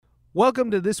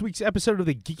Welcome to this week's episode of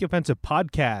the Geek Offensive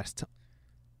Podcast.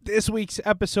 This week's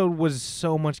episode was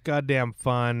so much goddamn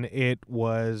fun. It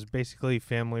was basically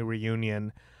family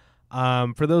reunion.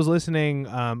 For those listening,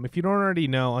 if you don't already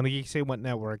know, on the Geek Say What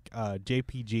Network,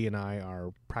 JPG and I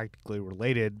are practically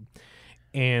related.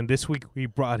 And this week we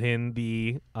brought in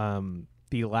the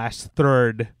last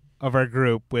third of our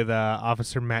group with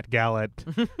Officer Matt Gallant.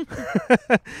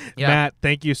 Yeah. Matt,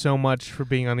 thank you so much for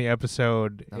being on the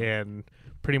episode and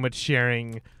pretty much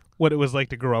sharing what it was like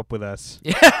to grow up with us.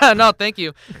 Yeah, no, thank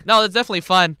you. No, it's definitely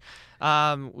fun.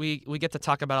 We get to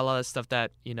talk about a lot of stuff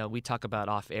that, we talk about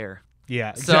off air.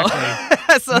 Yeah, So,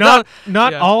 exactly. so not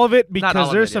yeah. all of it, because all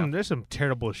of there's it, yeah. there's some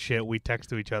terrible shit we text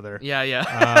to each other. Yeah.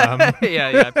 Um,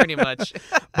 yeah, pretty much.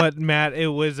 But Matt, it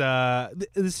was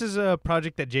this is a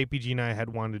project that JPG and I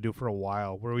had wanted to do for a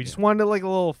while, where we just wanted like a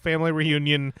little family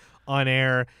reunion on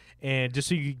air, and just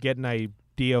so you could get an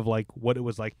idea of like what it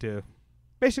was like to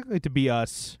basically to be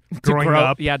us growing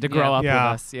up. Yeah, to grow up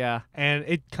Yeah. with us. Yeah. And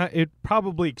it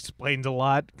probably explains a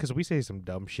lot because we say some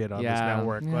dumb shit on this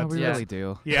network. Yeah, we Yeah. really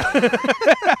do. Yeah.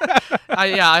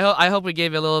 I hope we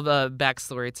gave you a little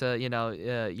backstory to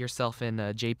yourself and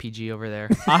JPG over there.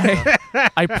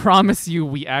 I promise you,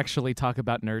 we actually talk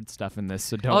about nerd stuff in this.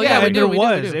 So don't. Oh, yeah, we and do, there we do,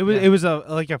 was. we do. It was. Yeah. It was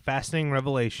a fascinating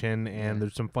revelation, and Yeah.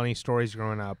 there's some funny stories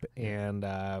growing up, and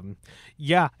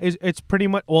it's pretty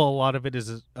much. Well, a lot of it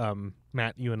is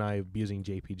Matt, you and I abusing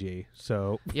JPG.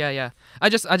 So Yeah. I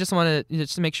just want to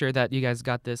just make sure that you guys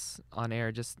got this on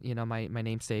air. Just my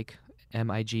namesake,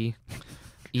 MIG,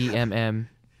 EMMEYEGEE.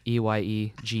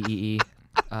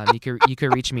 You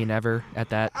could reach me never at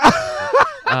that.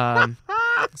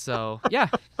 So yeah,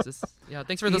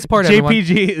 thanks for the support, everyone.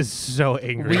 JPG is so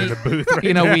angry in the booth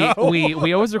right now.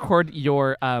 we always record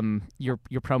your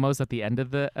promos at the end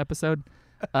of the episode.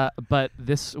 But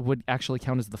this would actually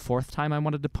count as the fourth time I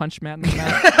wanted to punch Matt in the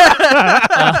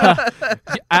mouth.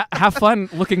 Have fun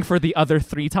looking for the other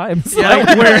 3 times.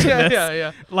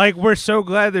 Yeah. Like, we're so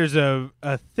glad there's a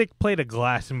thick plate of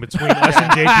glass in between us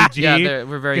and JPG. Yeah,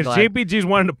 we're very because glad. JPG's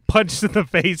wanted to punch in the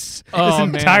face Oh, this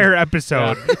man. entire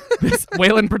episode. This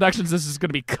Wayland Productions, this is going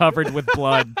to be covered with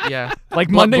blood. Yeah, Like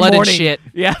blood Monday and morning. shit.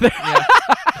 Yeah.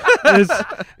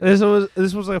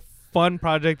 this was a fun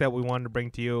project that we wanted to bring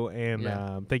to you,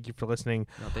 and thank you for listening.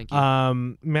 No, thank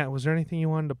you. Matt, was there anything you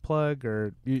wanted to plug,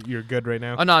 or you're good right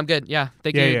now? Oh no, I'm good. Yeah,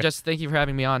 thank you. Yeah. Just thank you for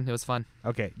having me on. It was fun.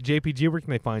 Okay, JPG, where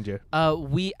can they find you?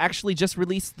 We actually just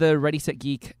released the Ready Set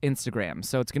Geek Instagram,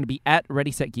 so it's going to be at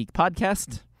Ready Set Geek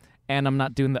Podcast. And I'm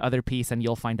not doing the other piece, and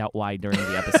you'll find out why during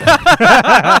the episode.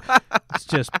 It's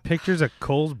just pictures of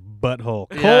Cole's butthole.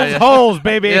 Yeah, Cole's yeah. holes,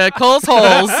 baby. Yeah, Cole's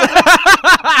holes.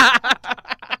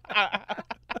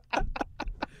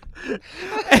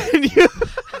 And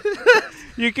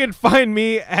you can find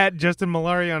me at Justin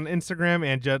Malari on Instagram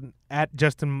and at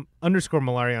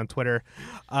Justin_Malari on Twitter.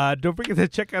 Don't forget to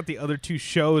check out the other 2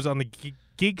 shows on the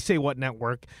Geek Say What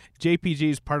Network.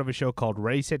 JPG is part of a show called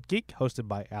Ready Set Geek, hosted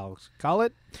by Alex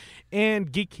Collett,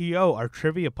 and Geek.io, our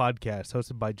trivia podcast,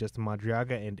 hosted by Justin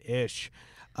Madriaga and Ish.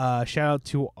 Shout out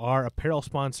to our apparel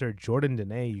sponsor, Jordan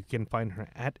Dene. You can find her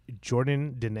at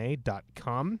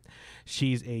jordandene.com.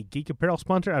 She's a geek apparel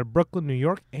sponsor out of Brooklyn, New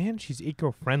York, and she's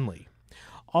eco-friendly.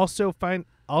 Also,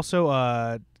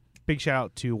 big shout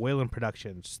out to Wayland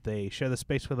Productions. They share the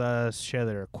space with us, share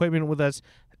their equipment with us,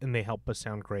 and they help us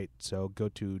sound great. So go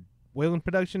to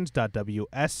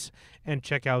waylandproductions.ws and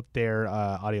check out their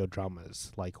audio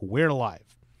dramas like We're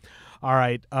Live. All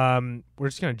right, we're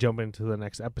just going to jump into the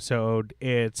next episode.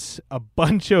 It's a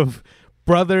bunch of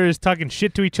brothers talking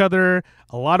shit to each other,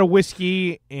 a lot of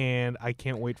whiskey, and I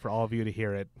can't wait for all of you to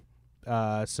hear it.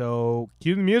 So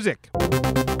cue the music.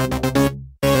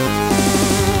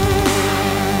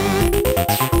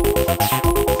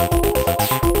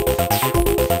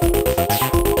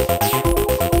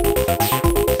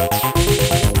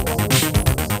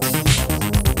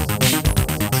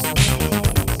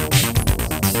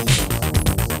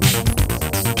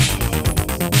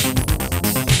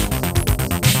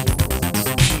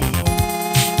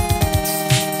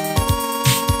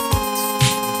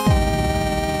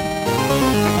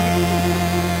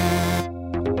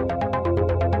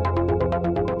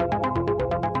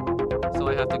 So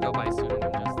I have to go by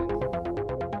pseudonym, Justin.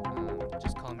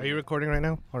 Just call me. Are you recording right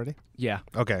now already? Yeah.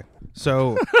 Okay.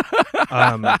 So,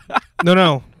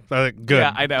 no. Good.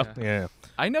 Yeah, I know. Yeah.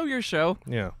 I know your show.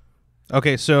 Yeah.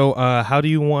 Okay, so how do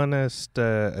you want us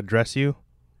to address you?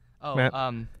 Oh, Matt?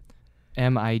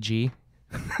 MIG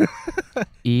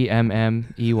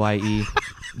EMMEYEGEE.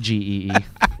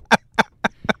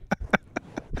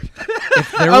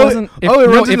 there Oh, wasn't, if, oh, it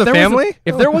no, runs in if the there family? wasn't,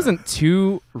 if there wasn't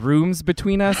 2 rooms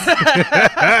between us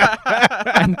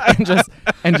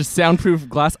and just soundproof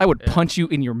glass, I would punch you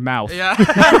in your mouth. Yeah.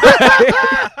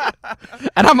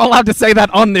 And I'm allowed to say that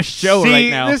on this show See, right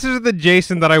now. this is the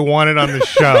Jason that I wanted on the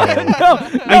show. No,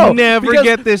 I never because-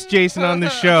 get this Jason on the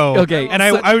show. Okay, and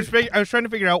so- I was trying to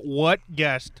figure out what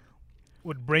guest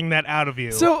would bring that out of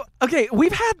you. So, okay,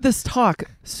 we've had this talk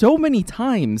so many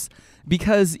times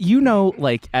because,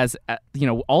 like, as,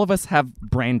 all of us have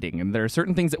branding, and there are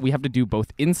certain things that we have to do both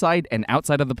inside and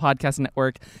outside of the podcast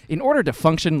network in order to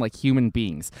function like human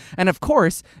beings. And of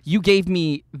course, you gave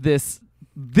me this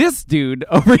dude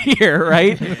over here,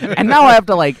 right? And now I have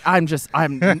to, I'm just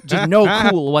no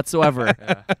cool whatsoever.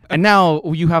 Yeah. And now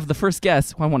you have the first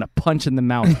guest who I want to punch in the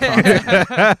mouth.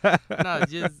 No,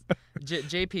 just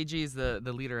JPG is the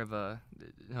leader of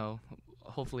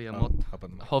hopefully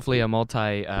a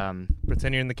multi.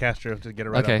 Pretend you're in the Castro to get it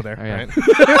right Okay, up there. oh, yeah.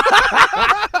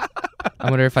 Right? I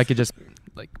wonder if I could just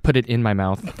put it in my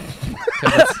mouth.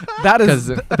 That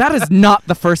is not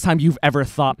the first time you've ever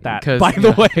thought that, by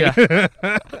the way. Yeah.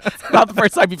 It's not the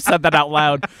first time you've said that out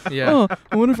loud. Yeah. Oh,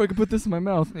 I wonder if I could put this in my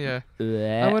mouth. Yeah. I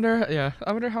Blech. wonder. Yeah.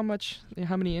 I wonder how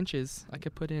many inches I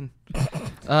could put in.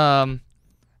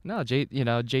 No,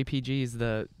 JPG is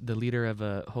the leader of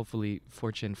a hopefully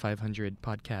Fortune 500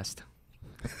 podcast.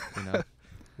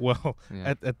 Well,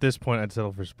 Yeah. at this point, I'd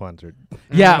settle for sponsored.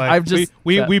 Yeah, Like, I've just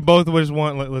we both just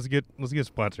want let's get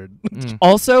sponsored. Mm.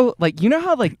 also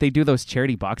how they do those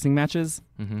charity boxing matches.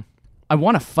 Mm-hmm. I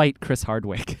want to fight Chris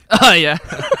Hardwick. Oh yeah.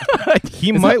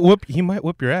 He might whoop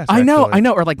your ass. I know, actually.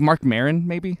 or like Mark Maron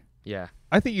maybe. Yeah.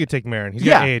 I think you could take Marin. He's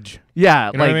Yeah. got age. Yeah,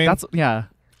 You know what I mean? that's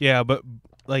Yeah, but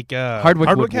Hardwick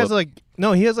would has whoop.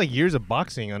 he has years of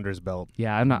boxing under his belt.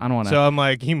 yeah. I don't want to. So I'm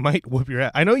like, he might whoop your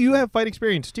ass. I know you have fight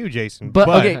experience too, Jason. But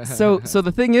okay, so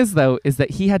the thing is though, is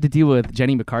that he had to deal with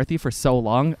Jenny McCarthy for so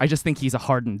long. I just think he's a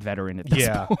hardened veteran at this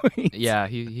Yeah. point. Yeah.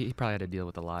 He probably had to deal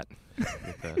with a lot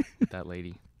with that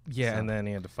lady. Yeah, So- and then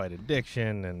he had to fight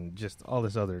addiction and just all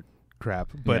this other crap.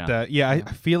 But Yeah. I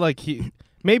feel like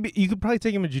maybe you could probably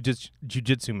take him a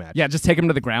jiu-jitsu match. Yeah, just take him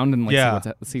to the ground and Yeah. see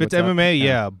If what's it's up. MMA,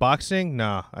 yeah. Boxing,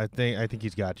 nah. I think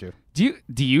he's got you. Do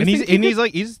you And think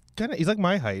he's like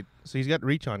my height, so he's got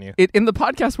reach on you. in the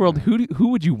podcast world, who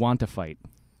would you want to fight?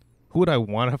 Who would I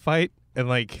want to fight? And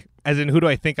as in, who do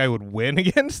I think I would win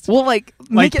against? Well, make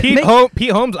Pete it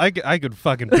Holmes, I could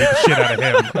fucking beat the shit out of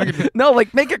him. I could- no,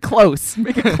 make it close.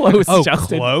 Make it close, oh,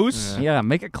 Justin. close? Yeah. Yeah,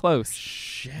 make it close.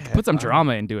 Shit. Put some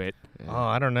drama into it. Oh,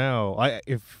 I don't know.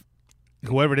 If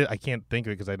whoever it is, I can't think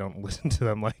of it because I don't listen to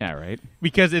them. Yeah, right.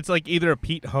 Because it's either a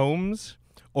Pete Holmes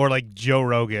or Joe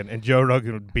Rogan, and Joe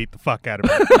Rogan would beat the fuck out of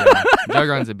me. Yeah. Joe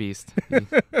Rogan's a beast.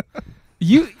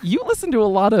 You listen to a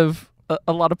lot of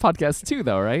podcasts too,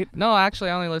 though, right? No, actually,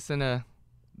 I only listen to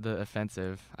the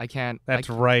offensive. I can't. That's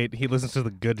right. He listens to the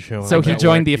good show. So on he that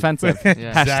joined work. the offensive. Yeah.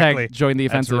 Exactly. Hashtag join the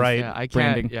That's offensive. right. Yeah, I can't.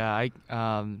 branding. Yeah,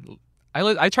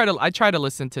 I try to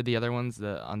listen to the other ones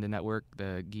on the network.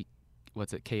 The geek,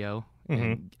 what's it? KO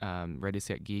and Ready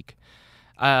Set Geek.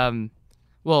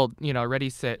 Well, Ready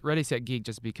Set Geek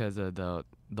just because of the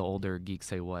older Geek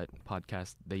Say What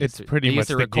podcast. It's pretty much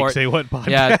the record. Geek Say What podcast.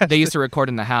 Yeah, they used to record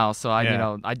in the house, so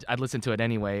Yeah. I'd listen to it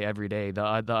anyway every day,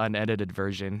 the unedited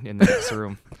version in the next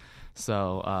room.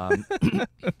 So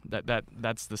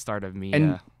that's the start of me.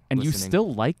 And you listening.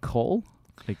 still like Cole,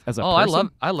 as a Oh, person?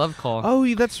 I love Cole.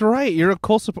 Oh, that's right. You're a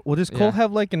Cole support. Well, does Cole Yeah.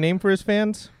 have a name for his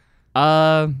fans?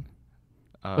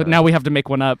 But now we have to make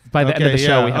one up. By the end of Okay, the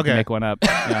show, yeah, we have to okay. make one up. All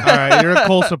Yeah. right, you're a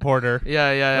Cole supporter. Yeah.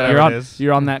 Whatever You're it on. is.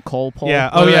 You're on that Cole poll. Yeah.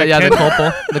 Oh yeah, Ken- the Cole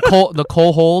poll. the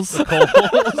Cole holes.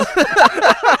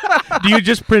 Do you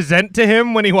just present to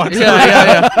him when he walks in?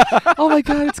 Yeah. Oh my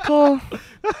God, it's Cole.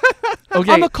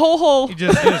 Okay. I'm a coal hole. You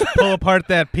just pull apart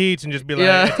that peach and just be like,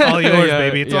 Yeah. it's all yours, Yeah,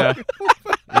 baby. It's yeah.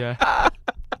 all. Yeah.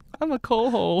 I'm a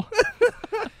coal hole.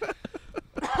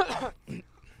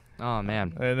 Oh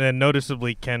man. And then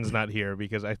noticeably, Ken's not here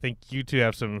because I think you two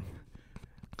have some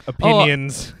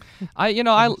opinions. I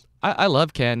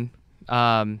love Ken.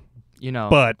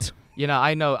 But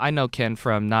I know Ken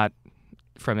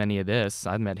from any of this.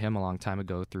 I met him a long time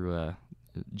ago through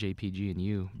JPG and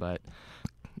you, but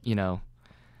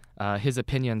his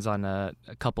opinions on a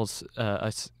couple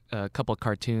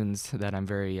cartoons that I'm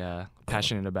very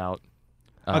passionate about.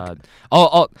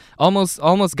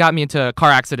 Almost got me into a car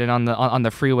accident on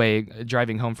the freeway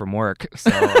driving home from work.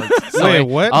 So, wait,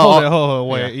 what? Oh, Hold on,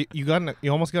 wait. You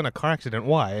almost got in a car accident.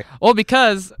 Why? well,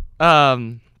 because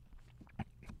I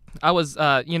was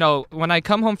when I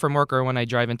come home from work or when I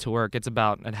drive into work, it's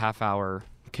about a half-hour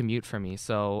commute for me.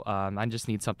 So I just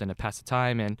need something to pass the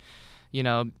time, and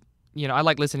I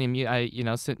like listening to I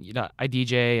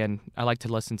DJ and I like to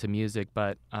listen to music,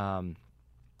 but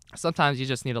sometimes you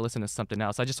just need to listen to something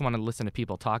else. I just want to listen to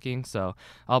people talking, so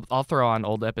I'll throw on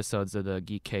old episodes of the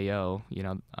Geek KO,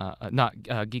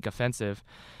 not Geek Offensive,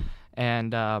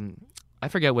 and I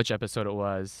forget which episode it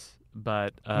was,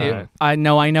 but I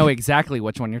know exactly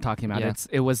which one you're talking about. Yeah.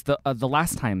 It was the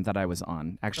last time that I was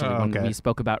on, actually, when we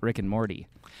spoke about Rick and Morty.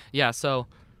 Yeah, so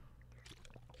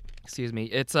excuse me,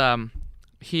 it's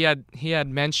he had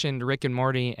mentioned Rick and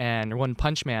Morty and One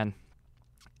Punch Man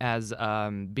as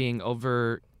being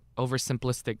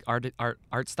oversimplistic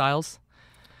art styles,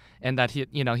 and that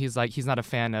he's not a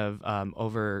fan of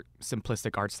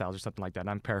oversimplistic art styles or something like that.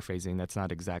 I'm paraphrasing. Those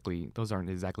aren't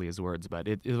exactly his words, but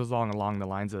it was along the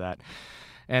lines of that.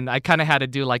 And I kind of had to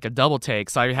do like a double take,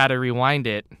 so I had to rewind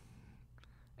it.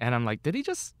 And I'm like, did he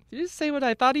just say what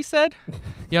I thought he said?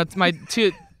 It's my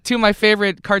two of my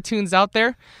favorite cartoons out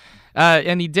there,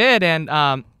 and he did. And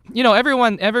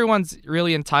everyone's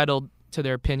really entitled to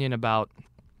their opinion about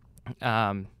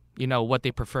what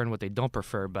they prefer and what they don't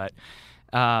prefer, but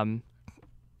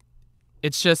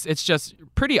it's just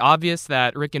pretty obvious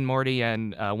that Rick and Morty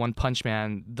and One Punch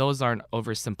Man, those aren't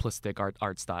oversimplistic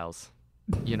art styles.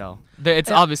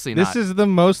 It's obviously not. This is the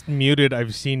most muted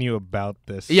I've seen you about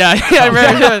this. Yeah.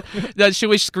 Should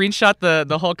we screenshot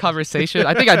the whole conversation?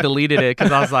 I think I deleted it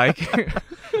because I was like,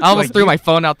 I almost threw my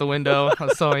phone out the window. I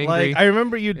was so angry. I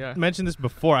remember you mentioned this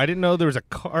before. I didn't know there was a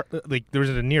car, there was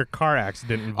a near car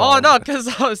accident involved. Oh no,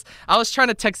 because I was trying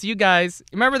to text you guys.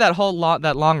 Remember that whole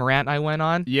long rant I went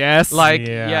on? Yes.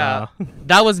 Yeah,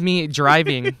 that was me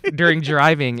driving during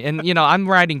driving, and I'm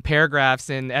writing paragraphs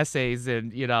and essays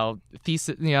and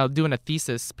thesis, doing a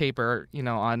thesis paper,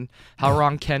 on how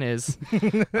wrong Ken is,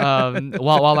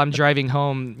 while I'm driving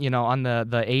home, on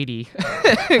the 80,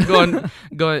 going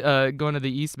to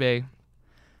the East Bay.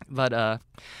 But I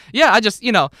just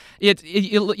you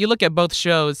look at both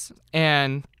shows,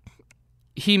 and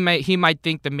he might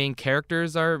think the main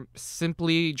characters are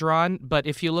simply drawn, but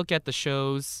if you look at the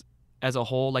shows as a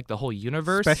whole, like the whole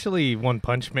universe, especially One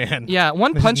Punch Man. Yeah,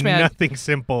 One Punch Man. Nothing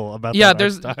simple about that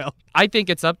art style. I think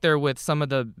it's up there with some of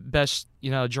the best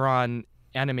drawn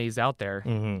animes out there.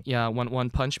 Mm-hmm. Yeah, One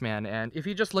Punch Man. And if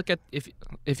you just look at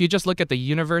if you just look at the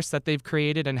universe that they've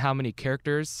created and how many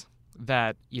characters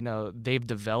that they've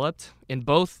developed in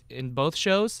both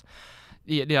shows,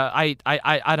 I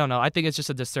don't know. I think it's just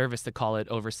a disservice to call it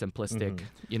oversimplistic,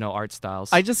 art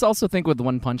styles. I just also think with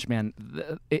One Punch Man,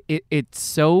 it's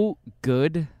so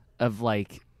good of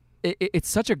it's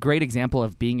such a great example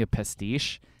of being a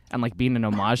pastiche and being an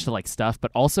homage to stuff,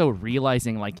 but also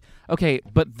realizing okay,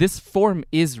 but this form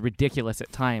is ridiculous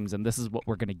at times, and this is what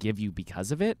we're going to give you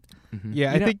because of it. Mm-hmm.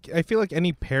 Yeah, I feel like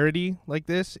any parody like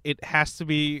this, it has to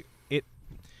be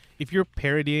if you're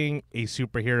parodying a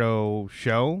superhero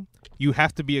show, you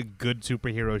have to be a good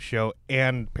superhero show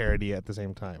and parody at the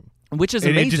same time. Which is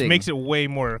amazing. It just makes it way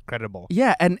more credible.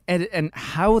 Yeah, and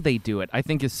how they do it, I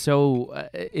think, is so.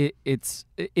 It's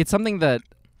something that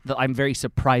I'm very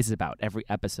surprised about every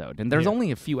episode. And there's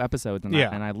only a few episodes in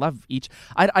that, and I love each.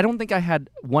 I don't think I had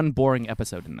one boring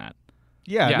episode in that.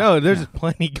 Yeah, no, there's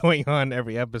plenty going on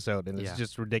every episode, and it's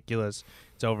just ridiculous.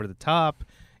 It's over the top,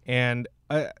 and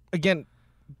again,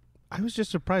 I was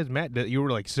just surprised, Matt, that you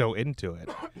were so into it.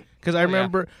 Because I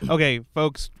remember, okay,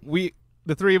 folks,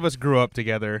 the three of us grew up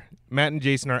together. Matt and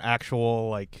Jason are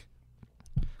actual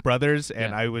brothers,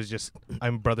 and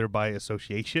I'm brother by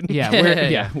association.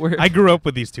 Yeah, I grew up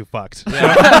with these two fucks.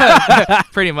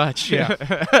 Pretty much. Yeah.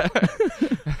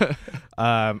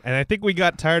 And I think we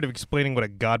got tired of explaining what a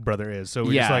god brother is, so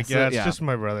we're it's just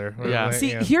my brother. Yeah. See,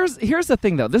 here's the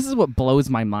thing, though. This is what blows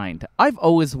my mind. I've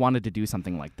always wanted to do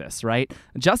something like this, right?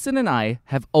 Justin and I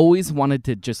have always wanted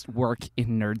to just work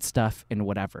in nerd stuff and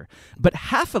whatever. But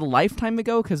half a lifetime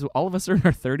ago, because all of us are in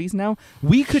our 30s now,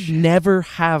 we could never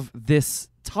have this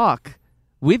talk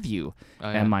with you,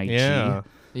 MIG. Yeah.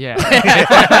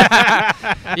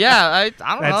 Yeah.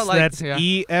 I don't know. That's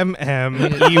EMMEYEGEE.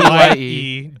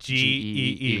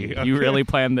 You really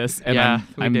planned this. And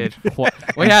we did.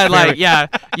 We had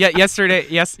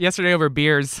yesterday over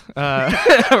beers.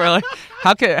 We're like,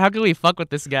 how can we fuck with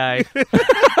this guy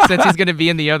since he's gonna be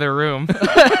in the other room?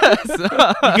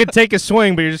 You could take a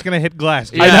swing, but you're just gonna hit glass.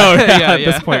 I know. At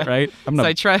this point, right?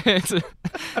 I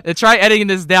try editing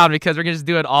this down because we're gonna just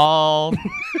do it all,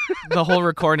 the whole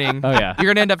recording. Oh yeah.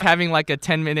 You're gonna end up having a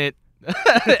 10-minute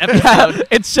episode.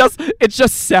 It's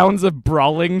just sounds of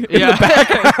brawling in the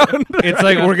background. It's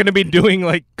we're gonna be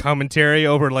doing commentary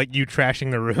over you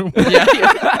trashing the room. Yeah.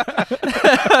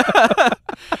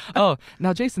 Oh,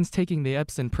 now Jason's taking the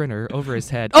Epson printer over his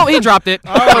head. Oh, he dropped it.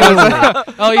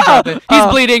 Oh, he dropped it. He's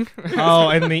bleeding. Oh,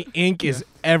 and the ink is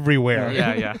everywhere.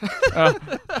 Yeah.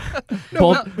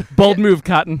 Bold move,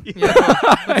 Cotton. Yeah.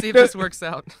 Let's see if this works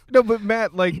out. No, but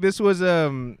Matt, like this was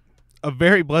a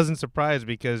very pleasant surprise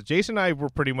because Jason and I were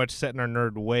pretty much set in our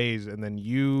nerd ways, and then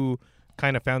you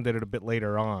kind of found it a bit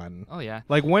later on. Oh yeah.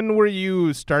 Like when were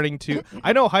you starting to?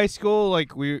 I know high school.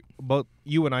 Like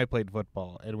you and I played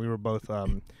football, and we were both.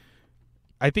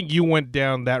 I think you went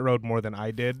down that road more than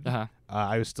I did. Uh-huh.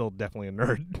 I was still definitely a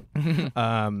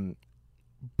nerd.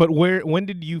 But when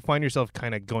did you find yourself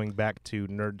kind of going back to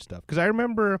nerd stuff? Because I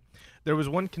remember there was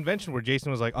one convention where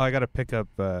Jason was like, "Oh, I got to pick up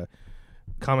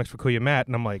comics for Kuya Matt,"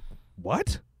 and I'm like,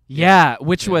 "What?" Yeah,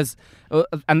 which was,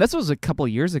 and this was a couple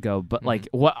years ago. But like,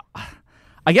 what?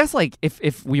 I guess like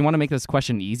if we want to make this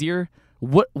question easier,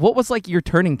 what was like your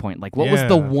turning point? Like, what was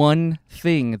the one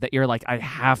thing that you're like, I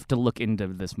have to look into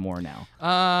this more now?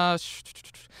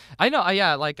 I know.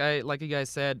 Yeah, like you guys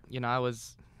said, I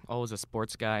was always a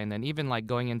sports guy, and then even like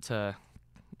going into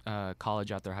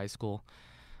college after high school,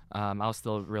 I was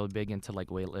still really big into like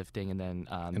weightlifting, and then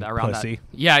around pussy.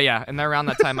 that, and around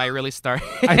that time I really started.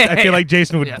 I feel like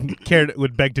Jason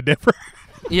would beg to differ.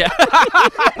 Yeah,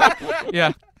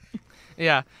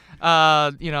 yeah.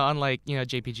 Unlike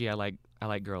JPG, I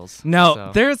like girls.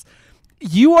 No, so.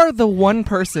 You are the one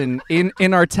person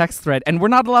in our text thread, and we're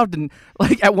not allowed to.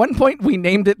 Like at one point, we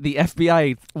named it the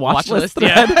FBI watch list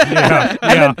thread,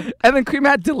 and then Cream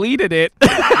Hat deleted it.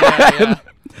 Yeah.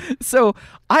 So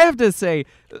I have to say,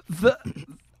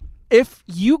 if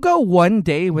you go one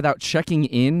day without checking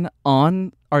in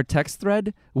on our text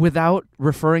thread without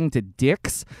referring to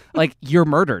dicks, like you're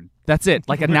murdered. That's it.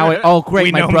 Like and now,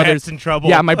 great, my brother's in trouble.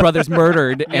 Yeah, my brother's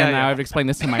murdered, and now I've explained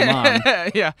this to my mom.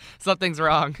 Yeah, something's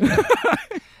wrong.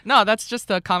 No, that's just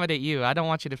to accommodate you. I don't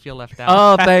want you to feel left out.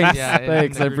 Oh, thanks.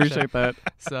 Thanks. I appreciate that.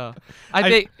 So I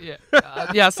think,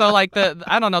 so like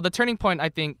I don't know, the turning point. I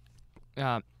think,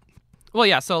 so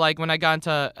like when I got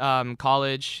into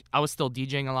college, I was still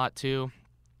DJing a lot too.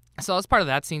 So I was part of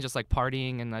that scene, just like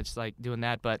partying and just like doing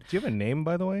that. But do you have a name,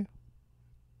 by the way?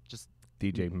 Just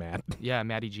DJ Matt. Yeah,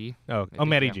 Matty G. Oh,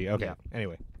 Matty G. Okay. Yeah.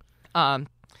 Anyway.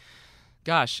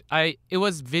 It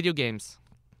was video games.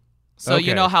 So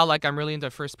you know how like I'm really into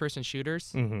first person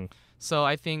shooters. Mm-hmm. So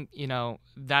I think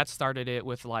that started it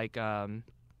with like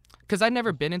because I'd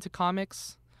never been into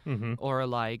comics or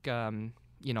like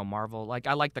Marvel. Like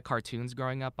I liked the cartoons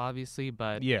growing up, obviously,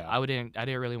 but I didn't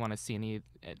really want to see any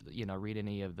read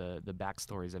any of the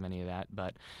backstories of any of that.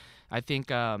 But I think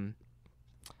I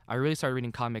really started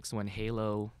reading comics when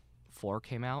Halo 4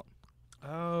 came out.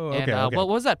 Oh, okay. And what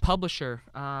was that publisher?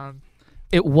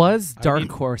 It was Dark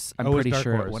Horse, I'm pretty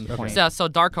sure, Horse. at one Okay. point. Yeah, so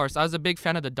Dark Horse. I was a big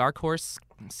fan of the Dark Horse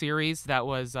series that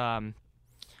was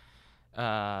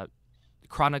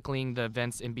chronicling the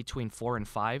events in between 4 and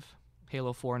 5,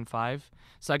 Halo 4 and 5.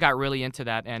 So I got really into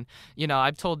that. And,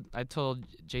 I told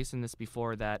Jason this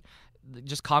before that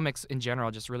just comics in general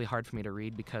are just really hard for me to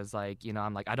read because, like,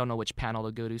 I'm like, I don't know which panel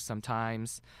to go to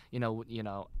sometimes,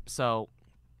 so...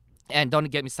 And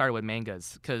don't get me started with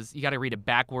mangas because you got to read it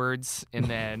backwards and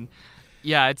then...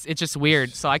 Yeah, it's just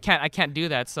weird. So I can't do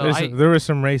that. So there was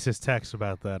some racist text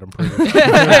about that. I'm pretty sure.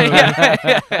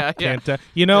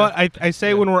 Yeah. I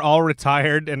say when we're all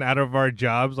retired and out of our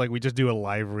jobs, like we just do a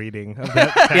live reading of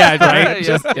that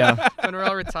text. Right? When we're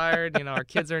all retired, our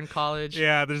kids are in college.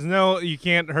 Yeah, you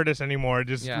can't hurt us anymore. We're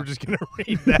just gonna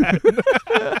read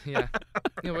that. Yeah.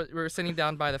 We're sitting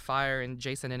down by the fire, and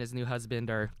Jason and his new husband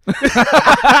are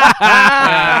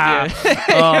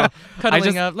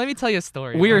cuddling up. Let me tell you a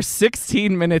story. We are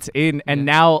 16 minutes in, and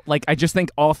now, like, I just think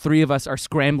all three of us are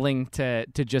scrambling to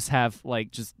just have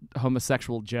like just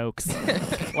homosexual jokes.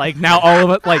 Like now, all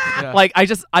of it, like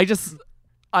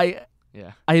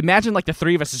I imagine like the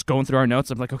three of us just going through our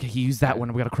notes. I'm like, okay, he used that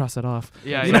one. We got to cross it off.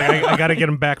 Yeah, I got to get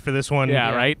him back for this one.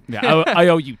 Yeah, right. Yeah, I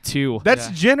owe you 2. That's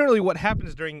generally what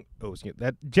happens during.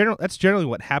 That's generally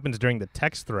what happens during the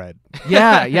text thread.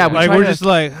 Yeah. We're just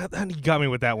like, he got me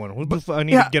with that one. I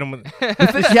need to get him with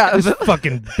this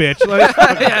fucking bitch. Like,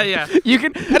 yeah. You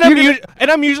can,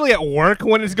 and I'm usually at work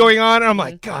when it's going on, and I'm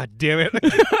like, God damn it.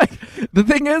 The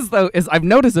thing is, though, is I've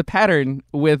noticed a pattern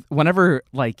with whenever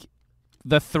like.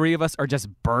 The three of us are just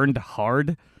burned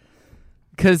hard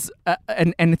because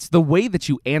and it's the way that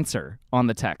you answer on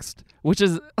the text, which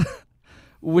is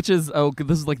this is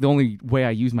like the only way I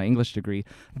use my English degree,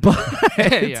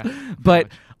 but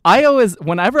I always,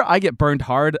 whenever I get burned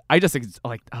hard, I just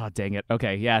like, oh, dang it.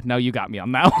 Okay, yeah, no, you got me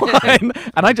on that one.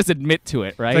 And I just admit to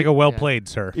it, right? It's like a well played,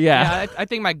 sir. Yeah. I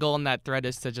think my goal in that thread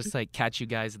is to just like catch you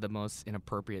guys at the most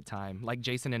inappropriate time, like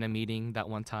Jason in a meeting that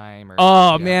one time. Or,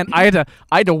 Oh man, I had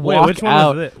to Wait, walk which one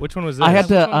out. was it? Which one was it? I had Which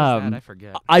to. one was that? I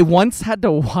forget. I once had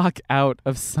to walk out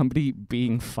of somebody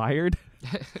being fired.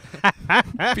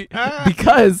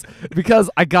 because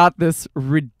I got this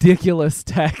ridiculous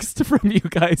text from you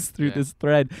guys through this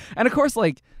thread. And of course,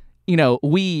 like, you know,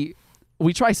 we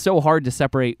try so hard to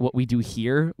separate what we do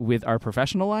here with our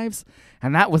professional lives,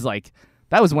 and that was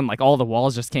when like all the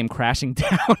walls just came crashing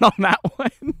down on that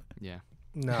one. Yeah.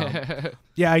 No.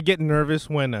 Yeah, I get nervous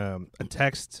when a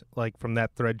text like from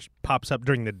that thread pops up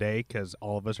during the day because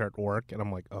all of us are at work, and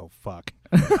I'm like, oh fuck.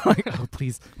 Like, oh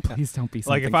please don't be something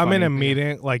Like if I'm funny. in a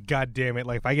meeting, like god damn it,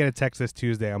 like if I get a text this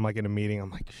Tuesday, I'm like in a meeting, I'm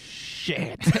like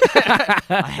shit.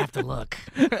 I have to look.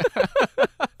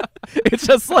 It's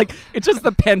just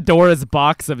the Pandora's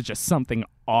box of just something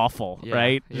awful, Yeah,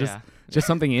 right? yeah. Just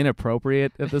something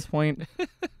inappropriate at this point.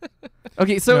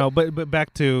 Okay, so No, but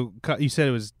back to you said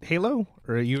it was Halo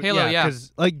or you Halo, yeah.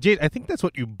 because like Jade, I think that's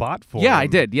what you bought for. yeah, him. I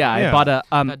did. Yeah, Yeah. I bought a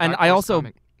That and Dark I Horse also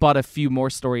comic. bought a few more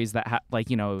stories that like,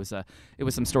 you know, it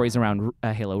was some stories around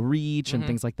Halo Reach and Mhm.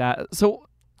 things like that. So,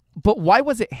 but why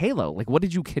was it Halo? Like, what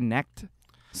did you connect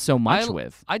so much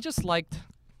with? I just liked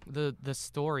the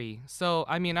story. So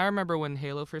I mean, I remember when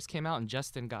Halo first came out and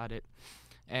Justin got it,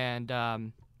 and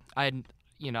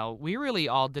we really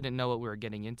all didn't know what we were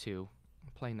getting into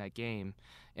playing that game.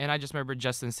 And I just remember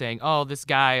Justin saying, "Oh, this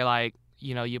guy, like,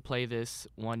 you know, you play this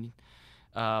one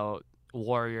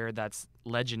warrior that's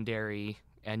legendary,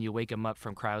 and you wake him up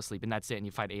from cryosleep, and that's it, and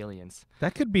you fight aliens."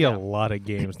 That could be Yeah. a lot of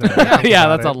games. Now that I think Yeah,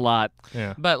 about that's a it. lot.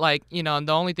 Yeah. But like, you know, and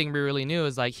the only thing we really knew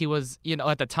is like he was, you know,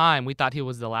 at the time we thought he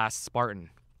was the last Spartan.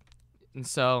 And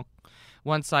so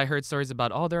once I heard stories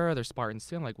about, oh, there are other Spartans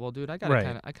too, I'm like, well, dude, I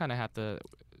kind of have to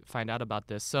find out about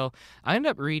this. So I ended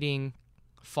up reading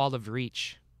Fall of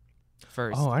Reach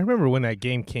first. Oh, I remember when that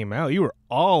game came out. You were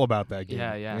all about that game.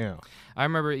 Yeah. I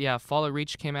remember, Fall of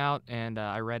Reach came out, and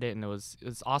I read it, and it was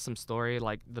awesome story,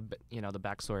 like the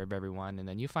backstory of everyone, and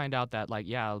then you find out that like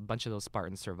a bunch of those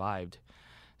Spartans survived.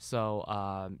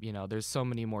 So there's so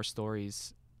many more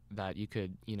stories that you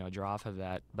could draw off of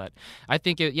that. But I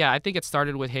think it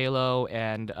started with Halo,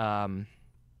 and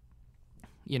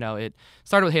it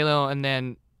started with Halo, and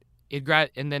then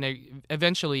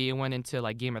eventually it went into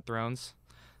like Game of Thrones.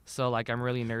 So like I'm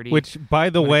really nerdy. Which, by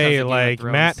the when it way, comes to Game of like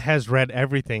Thrones. Matt has read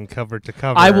everything cover to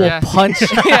cover. I will Yeah. punch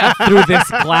through this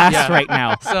glass right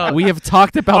now. So- we have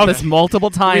talked about Okay. this multiple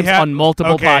times on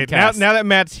multiple okay, podcasts. Now that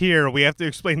Matt's here, we have to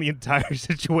explain the entire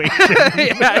situation.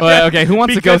 Well, okay, who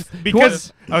wants to go?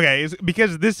 Because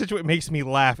this situation makes me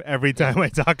laugh every time I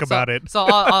talk about it. So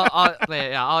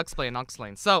I'll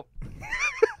explain. So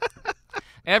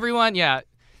everyone,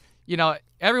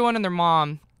 everyone and their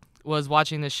mom was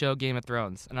watching this show Game of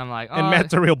Thrones, and I'm like, oh, And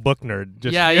Matt's a real book nerd.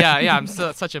 Just yeah. I'm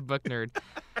such a book nerd.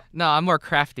 No, I'm more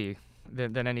crafty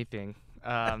than anything.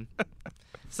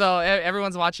 So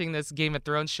everyone's watching this Game of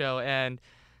Thrones show, and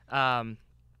I'm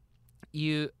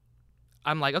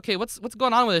like, okay, what's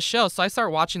going on with this show? So I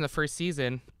start watching the first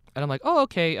season, and I'm like, oh,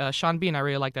 okay, Sean Bean, I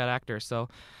really like that actor, so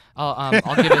I'll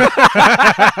give it.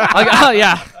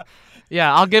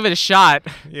 I'll give it a shot.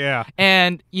 Yeah.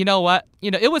 And you know what?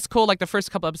 It was cool. Like the first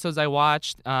couple episodes I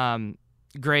watched,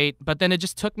 great. But then it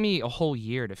just took me a whole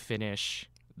year to finish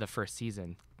the first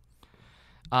season.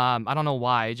 I don't know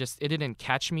why. It didn't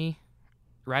catch me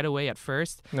right away at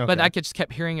first. Okay. But I just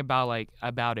kept hearing about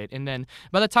it. And then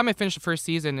by the time I finished the first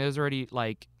season, it was already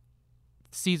like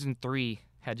season 3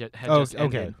 had just ended.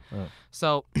 Okay.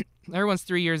 So everyone's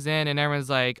 3 years in, and everyone's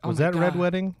like, "Oh Was my that Red God."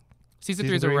 Wedding? Season Season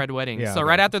 3 is a three? Red Wedding. Yeah, So okay.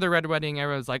 right after the Red Wedding,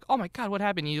 everyone's like, "Oh my God, what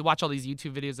happened?" You watch all these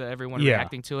YouTube videos of everyone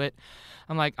reacting to it.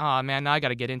 I'm like, "Oh man, now I got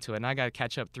to get into it, and I got to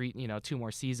catch up 2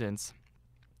 more seasons."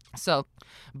 So,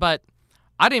 but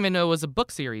I didn't even know it was a book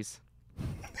series.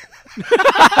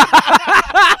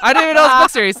 I didn't even know it was a book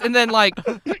series, and then like,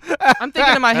 I'm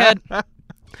thinking in my head,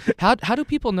 how do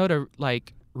people know to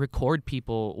like record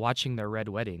people watching their Red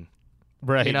Wedding?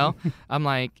 Right. I'm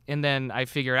like, and then I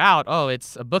figure out, oh,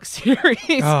 it's a book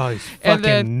series. Oh, these And fucking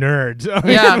then- nerds.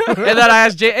 Yeah. And then I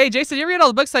asked hey, Jason, you read all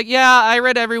the books? Like, yeah, I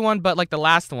read everyone but like the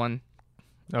last one.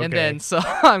 Okay. And then so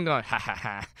I'm going, ha ha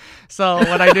ha. So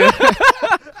what I do,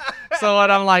 so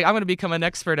what I'm like, I'm going to become an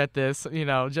expert at this,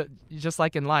 just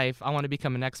like in life, I want to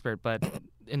become an expert, but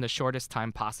in the shortest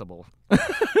time possible.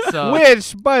 So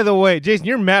Which, by the way, Jason,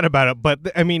 you're mad about it, but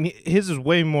I mean, his is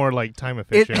way more like time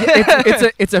efficient.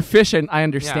 It's efficient. I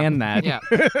understand that. Yeah.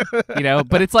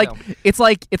 But it's like So- it's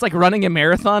like running a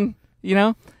marathon. you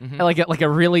know, like a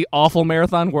really awful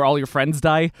marathon where all your friends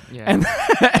die, Yeah.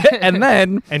 and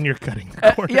then And you're cutting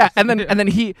the corners. yeah, and then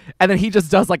he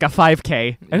just does like a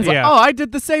 5K, and it's Yeah. like, oh, I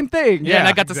did the same thing. Yeah, and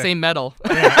I got the exactly. same medal.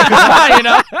 You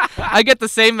know, I get the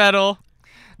same medal.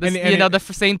 And The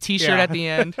same T-shirt yeah. at the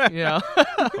end. You know.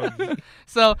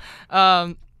 So,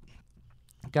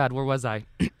 God, where was I?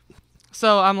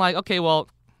 So I'm like, okay, well,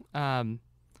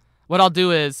 what I'll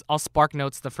do is I'll Spark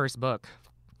Notes the first book.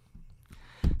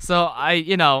 So I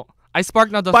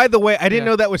Spark Note the. By the way, I didn't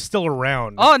Yeah. know that was still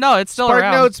around. Oh no, it's still Spark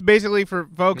around. Notes basically for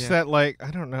folks Yeah. that like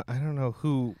I don't know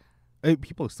who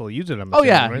people still use it. I'm Oh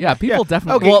yeah, assuming, right? yeah. People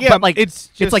definitely. Okay, well, yeah, but like it's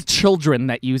just, like children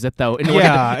that use it though in order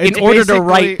Yeah, to, it's in order to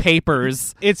write basically-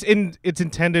 papers. it's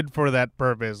intended for that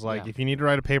purpose. Like Yeah. if you need to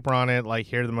write a paper on it, like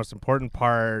here are the most important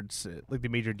parts, like the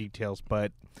major details,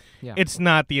 but Yeah. it's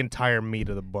not the entire meat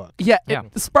of the book. Yeah, Yeah.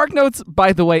 Spark Notes,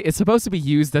 by the way, is supposed to be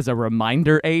used as a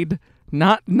reminder aid,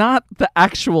 not the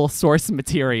actual source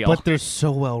material. But they're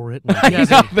so well written. Yeah,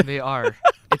 know, they are.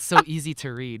 It's so easy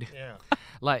to read. Yeah.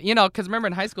 Like, you know, because remember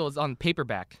in high school it was on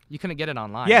paperback. You couldn't get it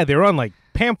online. Yeah, they were on like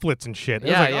pamphlets and shit. It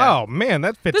was Yeah, like, yeah. oh man,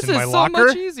 that fits This in is my so locker.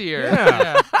 much easier.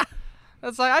 Yeah.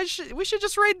 It's like we should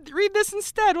just read this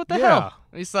instead. What the Yeah.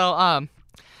 hell?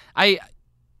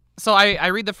 So I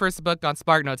read the first book on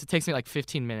Spark Notes. It takes me like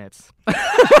 15 minutes.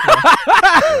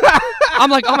 I'm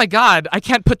like, oh my god, I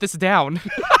can't put this down.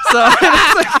 So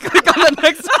it's like, click on the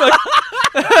next book.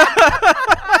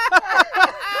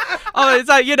 Oh, it's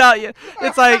like, you know,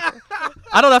 it's like,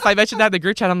 I don't know if I mentioned that in the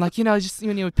group chat. I'm like, you know, just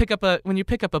when you pick up a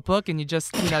book and you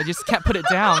just can't put it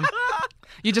down.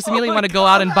 You just immediately want to go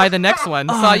out and buy the next one.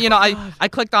 So, you know, I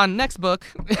clicked on next book.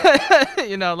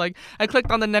 You know, like I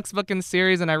clicked on the next book in the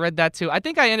series and I read that too. I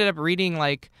think I ended up reading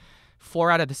like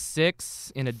 4 out of the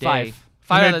 6 in a day.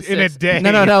 5 out of the 6. in a day.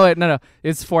 No.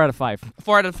 It's 4 out of 5.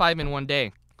 4 out of 5 in one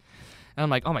day. And I'm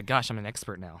like, oh my gosh, I'm an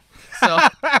expert now. So,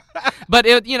 but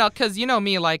it, you know, because you know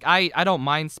me, like I don't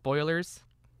mind spoilers.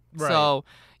 Right. So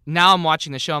now I'm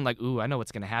watching the show. I'm like, ooh, I know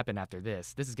what's gonna happen after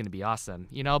this. This is gonna be awesome,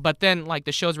 you know. But then like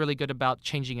the show's really good about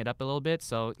changing it up a little bit.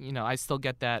 So you know, I still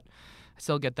get that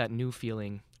new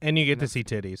feeling. And you get to see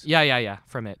titties. Yeah,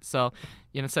 from it. So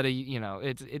you know, instead of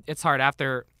it's hard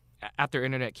after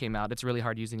internet came out. It's really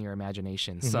hard using your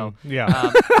imagination. So.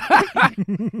 Yeah.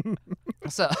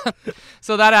 So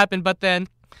that happened, but then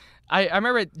I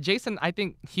remember Jason. I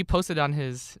think he posted on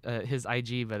his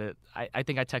IG, but I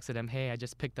think I texted him, "Hey, I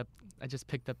just picked up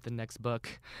the next book,"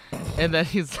 and then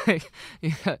he's like,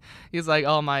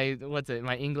 "Oh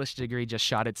my English degree just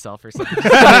shot itself or something,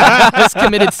 just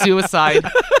committed suicide."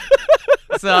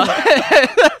 So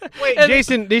Wait,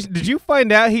 Jason, did you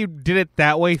find out he did it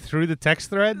that way through the text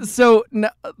thread? So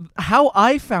how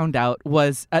I found out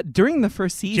was during the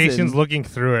first season. Jason's looking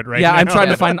through it right yeah, now. I'm trying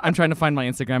to find my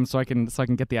Instagram so I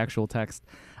can get the actual text.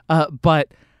 But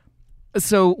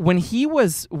so when he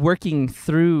was working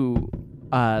through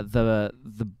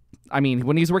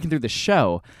when he was working through the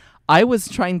show, I was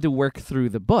trying to work through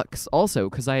the books also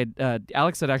because I had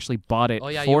Alex had actually bought it oh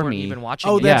yeah, for you weren't me. even watching.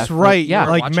 Oh, it. that's Yeah, right. yeah.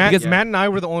 Like Watching Matt, it, yeah. Matt and I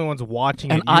were the only ones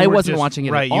watching And it. You I were wasn't just- watching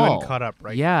it right, at you all. hadn't caught up,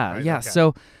 right? Yeah, Right, yeah.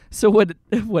 okay. So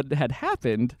what had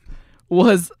happened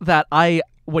was that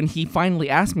when he finally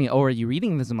asked me, "Oh, are you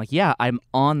reading this?" I'm like, "Yeah, I'm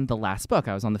on the last book.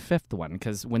 I was on the 5th one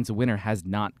because Winds of Winter has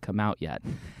not come out yet."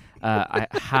 I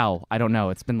don't know.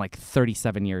 It's been like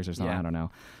 37 years or something. Yeah. I don't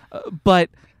know. But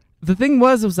the thing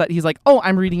was that he's like, "Oh,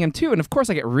 I'm reading him too," and of course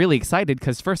I get really excited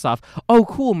because first off, oh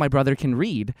cool, my brother can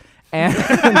read, and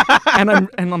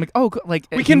I'm like, oh, cool. Like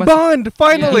We he can must- bond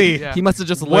finally. Yeah. He must have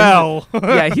just learned Well,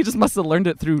 yeah, he just must have learned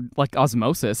it through like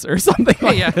osmosis or something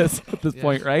like Yeah. this at this Yeah.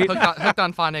 point, right? Hooked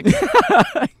on phonics.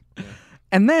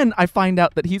 And then I find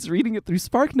out that he's reading it through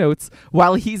Spark Notes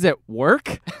while he's at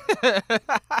work.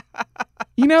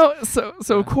 You know, so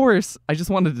of course I just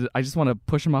want to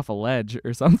push him off a ledge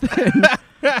or something.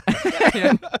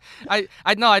 Yeah. I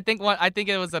think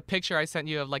it was a picture I sent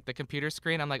you of like the computer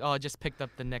screen. I'm like, oh, I just picked up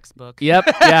the next book. Yep.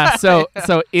 Yeah. So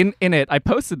in it, I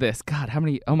posted this. God, how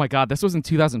many? Oh my God, this was in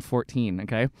 2014.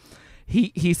 Okay.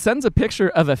 He sends a picture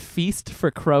of A Feast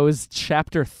for Crows,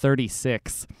 chapter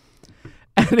 36.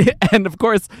 And of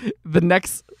course, the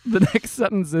next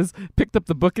sentence is picked up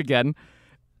the book again,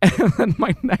 and then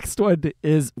my next one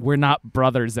is we're not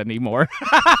brothers anymore.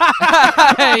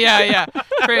 Yeah.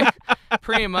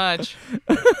 Pretty much.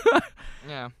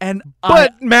 Yeah. And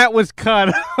but Matt was caught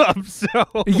up, so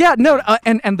yeah, no,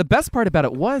 and the best part about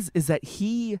it is that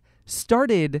he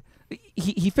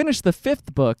finished the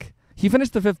 5th book. He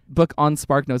finished the 5th book on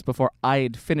Spark Notes before I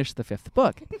had finished the 5th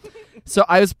book. So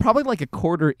I was probably like a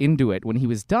quarter into it when he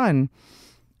was done,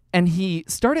 and he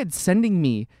started sending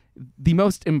me the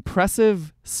most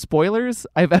impressive spoilers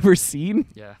I've ever seen.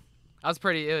 Yeah. I was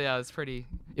pretty. Yeah, it was pretty.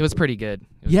 It was pretty good.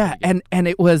 Yeah, and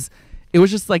it was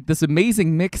just like this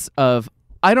amazing mix of,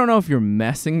 I don't know if you're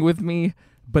messing with me,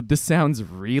 but this sounds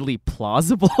really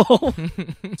plausible.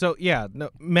 So yeah,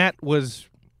 no, Matt was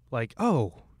like,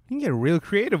 "Oh, you can get real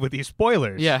creative with these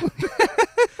spoilers." Yeah.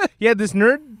 He had this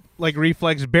nerd like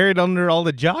reflex buried under all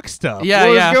the jock stuff. Yeah,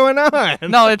 what yeah. was going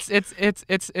on? No,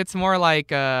 it's more like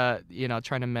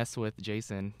trying to mess with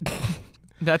Jason.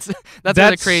 That's where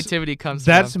the creativity comes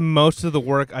That's from. most of the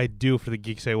work I do for the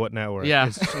Geek Say What Network. Yeah.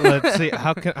 Let's see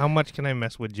how much can I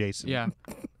mess with Jason? Yeah.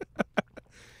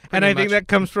 And I much. think that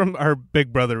comes from our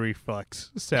big brother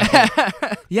reflex. So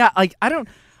Yeah, like I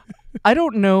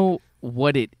don't know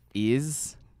what it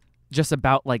is just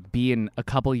about like being a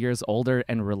couple years older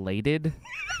and related.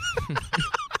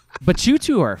 But you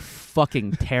two are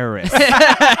fucking terrorists.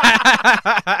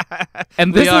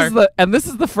 And this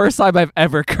is the first time I've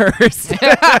ever cursed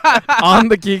on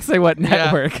the Geek Say What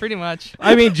Network. Yeah, pretty much.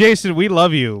 I mean, Jason, we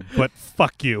love you, but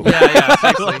fuck you. Yeah,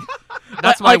 seriously.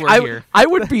 That's why we're here. I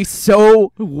would be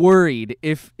so worried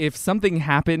if something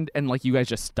happened and like you guys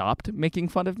just stopped making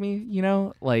fun of me, you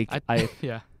know? Like I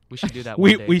yeah. We should do that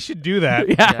one day. We should do that.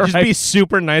 Yeah, Just right. be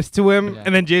super nice to him, Yeah.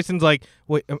 and then Jason's like,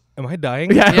 "Wait, am I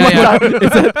dying?" Yeah, Yeah,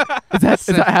 is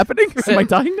that happening? Am I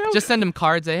dying now? Just send him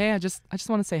cards. Say, hey, I just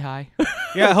want to say hi.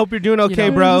 Yeah, I hope you're doing okay,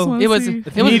 know, bro. It was. If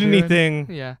It you was. need anything,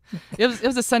 Yeah. It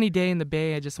was a sunny day in the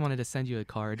Bay. I just wanted to send you a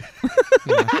card.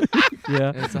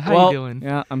 Yeah. And so how you doing?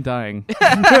 Yeah, I'm dying.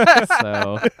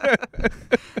 So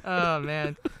Oh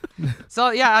man. So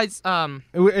yeah, I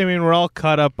mean, we're all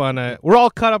caught up on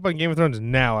Game of Thrones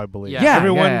now, I believe. Yeah. Yeah,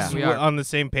 Everyone's we are. on the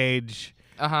same page.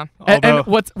 Uh-huh. and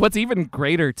Although- what's even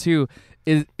greater too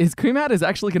is Creamat is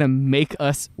actually gonna make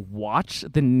us watch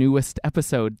the newest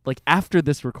episode like after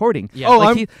this recording. Yeah. Oh,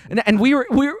 Like, like and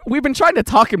we've been trying to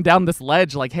talk him down this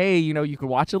ledge, like, hey, you know, you can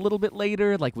watch a little bit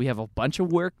later. Like we have a bunch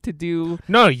of work to do.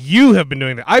 No, you have been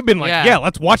doing that. I've been like, Yeah. yeah,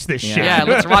 let's watch this shit. yeah,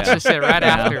 let's watch this shit right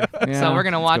after. Yeah, So we're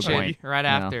gonna that's watch a good it point. right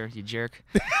Yeah. after, you jerk.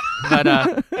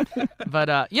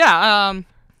 But yeah.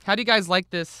 How do you guys like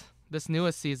this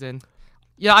newest season?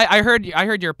 Yeah, I heard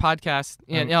your podcast.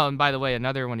 And by the way,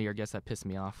 another one of your guests that pissed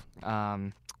me off.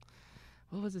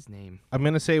 What was his name? I'm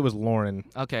gonna say it was Lauren.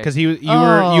 Okay. Because you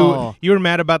were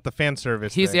mad about the fan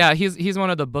service. He's thing. he's one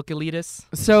of the book elitists.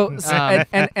 So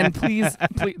and please,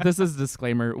 this is a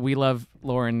disclaimer. We love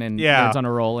Lauren and Yeah. Nerds on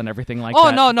a Roll and everything like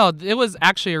Oh that. no, it was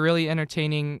actually a really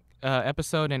entertaining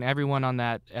episode, and everyone on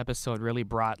that episode really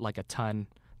brought like a ton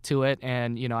to it.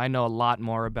 And I know a lot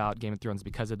more about Game of Thrones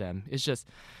because of them. It's just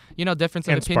difference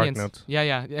of And opinions. SparkNotes.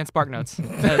 Yeah, and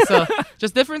SparkNotes. So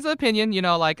just difference of opinion.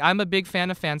 Like I'm a big fan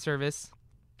of fan service.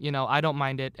 I don't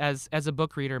mind it as a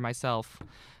book reader myself.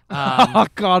 Oh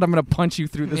God, I'm gonna punch you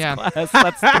through this Yeah. class.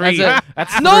 That's three.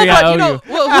 That's No, three. I but owe you.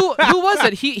 well, who was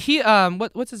it? He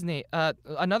what's his name?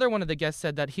 Another one of the guests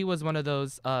said that he was one of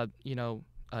those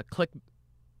click.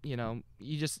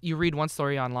 You read one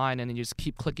story online and then you just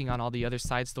keep clicking on all the other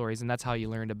side stories, and that's how you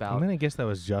learned I'm about. gonna guess that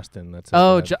was Justin. That's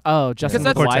Justin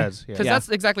that's- Cortez. Why? Yeah. Because that's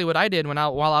exactly what I did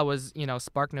while I was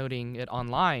spark noting it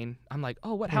online. I'm like,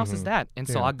 oh, what house is that? And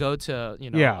so Yeah. I'll go to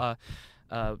Yeah.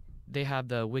 they have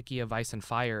the Wiki of Ice and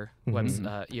Fire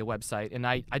website, and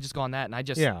I just go on that and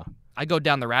I go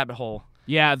down the rabbit hole.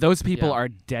 Yeah, those people Yeah. are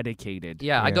dedicated.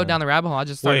 Yeah, I go Yeah. down the rabbit hole. I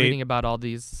just start Wait. reading about all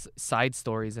these side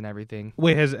stories and everything.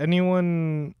 Wait, has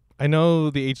anyone? I know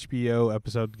the HBO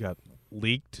episode got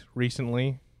leaked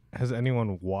recently. Has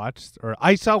anyone watched? Or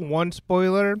I saw one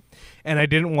spoiler, and I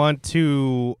didn't want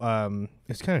to.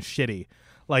 It's kind of shitty.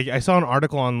 Like I saw an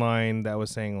article online that was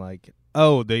saying like,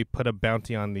 oh, they put a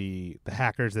bounty on the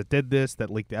hackers that did this, that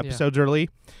leaked the episodes early,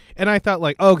 and I thought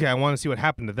like, okay, I want to see what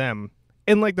happened to them.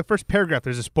 In like the first paragraph,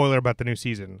 there's a spoiler about the new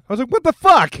season. I was like, what the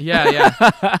fuck? Yeah.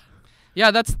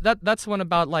 Yeah, that's one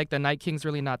about like the Night King's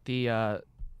really not the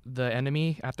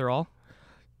enemy after all.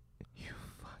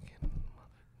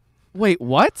 Wait,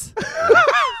 what?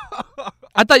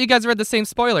 I thought you guys read the same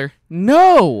spoiler.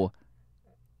 No.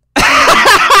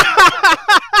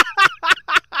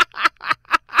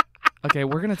 Okay,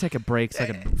 we're gonna take a break so I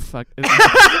can fuck.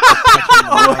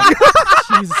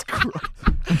 Jesus Christ!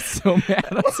 I'm so mad.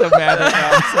 I'm so mad right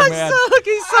now. I'm so mad.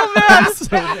 He's so mad. I'm so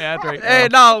mad right now. Hey,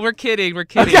 no, we're kidding. We're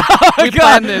kidding. Oh, We God.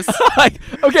 planned this. Like,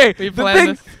 okay, We the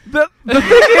planned thing, this. the thing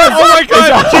is, Oh my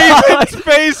god, Jason's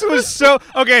face was so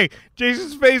okay.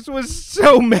 Jason's face was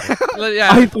so mad. Yeah,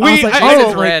 I was like,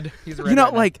 Jason's oh, red. He's red. you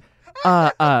know, right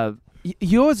now. like,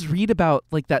 you always read about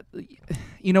like that.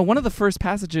 one of the first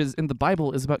passages in the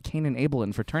Bible is about Cain and Abel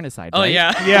and fratricide. Oh right?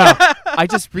 Yeah. I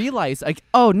just realized, like,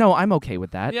 oh no, I'm okay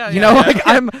with that. Yeah, like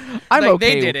I'm like,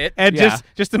 okay. they did it. And Yeah.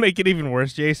 just to make it even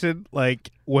worse, Jason, like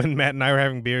when Matt and I were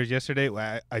having beers yesterday,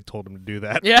 I told him to do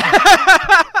that. Yeah.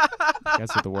 You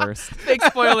guys are the worst. Big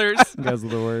spoilers. You guys are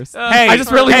the worst. Hey, I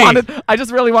just really hey. wanted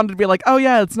to be like, oh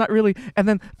yeah, it's not really. And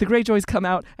then the Greyjoys come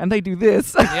out and they do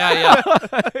this. Yeah.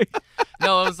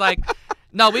 No, it was like,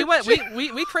 no,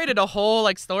 we created a whole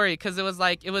like story because it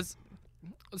was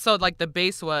so like the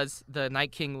base was the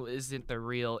Night King isn't the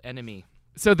real enemy.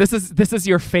 So this is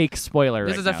your fake spoiler.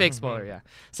 This right is a now. fake spoiler, yeah.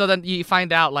 So then you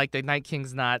find out like the Night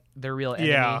King's not the real enemy.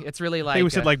 Yeah. It's really like He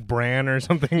said like Bran or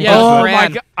something. Yeah, Oh my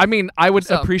Bran. god! I mean, I would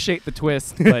So- appreciate the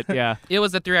twist, but yeah. it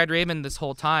was the Three-Eyed Raven this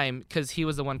whole time because he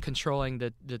was the one controlling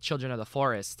the children of the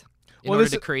forest in Well, order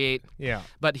this to is- create. Yeah.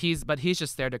 But he's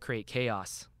just there to create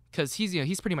chaos because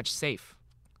he's pretty much safe.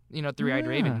 Three-Eyed Yeah.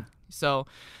 Raven. So,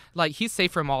 like, he's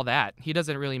safe from all that. He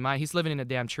doesn't really mind. He's living in a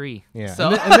damn tree. Yeah. So,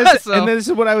 And this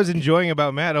is what I was enjoying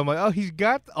about Matt. I'm like, oh, he's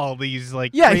got all these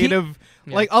like Yeah, creative,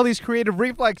 Yeah. like all these creative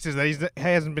reflexes that he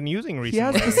hasn't been using He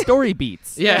recently. has the story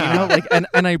beats. Yeah.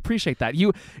 And I appreciate that.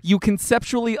 You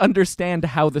conceptually understand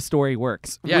how the story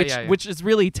works, Yeah, which is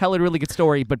really tell a really good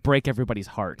story, but break everybody's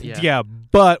heart. Yeah. Yeah,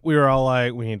 but we were all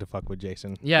like, we need to fuck with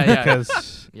Jason. Yeah.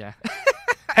 Because Yeah.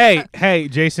 hey,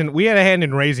 Jason, we had a hand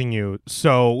in raising you,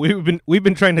 so we've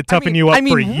been trying to toughen you up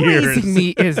for years. Raising me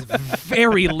is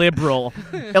very liberal.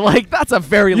 Like that's a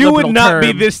very You liberal would not be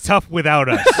term. this tough without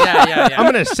us. Yeah. I'm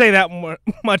gonna say that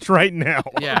much right now.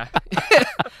 Yeah.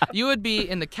 You would be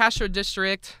in the Castro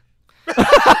district.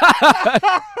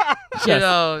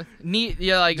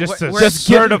 Like Just a we're-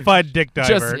 certified dick diver.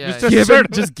 just, Yeah, Just a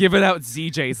just giving out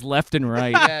ZJs left and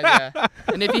right. yeah.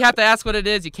 And if you have to ask what it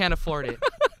is, you can't afford it.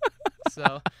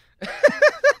 So,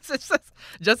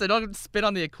 Justin, don't spit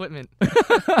on the equipment.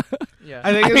 Yeah.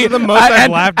 I think this is the most I've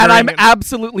laughed and I'm during it.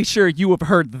 absolutely sure you have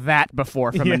heard that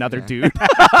before from another dude.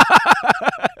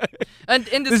 And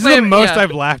in This is disclaimer, the most yeah.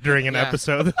 I've laughed during an Yeah.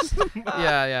 episode.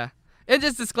 Yeah. And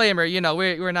just disclaimer,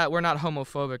 we're not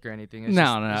homophobic or anything. It's No,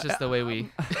 just, no. It's just the way we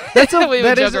That's the way we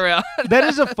that joke is around. that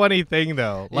is a funny thing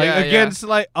though. Like Yeah, yeah. against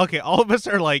like okay, all of us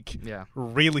are like Yeah.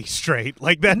 really straight.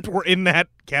 Like that we're in that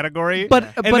category.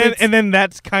 But and then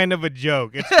that's kind of a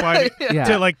joke. It's fun Yeah.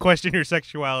 to like question your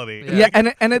sexuality. Yeah.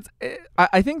 Yeah, and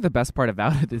I think the best part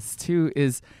about it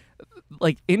is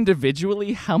like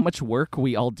individually how much work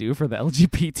we all do for the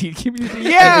LGBT community.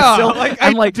 Yeah, And still- like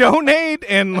I'm I like donate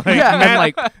and like yeah, Matt, and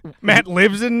like Matt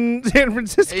lives in San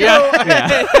Francisco. Yeah.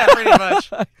 Yeah. Yeah, pretty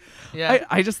much. Yeah.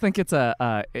 I just think it's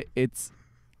it's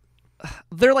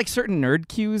there are like certain nerd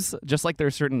cues, just like there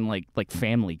are certain like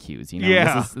family cues.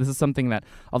 Yeah. This is something that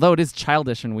although it is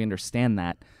childish and we understand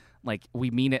that, like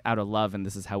we mean it out of love and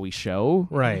this is how we show.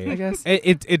 Right. I guess.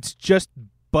 It's just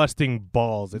busting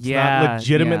balls. It's Yeah, not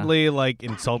legitimately like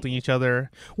insulting each other,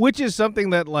 which is something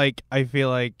that like I feel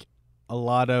like a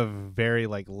lot of very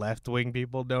like left wing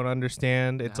people don't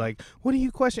understand. It's Yeah. like, what do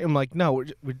you question? I'm like, no,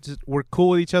 we're cool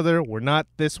with each other. We're not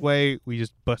this way. We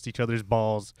just bust each other's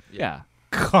balls Yeah.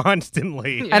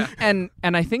 constantly. Yeah. And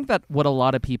I think that what a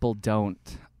lot of people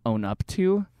don't own up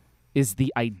to is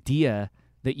the idea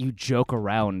that you joke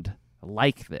around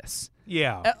like this.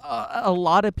 Yeah. A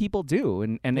lot of people do,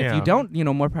 and if Yeah. you don't,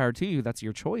 more power to you. That's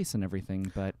your choice and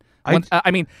everything. But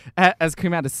I- mean, as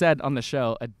Kumata said on the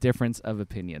show, a difference of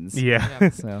opinions. Yeah. Yeah.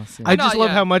 So I No, just love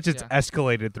yeah, how much it's yeah.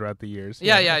 escalated throughout the years.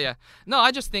 Yeah. No,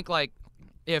 I just think like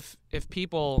if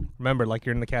people Remember, like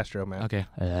you're in the Castro, man. okay.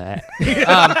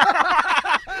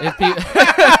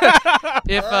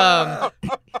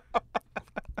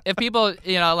 if people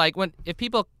if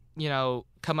people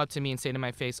come up to me and say to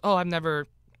my face, oh, I've never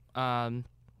said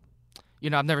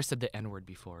the N-word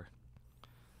before,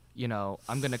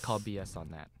 I'm gonna call BS on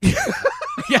that.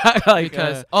 Yeah, like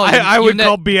Because I would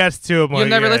call BS too. I'm you like,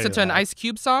 never yeah, listened to an yeah. Ice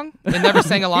Cube song and never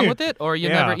sang along with it, or you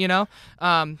Yeah. never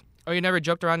or you never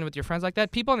joked around with your friends like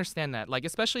that. People understand that, like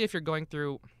especially if you're going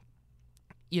through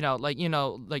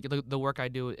the work I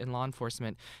do in law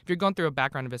enforcement. If you're going through a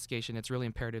background investigation, it's really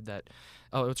imperative that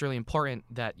it's really important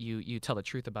that you tell the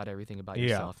truth about everything about Yeah,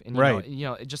 yourself, and right.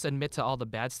 just admit to all the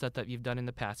bad stuff that you've done in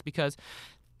the past, because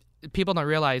people don't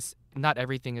realize not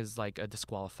everything is like a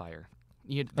disqualifier.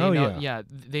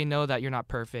 They know that you're not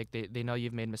perfect. They know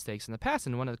you've made mistakes in the past,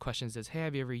 and one of the questions is, hey,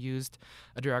 have you ever used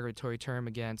a derogatory term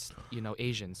against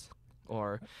Asians?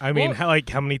 Or I mean, how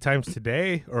many times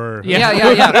today? Or Yeah.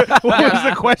 what was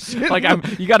the question? like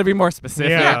you got to be more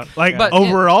specific. yeah, like But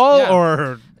overall, yeah.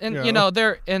 or and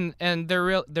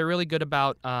they're really good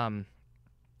about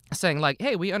saying like,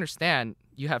 hey, we understand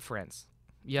you have friends,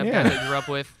 you have Yeah. guys that you grew up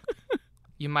with,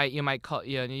 you might call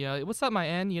what's up, my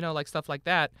N, like stuff like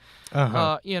that.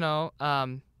 Uh-huh.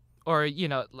 Or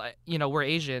we're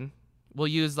Asian, we'll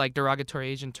use like derogatory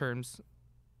Asian terms,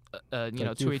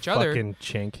 to each other. Fucking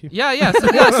chink. Yeah, so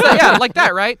like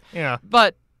that, right? Yeah.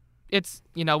 But it's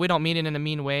we don't mean it in a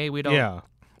mean way. We don't. Yeah.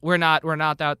 We're not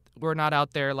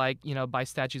out there like by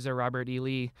statues of Robert E.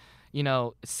 Lee,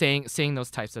 saying those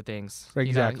types of things.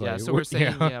 Exactly. Yeah. So we're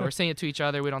saying we're saying it to each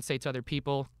other. We don't say it to other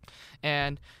people.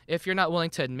 And if you're not willing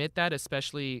to admit that,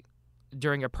 especially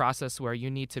during a process where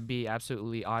you need to be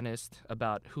absolutely honest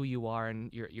about who you are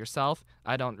and yourself,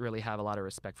 I don't really have a lot of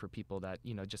respect for people that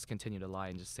just continue to lie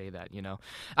and just say that. And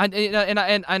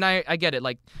I get it.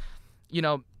 Like,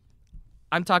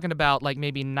 I'm talking about like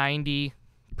maybe 90%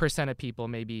 of people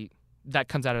maybe that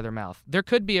comes out of their mouth. There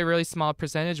could be a really small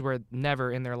percentage where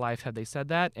never in their life have they said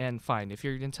that, and fine. If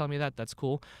you're going to tell me that, that's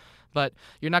cool. But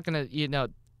you're not going to,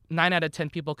 9 out of 10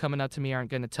 people coming up to me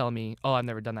aren't going to tell me, oh, I've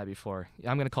never done that before.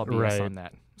 I'm going to call BS on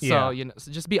that. So,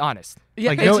 so just be honest.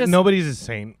 Yeah, nobody's a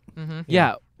saint. Mm-hmm.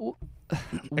 Yeah.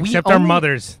 Except our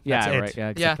mothers. Yeah, That's right. it. Yeah,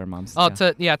 except our moms. Oh,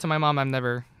 to my mom, I've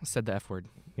never said the F word.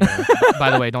 Yeah.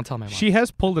 By the way, don't tell my mom. She has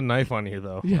pulled a knife on you,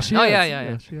 though. Yeah, she Oh, has.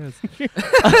 yeah. She has.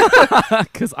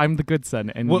 Because I'm the good son,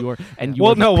 and Well- you're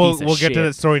Well, the no, piece of we'll get to shit.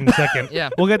 that story in a second. Yeah.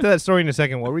 We'll get to that story in a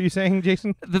second. What were you saying,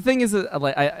 Jason? The thing is,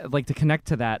 I like to connect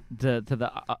to that, to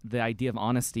the idea of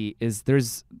honesty. Is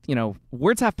there's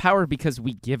words have power because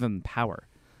we give them power.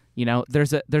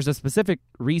 There's a specific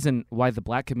reason why the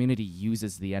black community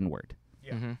uses the N word.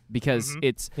 Yeah. Mm-hmm. Because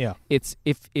Yeah. it's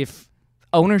if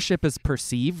ownership is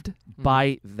perceived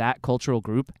by that cultural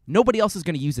group, nobody else is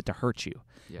going to use it to hurt you.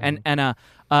 Yeah.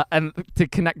 And to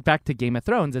connect back to Game of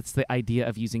Thrones, it's the idea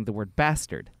of using the word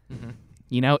bastard. Mm-hmm.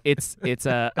 It's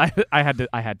I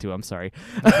had to. I'm sorry.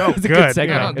 Oh, It's a good. good segue.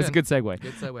 Yeah, It's a good segue.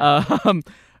 Good segue.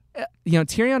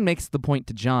 Tyrion makes the point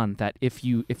to Jon that if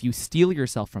you steal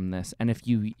yourself from this, and if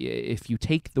you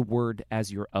take the word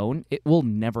as your own, it will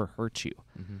never hurt you.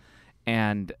 Mm-hmm.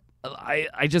 And I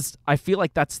feel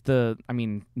like that's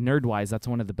nerd-wise, that's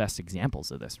one of the best examples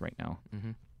of this right now.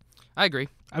 Mm-hmm. I agree.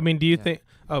 I mean, do you think...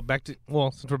 Oh,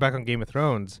 since we're back on Game of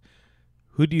Thrones,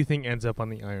 who do you think ends up on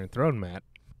the Iron Throne, Matt?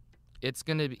 It's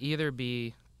going to either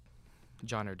be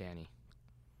Jon or Dany.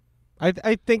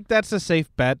 I think that's a safe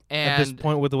bet at this And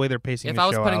point with the way they're pacing the If show I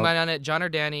was putting out. mine on it, Jon or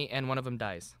Dany, and one of them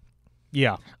dies.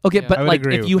 Yeah. Okay, Yeah. but I would like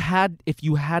agree. if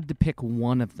you had to pick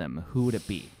one of them, who would it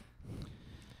be?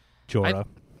 Jorah.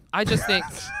 I just think,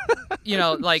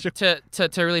 like to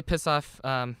really piss off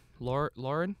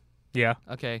Lauren. Yeah.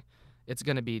 Okay, it's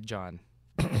gonna be Jon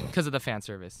because of the fan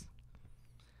service.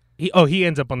 He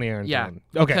ends up on the Iron Yeah, Throne.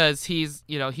 Okay. because he's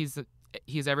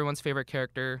everyone's favorite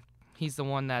character. He's the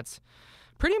one that's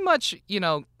pretty much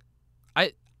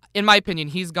in my opinion,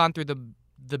 he's gone through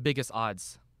the biggest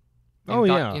odds.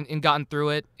 And gotten through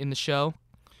it in the show.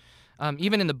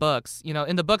 Even in the books,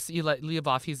 in the books you leave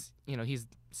off, he's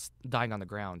dying on the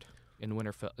ground in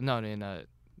Winterfell. No,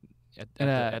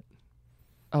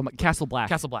 Castle Black.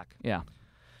 Castle Black. Yeah.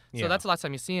 So that's the last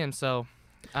time you see him. So,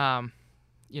 and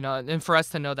for us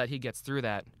to know that he gets through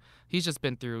that, he's just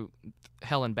been through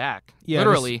hell and back,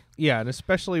 literally. And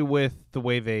especially with the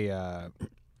way they. Where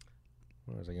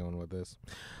was I going with this?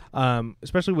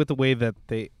 Especially with the way that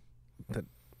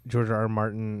George R. R.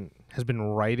 Martin has been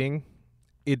writing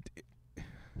it.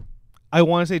 I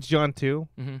want to say it's Jon too,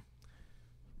 Mm-hmm.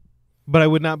 but I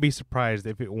would not be surprised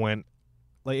if it went,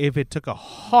 if it took a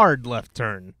hard left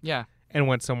turn. Yeah. And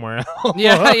went somewhere else.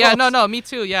 Yeah. No, me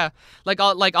too. Yeah.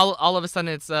 All of a sudden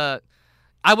it's I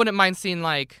wouldn't mind seeing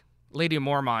like Lady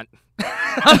Mormont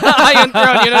on the Iron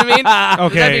Throne. You know what I mean?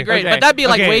 Okay. That'd be great. Okay. But that'd be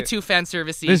like Okay. way too fan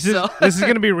servicey. This is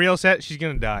gonna be real sad. She's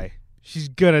gonna die. She's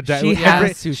gonna die. She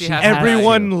has to. she has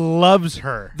Everyone loves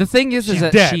her. The thing is She's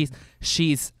that dead.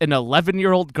 she's an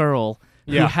 11-year-old girl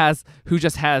who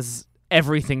just has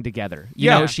everything together. You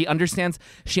know, she understands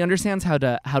how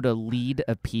to lead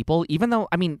a people, even though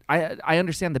I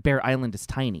understand that Bear Island is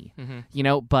tiny.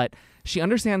 Mm-hmm. But she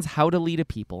understands how to lead a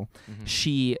people. Mm-hmm.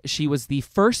 She was the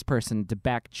first person to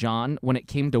back Jon when it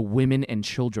came to women and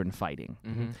children fighting.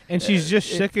 Mm-hmm. And she's just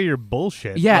sick of your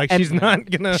bullshit. Yeah, she's and not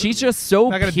gonna. She's just so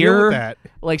not gonna pure. deal with that.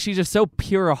 Like she's just so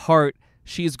pure of heart.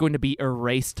 She's going to be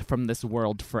erased from this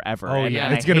world forever. Oh, and, yeah.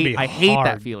 and It's gonna be I hate that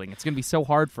hard. feeling. It's going to be so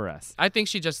hard for us. I think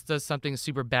she just does something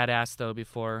super badass though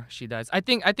before she dies. I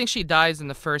think she dies in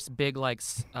the first big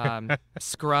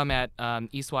scrum at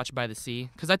Eastwatch by the Sea,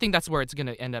 because I think that's where it's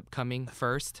gonna end up coming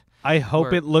first. I hope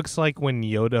Work. it looks like when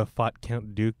Yoda fought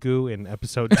Count Dooku in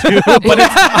Episode 2.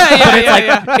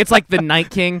 It's like the Night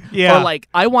King. Yeah. Or like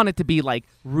I want it to be like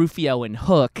Rufio and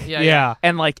Hook. Yeah.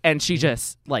 And she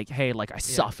just like, hey, like I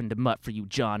softened him up for you,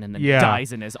 John, and then Yeah.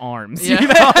 dies in his arms. Yeah. You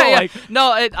know? Yeah. Like,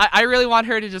 No, I really want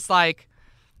her to just like,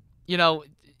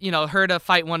 her to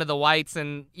fight one of the whites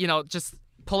and just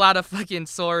pull out a fucking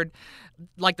sword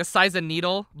like the size of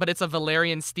needle, but it's a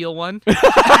Valerian steel one. Oh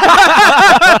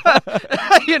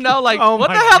What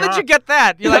my the hell God. did you get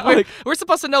that? You're Yeah, like, we're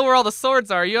supposed to know where all the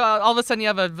swords are. You all of a sudden you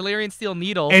have a Valerian steel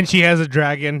needle. And she has a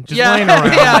dragon just yeah, laying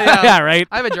around. yeah, right.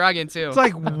 I have a dragon too. It's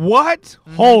like, what?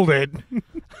 Hold it.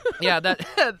 Yeah,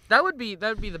 that would be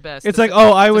the best. It's to like, s-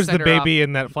 oh, I to was the send her off. baby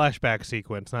in that flashback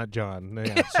sequence, not John.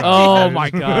 Yeah, sorry. Oh my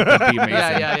God, that'd be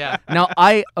amazing. Yeah. Now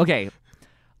I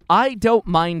don't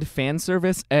mind fan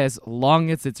service as long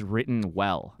as it's written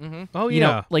well. Mm-hmm. Oh, You yeah.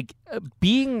 know, like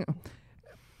being.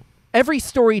 Every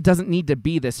story doesn't need to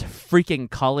be this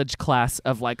freaking college class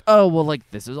of like, oh, well, like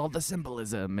this is all the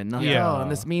symbolism, and like, Yeah. oh,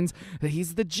 and this means that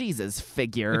he's the Jesus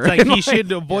figure. It's like And, he should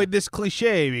avoid this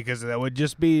cliche because that would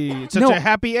just be such No, a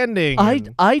happy ending.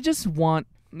 I just want.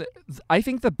 I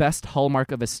think the best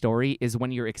hallmark of a story is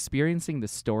when you're experiencing the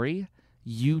story,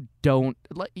 you don't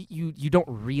you don't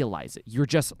realize it. You're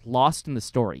just lost in the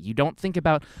story. You don't think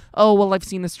about, oh well, I've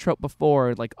seen this trope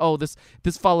before. Like, oh, this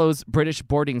follows British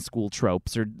boarding school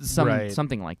tropes or Right.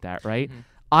 something like that, right?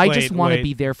 I just want to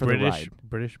be there for the ride.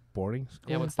 British boarding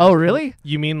school? Yeah, what's that? Oh, really?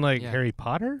 You mean like Yeah. Harry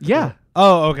Potter? Yeah.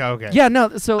 Oh, okay. Yeah.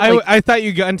 No. So like, I thought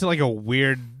you got into like a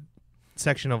weird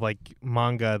section of like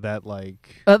manga that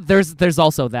like there's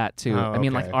also that too. Oh, I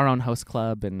mean, like okay. our own house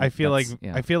club, and I feel like that's-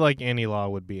 yeah. I feel like Annie Law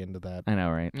would be into that. I know,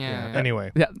 right? Yeah.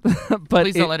 Anyway, Yeah, but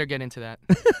Please don't let her get into that.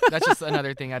 That's just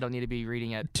another thing I don't need to be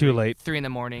reading at too late. 3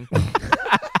 a.m.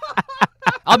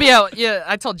 I'll be out. Yeah,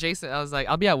 I told Jason, I was like,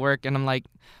 I'll be at work, and I'm like,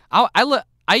 I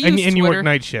use And you Twitter. work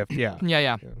night shift, yeah. Yeah.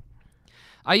 Yeah.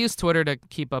 I use Twitter to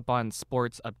keep up on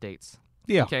sports updates.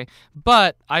 Yeah. Okay,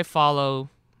 but I follow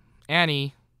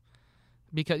Annie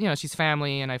because she's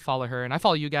family, and I follow her, and I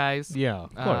follow you guys. Yeah,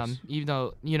 of course. Even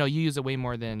though you use it way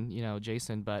more than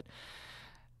Jason, but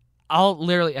I'll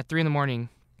literally at 3 a.m.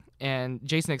 and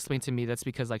Jason explained to me that's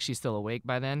because like she's still awake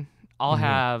by then. I'll Mm-hmm.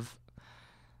 have.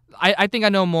 I think I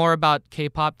know more about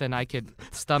K-pop than I could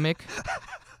stomach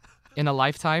in a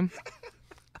lifetime.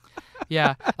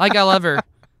 Yeah, like I love her.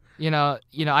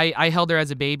 I held her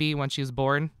as a baby when she was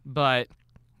born, but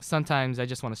sometimes I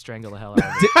just want to strangle the hell out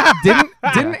of her.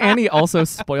 didn't Annie also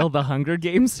spoil the Hunger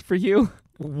Games for you?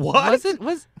 What?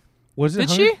 Was it Did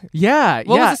Hunger- she? Yeah.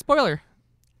 What yeah. was the spoiler?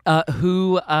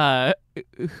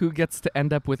 Who gets to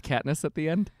end up with Katniss at the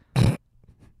end?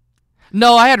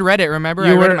 No, I had read it. Remember,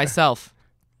 You I read were- it myself.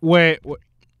 Wait,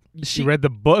 She- you read the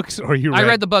books or you read I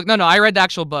read the book. No, I read the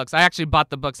actual books. I actually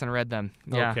bought the books and read them.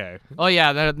 Yeah. Okay. Oh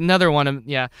yeah, another one.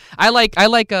 Yeah, I like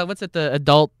what's it? The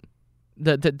adult,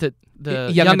 the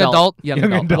young adult. Young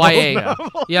Young adult. adult YA.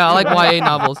 novel. Yeah, I like YA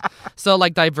novels. So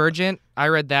like Divergent, I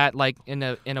read that like in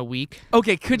a week.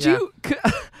 Okay, could Yeah. you?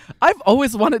 I've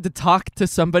always wanted to talk to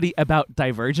somebody about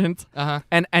Divergent, Uh-huh.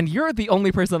 and you're the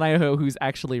only person I know who's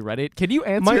actually read it. Can you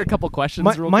answer My- a couple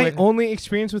questions real My quick? only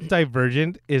experience with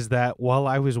Divergent is that while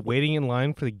I was waiting in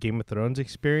line for the Game of Thrones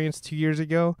experience 2 years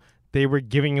ago, they were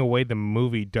giving away the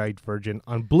movie Divergent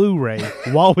on Blu-ray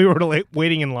while we were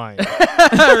waiting in line.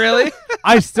 Really?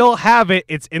 I still have it.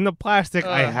 It's in the plastic.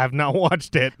 I have not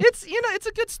watched it. It's it's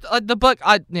a good the book.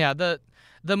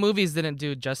 The movies didn't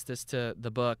do justice to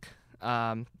the book.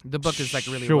 The book is like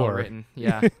really well Sure. written.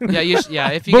 Yeah. Yeah.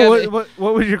 If you But get,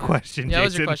 what was your question, yeah,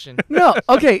 Jason? what was your question? No.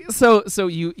 Okay. So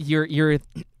you're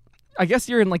I guess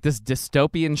you're in like this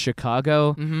dystopian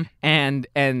Chicago, Mm-hmm. and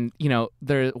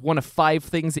they're one of 5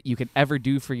 things that you can ever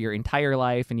do for your entire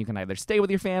life, and you can either stay with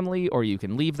your family or you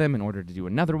can leave them in order to do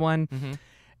another one. Mm-hmm.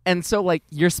 And so like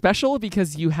you're special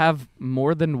because you have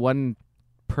more than one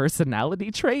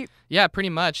personality trait. Yeah, pretty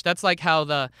much. That's like how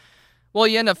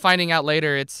you end up finding out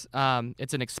later it's an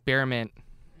experiment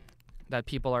that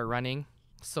people are running.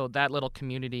 So that little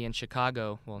community in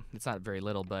Chicago, well, it's not very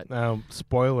little, but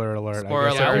Spoiler alert. Spoiler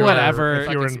I guess alert. if you were- Whatever.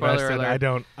 If you were Fucking spoiler invested,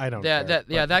 alert. I don't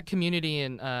care. that community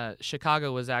in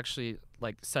Chicago was actually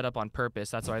like set up on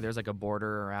purpose. That's why there's like a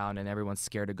border around, and everyone's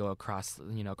scared to go across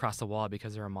the wall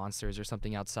because there are monsters or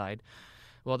something outside.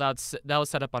 Well, that was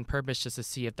set up on purpose just to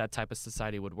see if that type of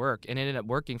society would work, and it ended up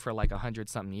working for like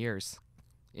 100-something years,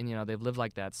 and they've lived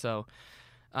like that. So,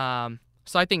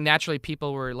 so I think naturally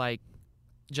people were like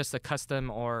just accustomed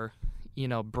or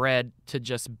bred to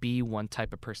just be one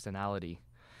type of personality.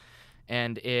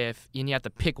 and you have to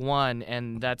pick one,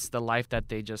 and that's the life that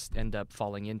they just end up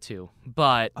falling into.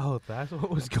 But Oh, that's what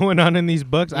was going on in these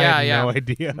books? I had no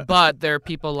idea. but there are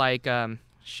people like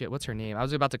what's her name? I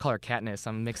was about to call her Katniss.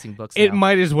 I'm mixing books It now.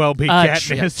 might as well be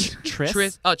Katniss. Triss?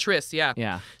 Triss. Oh, Triss. Yeah.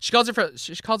 Yeah. She calls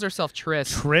herself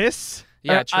Triss. Triss?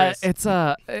 Yeah,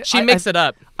 Triss. It's She makes it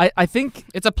up. I think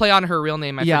It's a play on her real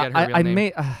name. I forget her real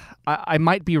name. I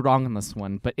might be wrong on this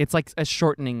one, but it's like a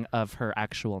shortening of her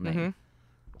actual name. Mhm.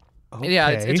 Okay. Yeah,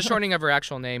 it's a shortening of her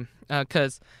actual name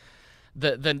because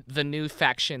the new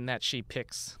faction that she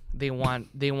picks, they want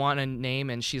a name,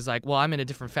 and she's like, well, I'm in a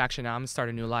different faction now. I'm gonna start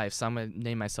a new life, so I'm gonna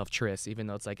name myself Triss, even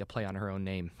though it's like a play on her own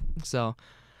name. So,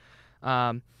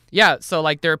 so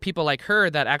like there are people like her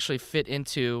that actually fit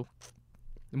into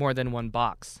more than one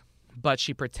box, but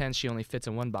she pretends she only fits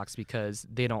in one box because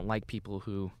they don't like people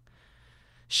who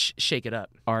shake it up.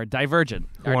 Are divergent.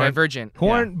 Divergent. Who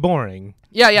aren't boring.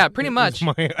 Yeah, pretty much. Is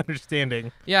my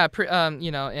understanding. Yeah,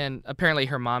 and apparently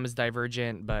her mom is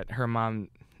divergent, but her mom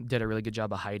did a really good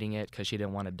job of hiding it because she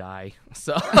didn't want to die.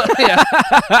 So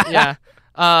yeah.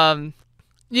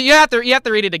 You have to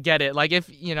read it to get it. Like if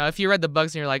you read the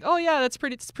books and you're like, oh yeah, it's a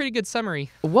pretty good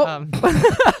summary. What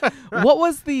what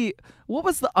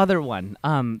was the other one?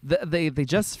 They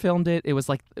just filmed it. It was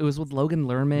with Logan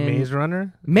Lerman. Maze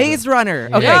Runner? Maze Runner.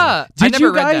 Okay. Yeah, I Did never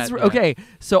you read guys? that, Okay,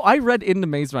 so I read into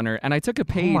Maze Runner and I took a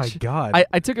page. Oh my god!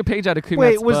 I took a page out of Kumat's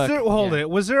Wait, was book. there? Hold it.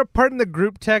 Was there a part in the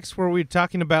group text where we were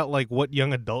talking about like what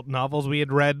young adult novels we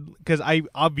had read? Because I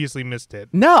obviously missed it.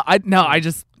 No,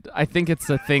 I think it's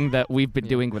a thing that we've been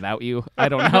doing without you. I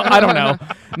don't know.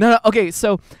 No. Okay,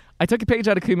 so I took a page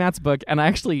out of Kumat's book and I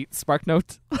actually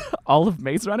SparkNote all of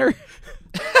Maze Runner.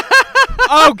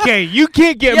 Okay, you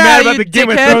can't get Yeah, mad about you the Game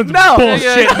of dickhead. Thrones No. bullshit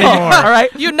Yeah. anymore. All right,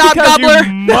 You knob Because You gobbler.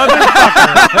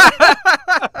 motherfucker.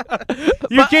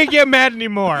 You can't get mad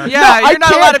anymore. Yeah, No, you're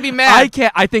not allowed to be mad. I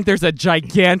can't. I think there's a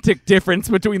gigantic difference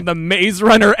between the Maze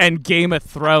Runner and Game of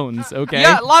Thrones. Okay.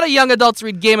 Yeah, a lot of young adults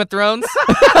read Game of Thrones.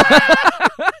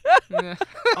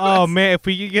 Oh man, if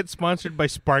we could get sponsored by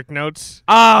SparkNotes.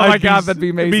 Oh my God, that'd be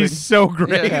amazing. It'd be so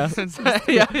great. Yeah.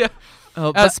 Yeah.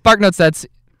 Oh, but- SparkNotes, that's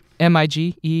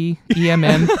MIGEEMMEYEGEE.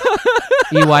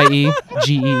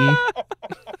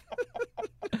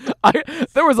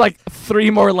 There was like 3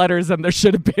 more letters than there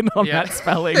should have been on Yeah. that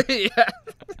spelling. Yeah.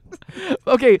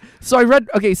 Okay, so I read.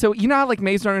 Okay, so you know how like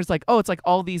Maze Runner is like, oh, it's like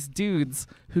all these dudes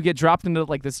who get dropped into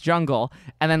like this jungle,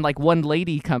 and then like one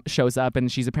lady shows up,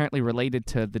 and she's apparently related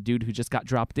to the dude who just got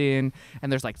dropped in, and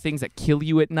there's like things that kill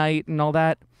you at night and all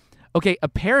that. Okay,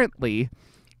 apparently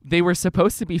they were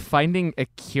supposed to be finding a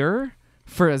cure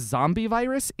for a zombie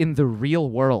virus in the real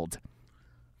world.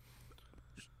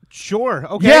 Sure.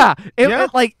 Okay. Yeah, Yeah.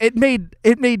 it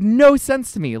made no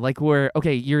sense to me. Like,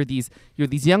 you're these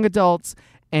young adults,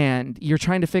 and you're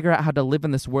trying to figure out how to live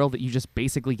in this world that you just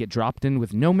basically get dropped in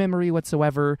with no memory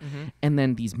whatsoever, and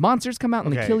then these monsters come out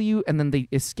and they Okay. kill you, and then they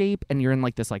escape, and you're in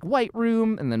like this like white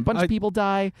room, and then a bunch of people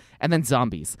die, and then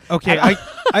zombies. Okay,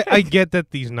 I get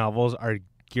that these novels are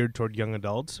geared toward young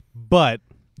adults, but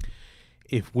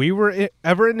if we were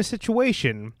ever in a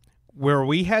situation where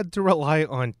we had to rely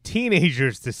on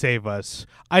teenagers to save us,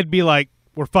 I'd be like,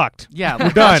 we're fucked. Yeah, We're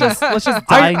done. Let's just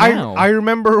die now. I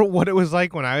remember what it was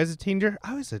like when I was a teenager.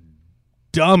 I was a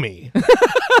dummy.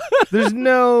 There's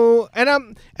no,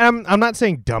 and I'm not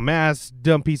saying dumbass,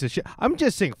 dumb piece of shit. I'm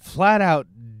just saying flat out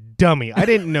dummy. I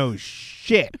didn't know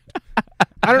shit.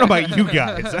 I don't know about you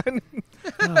guys.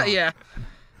 Yeah.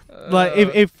 Like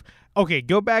if okay,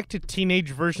 go back to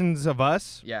teenage versions of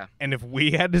us. Yeah. And if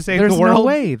we had to save There's the no world,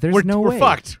 way. There's we're, no we're way.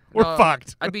 fucked. We're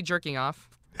fucked. I'd be jerking off.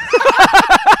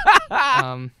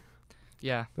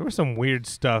 Yeah. There was some weird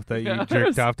stuff that you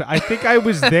jerked off to. I think I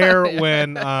was there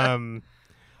when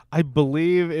I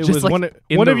believe it Just was like one of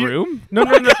in one the of your room. no.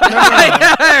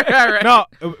 Right. No,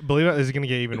 believe it, this is gonna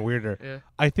get even weirder. Yeah.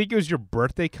 I think it was your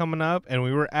birthday coming up, and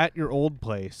we were at your old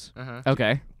place, Uh-huh.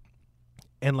 Okay.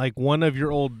 and like one of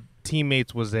your old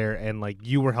teammates was there, and like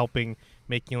you were helping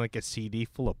making like a CD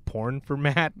full of porn for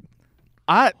Matt.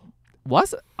 I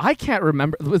can't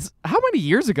remember. How many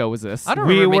years ago was this? I don't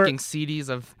We remember were- making CDs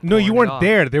of. No, you porn at weren't all.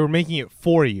 there. They were making it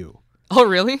for you. Oh,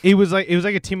 really? It was like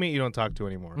a teammate you don't talk to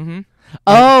anymore. Mm-hmm.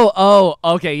 Oh,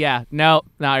 okay, yeah. No,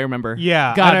 I remember.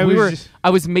 Yeah, God, and I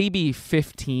was maybe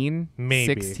 15,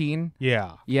 Maybe. 16.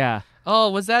 Yeah, Yeah. Oh,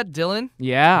 was that Dylan?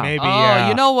 Yeah. maybe. Oh, Yeah.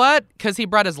 you know what? Because he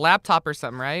brought his laptop or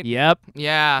something, right? Yep.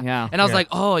 Yeah. Yeah. And I was Yeah. like,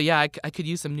 oh, yeah, I could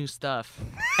use some new stuff.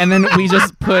 And then we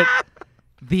just put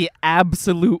the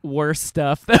absolute worst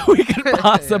stuff that we could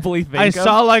possibly think I of.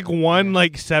 saw like one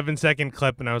 7-second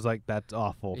clip, and I was like, "That's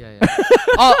awful." Yeah.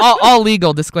 all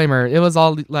legal. Disclaimer. It was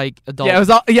all like adult. Yeah, it was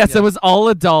all it was all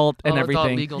adult and all adult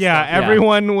everything. legal Yeah, stuff.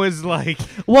 everyone was like,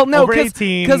 Well, no, over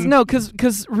 18.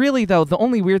 because really though, the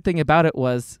only weird thing about it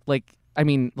was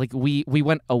we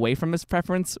went away from this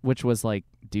preference, which was like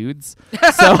dudes.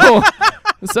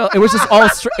 So it was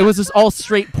just all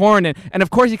straight porn, and of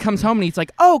course he comes home and he's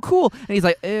like, "Oh, cool," and he's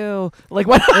like, "Ew," like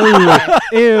what?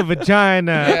 Ew,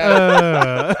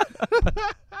 vagina.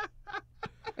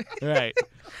 Right.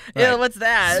 Ew, what's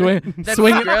that? That's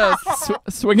swinging, gross.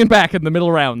 swinging back in the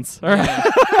middle rounds. All right.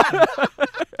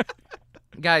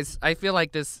 Guys, I feel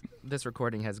like this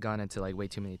recording has gone into like way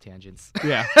too many tangents.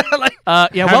 Yeah.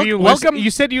 Have you welcome.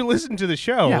 You said you listened to the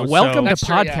show. Yeah, welcome to That's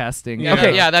true, yeah. podcasting. Yeah,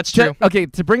 Okay, yeah, that's true. Okay,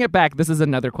 to bring it back, this is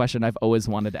another question I've always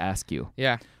wanted to ask you.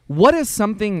 Yeah. What is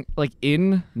something like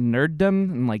in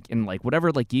nerddom and in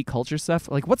whatever geek culture stuff?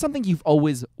 Like, what's something you've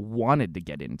always wanted to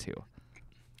get into?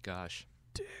 Gosh.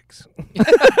 Dicks.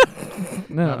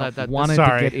 No, that- wanted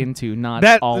sorry. to get into, not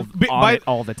That- all b- on by- it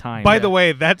all the time. By the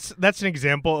way, that's an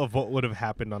example of what would have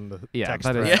happened on the text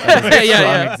that is, thread. that is a strong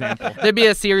Yeah. example. There'd be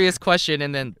a serious question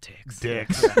and then dicks.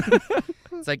 Dicks.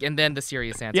 It's like and then the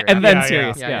serious answer. Yeah, and then Yeah,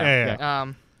 serious. yeah. Yeah.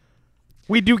 Yeah.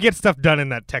 We do get stuff done in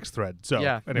that text thread. So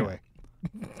Yeah. anyway.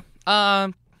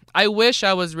 I wish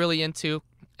I was really into.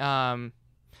 I'm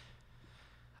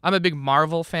a big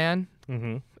Marvel fan.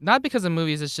 Mm-hmm. Not because of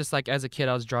movies. It's just like as a kid,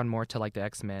 I was drawn more to like the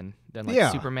X-Men than like Yeah.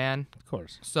 Superman. Of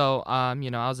course. So I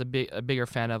was a bigger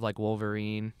fan of like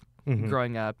Wolverine Mhm.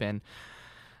 growing up, and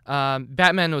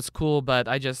Batman was cool, but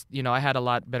I just I had a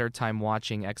lot better time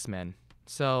watching X-Men.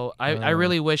 So I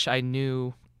really wish I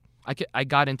knew. I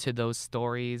got into those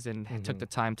stories and took the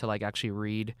time to like actually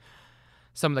read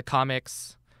some of the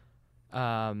comics.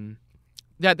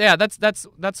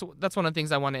 That's one of the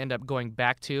things I want to end up going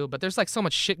back to. But there's like so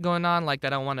much shit going on like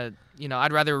that I want to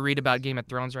I'd rather read about Game of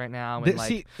Thrones right now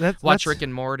and watch Rick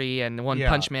and Morty and One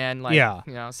Punch Man.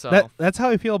 So that's how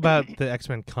I feel about the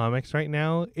X-Men comics right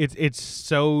now. It's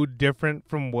so different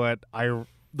from what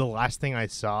the last thing I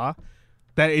saw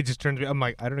that it just turns me. I'm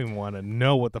like, I don't even want to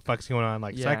know what the fuck's going on.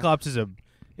 Like Cyclops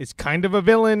is kind of a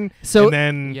villain. So and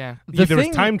then the there was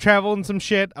thing- time travel and some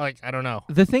shit. Like, I don't know.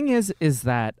 The thing is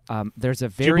that there's a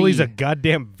very Jubilee's a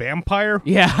goddamn vampire.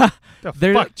 yeah. The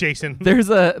There- fuck, Jason. There's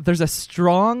a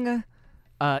strong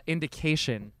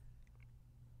indication.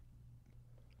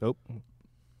 Nope.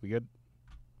 We good?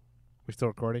 We still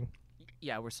recording?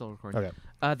 Yeah, we're still recording. Okay.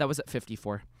 That was at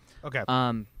 54. Okay.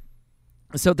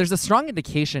 So there's a strong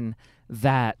indication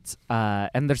that,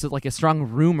 and there's like a strong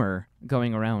rumor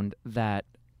going around that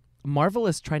Marvel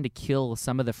is trying to kill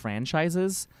some of the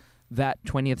franchises that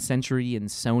 20th Century and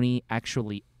Sony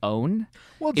actually own.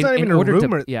 Well, it's not even a order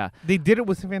rumor. Yeah. They did it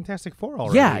with Fantastic Four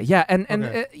already. Yeah, and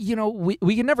Okay.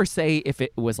 we can never say if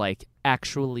it was like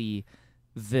actually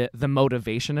the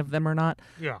motivation of them or not.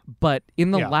 Yeah. But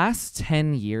in the Yeah. last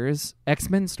 10 years,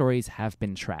 X-Men stories have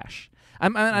been trash.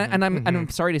 And I'm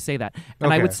sorry to say that.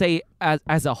 And I Okay. would say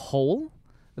as a whole,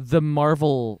 the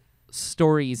Marvel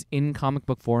stories in comic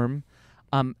book form,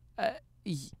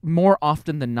 more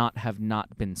often than not, have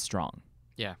not been strong.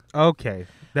 yeah. Okay.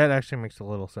 That actually makes a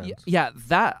little sense.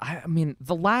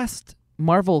 The last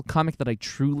Marvel comic that I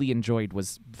truly enjoyed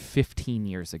was 15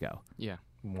 years ago. Yeah.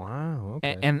 Wow.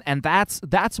 Okay. And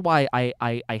that's why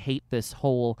I hate this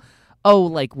whole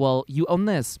you own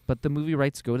this, but the movie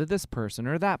rights go to this person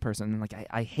or that person. And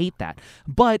I hate that.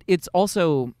 But it's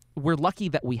also, we're lucky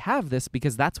that we have this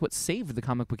because that's what saved the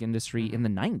comic book industry in the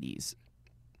 90s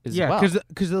as well.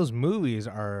 because those movies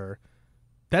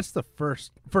that's the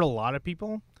first, for a lot of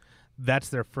people, that's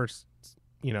their first,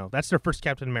 that's their first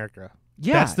Captain America.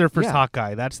 Yeah, That's their first yeah.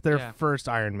 Hawkeye. That's their Yeah. first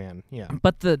Iron Man. Yeah.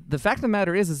 But the fact of the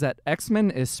matter is that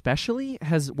X-Men especially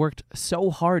has worked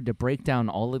so hard to break down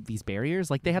all of these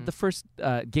barriers. Like they had the first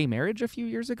gay marriage a few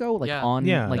years ago, Yeah. on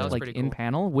Yeah. That was like pretty in cool.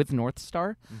 panel with North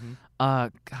Star. Mhm.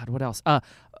 God, what else?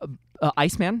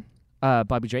 Iceman,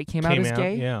 Bobby Drake came out as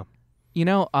gay. Yeah.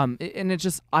 And it's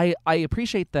just I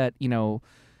appreciate that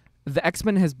the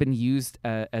X-Men has been used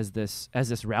as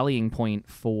this rallying point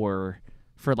for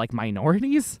like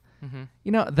minorities.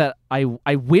 Mhm. That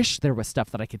I wish there was stuff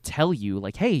that I could tell you,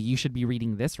 like, hey, you should be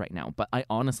reading this right now, but I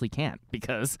honestly can't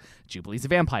because Jubilee's a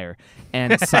vampire,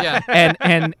 and Yeah.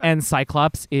 and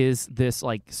Cyclops is this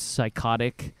like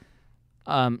psychotic,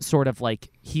 sort of like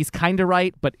he's kind of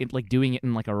right, but like doing it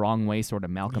in like a wrong way, sort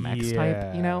of Malcolm X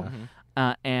type, Yeah.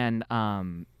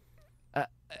 Mhm.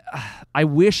 I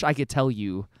wish I could tell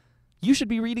you, you should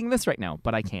be reading this right now,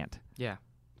 but I can't. Yeah.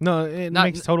 No, it Not-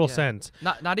 makes total yeah. sense.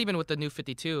 Not even with the New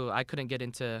 52. I couldn't get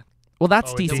into. Well,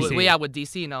 that's Oh, with DC. DC. Yeah, with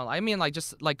DC. No, I mean like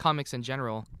just like comics in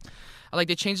general. Like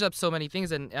they changed up so many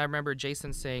things, and I remember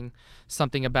Jason saying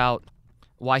something about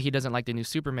why he doesn't like the new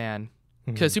Superman,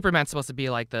 because Superman's supposed to be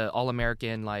like the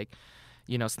all-American, like,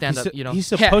 stand up. He's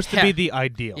supposed to be the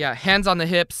ideal. Yeah, hands on the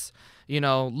hips.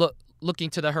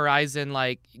 Looking to the horizon,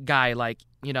 like guy, like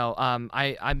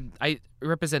I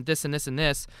represent this and this and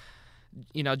this.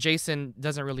 Jason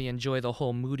doesn't really enjoy the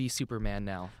whole moody Superman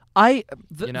now.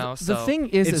 The thing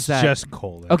is It's that just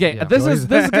cold. okay. Yeah. This is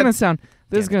gonna sound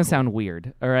Yeah, sound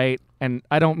weird. All right, and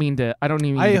I don't mean to. I don't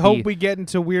even. I to hope be, we get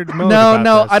into weird mode. No, about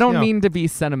no, this. I don't mean to be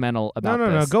sentimental about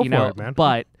no, this. go you for know, it, man.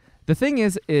 But the thing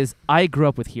is I grew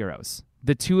up with heroes,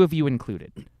 the two of you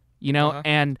included.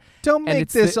 And Don't make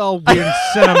it's this the- all weird and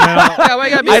sentimental. Yeah, why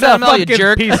you gotta be I know, sentimental, you Fucking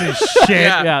jerk? piece of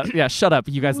shit. yeah, shut up.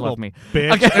 You guys love me.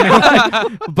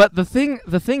 Bitch. But the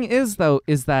thing is though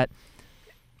is that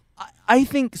I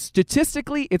think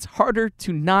statistically it's harder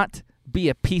to not be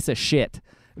a piece of shit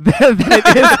than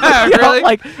it is. Really?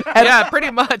 And, Yeah,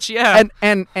 pretty much. Yeah.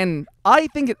 and I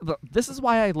think this is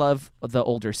why I love the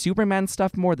older Superman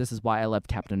stuff more. This is why I love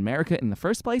Captain America in the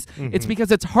first place. It's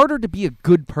because it's harder to be a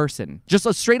good person, just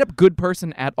a straight up good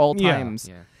person at all Yeah. times.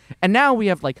 Yeah. And now we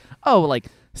have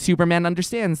Superman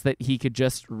understands that he could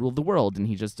just rule the world, and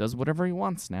he just does whatever he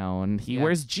wants now, and he Yeah.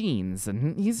 wears jeans,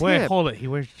 and he's Wait, hip. hold it. He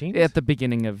wears jeans? At the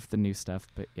beginning of the new stuff,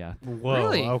 but yeah, Whoa,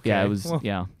 Really? okay. yeah, it was Well,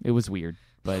 it was weird,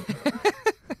 but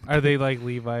Are they like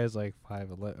Levi's, like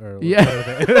 5'11"? Or Yeah. what are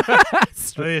they?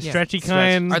 Are they a Yeah. stretchy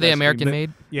kind? Are they That's American the-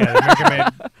 made? Yeah, American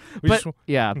made. We but just-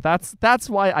 yeah, that's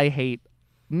why I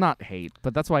not hate,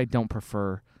 but that's why I don't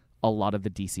prefer a lot of the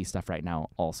DC stuff right now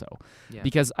also. Yeah.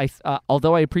 Because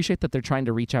although I appreciate that they're trying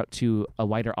to reach out to a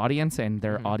wider audience, and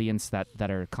their Mhm. audience that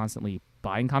are constantly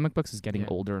buying comic books is getting Yeah.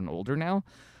 older and older now,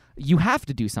 you have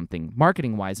to do something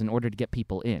marketing wise in order to get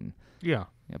people in. yeah.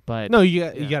 Yeah, but No, you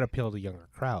got Yeah. to appeal to younger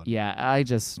crowd. yeah,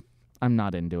 I'm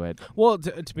not into it. Well,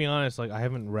 to be honest, like I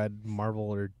haven't read Marvel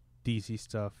or DC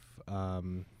stuff.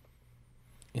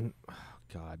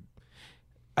 God,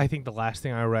 I think the last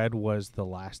thing I read was the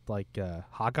last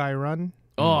Hawkeye run.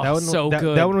 Oh, that one, so that,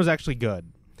 good. That one was actually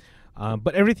good.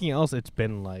 But everything else, it's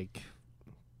been like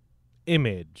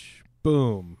Image,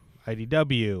 Boom,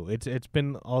 IDW. It's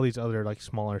been all these other like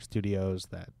smaller studios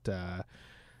that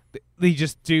they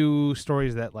just do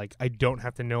stories that like I don't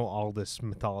have to know all this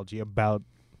mythology about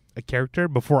a character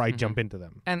before I jump into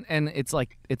them. And it's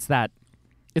like it's that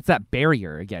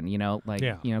barrier again, Yeah.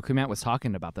 Kumat was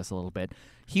talking about this a little bit.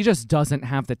 He just doesn't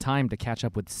have the time to catch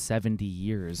up with 70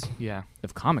 years Yeah.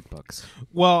 of comic books.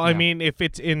 Well, I Yeah. mean, if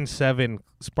it's in 7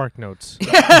 Spark Notes,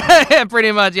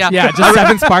 Pretty much. Yeah. Yeah, just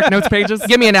 7 Spark Notes pages.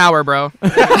 Give me an hour, bro.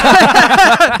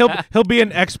 he'll be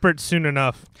an expert soon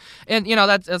enough. And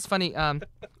that's funny.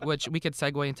 Which we could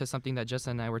segue into something that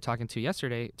Justin and I were talking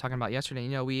about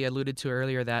yesterday. We alluded to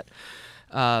earlier that,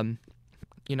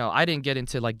 I didn't get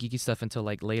into like geeky stuff until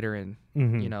like later in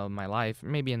Mhm. my life,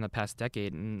 maybe in the past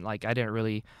decade, and like I didn't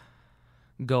really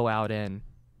go out and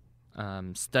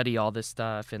study all this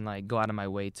stuff and like go out of my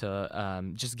way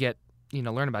to just get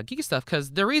learn about geeky stuff.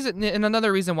 Because the reason, and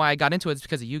another reason why I got into it is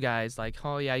because of you guys. Like,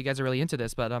 oh yeah, you guys are really into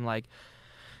this, but I'm like,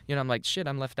 shit,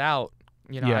 I'm left out.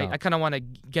 Yeah. I kind of want to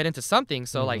get into something.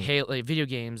 So like, Mhm. hey, like video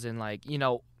games and like,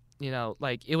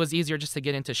 like it was easier just to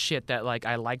get into shit that like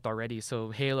I liked already. So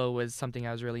Halo was something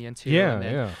I was really into. Yeah, and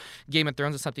then yeah. Game of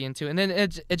Thrones was something into. And then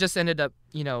it just ended up,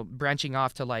 branching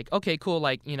off to like, okay, cool.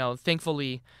 Like,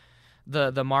 thankfully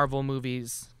the Marvel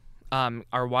movies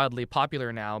are wildly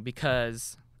popular now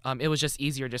because it was just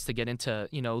easier just to get into,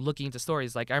 looking into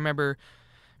stories. Like I remember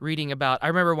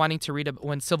wanting to read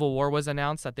when Civil War was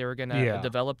announced that they were going to Yeah.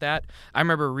 develop that. I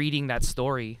remember reading that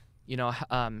story,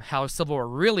 how Civil War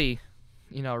really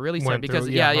started Went because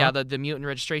through, the Mutant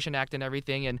Registration Act and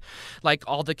everything, and like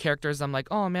all the characters. I'm like,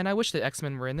 oh man, I wish the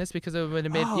X-Men were in this because it would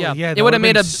have made Oh, yeah, it that would have would've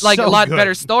made a been like a so lot good.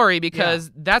 better story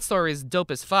because that story is dope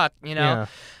as fuck, Yeah.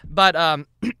 But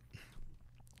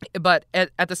but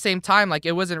at the same time, like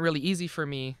it wasn't really easy for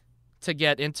me to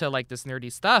get into like this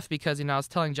nerdy stuff because I was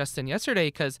telling Justin yesterday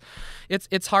because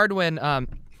it's hard when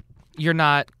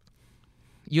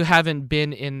you haven't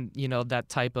been in that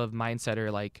type of mindset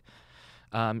or like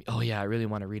oh yeah, I really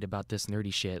want to read about this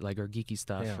nerdy shit like or geeky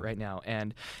stuff Yeah. right now,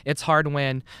 and it's hard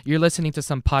when you're listening to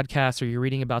some podcast or you're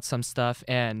reading about some stuff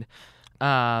and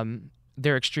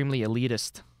they're extremely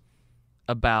elitist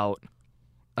about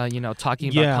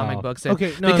talking about comic books. And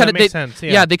Okay, no, they kinda, that makes sense.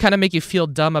 Yeah. Yeah, they kind of make you feel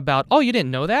dumb about, oh, you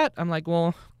didn't know that? I'm like,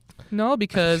 well, No,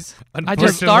 because I Unfortunately-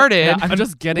 just started. Yeah, I'm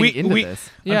just getting we- into we- this.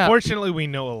 Yeah. Unfortunately, we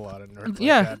know a lot of nerds.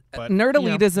 Yeah. Like that, but Nerd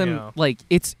elitism, Yeah. like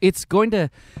it's going to.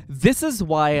 This is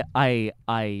why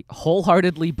I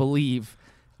wholeheartedly believe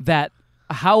that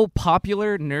how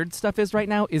popular nerd stuff is right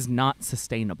now is not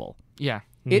sustainable. Yeah.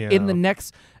 In the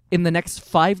next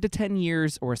 5 to 10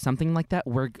 years or something like that,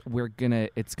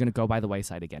 it's gonna go by the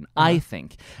wayside again. I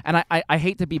think, and I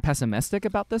hate to be pessimistic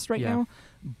about this right Yeah. now,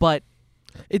 but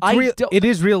It's I don't- it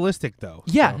is realistic though.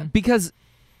 yeah, so. because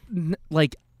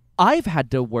like I've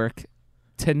had to work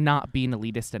to not be an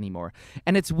elitist anymore.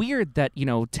 And it's weird that,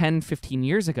 10, 15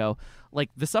 years ago, like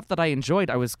the stuff that I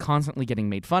enjoyed, I was constantly getting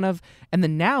made fun of. And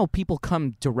then now people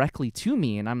come directly to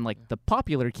me and I'm like the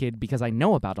popular kid because I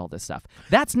know about all this stuff.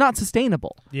 That's not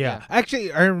sustainable. Yeah.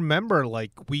 Actually, I remember I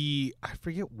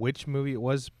forget which movie it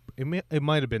was. It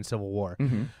might have been Civil War.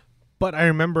 Mm-hmm. But I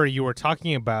remember you were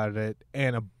talking about it,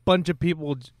 and a bunch of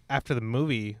people after the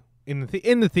movie in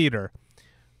the theater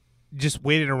just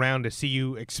waited around to see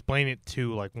you explain it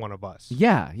to like one of us.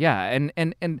 Yeah, and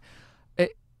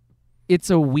it's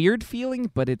a weird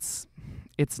feeling, but it's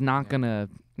not gonna.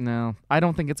 No, I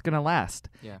don't think it's gonna last.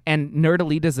 Yeah. And nerd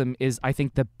elitism is, I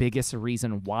think, the biggest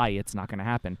reason why it's not gonna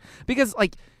happen. Because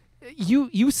like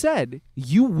you said,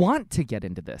 you want to get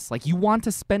into this, like you want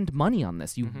to spend money on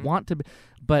this, you want to,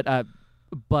 but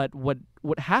what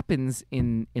happens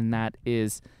in that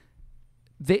is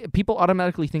people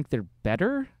automatically think they're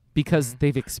better because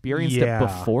they've experienced it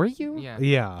before you. Yeah.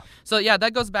 Yeah. So yeah,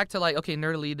 that goes back to like, okay,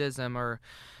 nerd elitism, or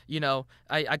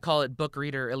I call it book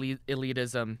reader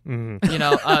elitism.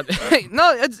 Mm-hmm.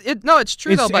 No, it's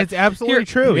true though. But It's absolutely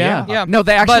true. Yeah. Yeah. No,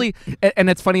 they actually, and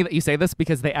it's funny that you say this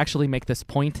because they actually make this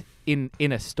point in a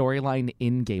storyline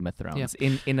in Game of Thrones,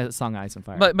 in a Song of Ice and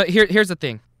Fire. But here's the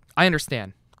thing. I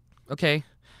understand. Okay.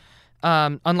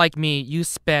 Unlike me, you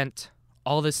spent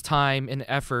all this time and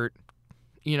effort.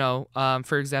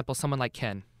 For example, someone like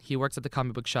Ken, he works at the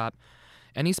comic book shop,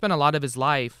 and he spent a lot of his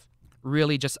life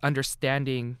really just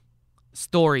understanding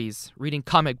stories, reading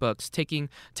comic books, taking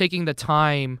the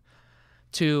time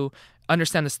to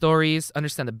understand the stories,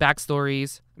 understand the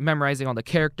backstories, memorizing all the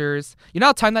characters. You know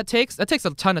how time that takes? That takes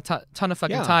a ton of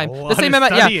fucking time. a The lot same of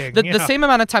amount, studying, the same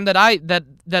amount of time that I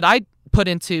put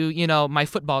into my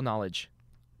football knowledge.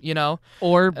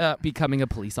 or becoming a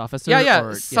police officer.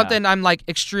 Or, something I'm like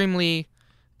extremely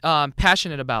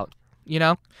passionate about.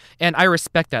 And I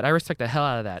respect that. I respect the hell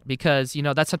out of that because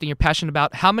that's something you're passionate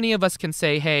about. How many of us can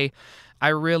say, hey, I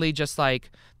really just like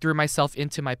threw myself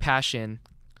into my passion,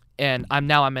 and I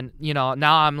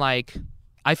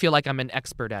feel like I'm an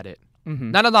expert at it.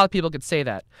 Mm-hmm. Not a lot of people could say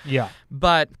that. Yeah.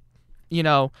 But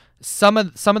some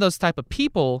of those type of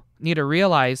people need to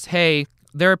realize, hey,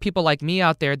 there are people like me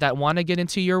out there that want to get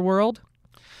into your world,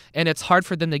 and it's hard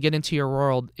for them to get into your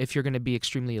world if you're going to be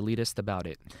extremely elitist about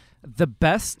it. The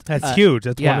best. That's huge.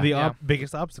 That's one of the yeah.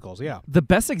 biggest obstacles. Yeah. The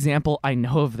best example I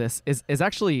know of this is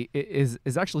actually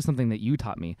something that you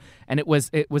taught me, and it was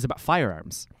about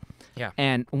firearms. Yeah.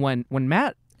 And when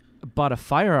Matt bought a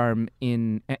firearm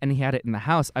and he had it in the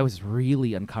house, I was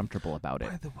really uncomfortable about it.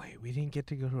 By the way, we didn't get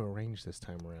to go to a range this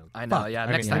time around. I know. Fuck. Yeah.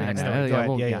 Okay, Next yeah, time. yeah, Next yeah. time. Go ahead.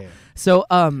 well, Yeah, yeah. yeah. So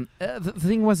the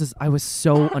thing was I was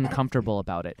so uncomfortable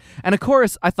about it, and of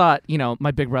course I thought my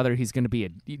big brother, he's going to be a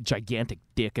gigantic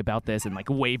dick about this and like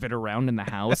wave it around in the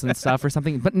house and stuff or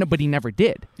something, but he never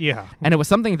did. Yeah. And it was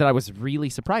something that I was really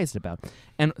surprised about.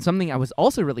 And something I was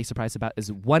also really surprised about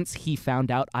is once he found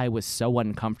out I was so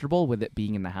uncomfortable with it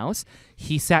being in the house,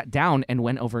 he sat down and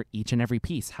went over each and every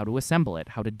piece, how to assemble it,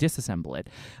 how to disassemble it.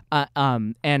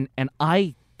 And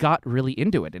I got really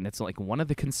into it, and it's like one of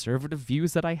the conservative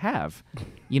views that I have,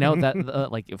 that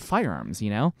like firearms,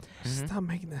 Stop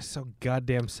making this so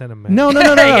goddamn sentimental.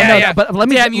 No. Yeah. But let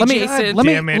me Damn you, let me Jason. let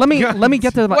me Damn it. let me let me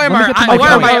get to Why am my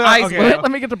I eyes okay. wet?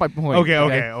 let me get to my point.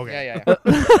 Okay. Yeah.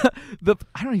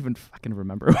 I don't even fucking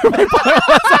remember where my point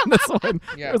was on this one.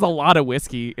 Yeah. There's a lot of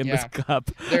whiskey in this Yeah. cup.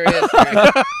 There is.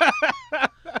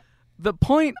 The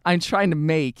point I'm trying to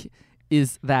make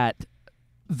is that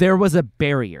there was a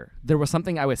barrier. There was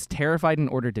something I was terrified in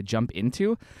order to jump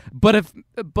into. But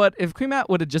if Queen Matt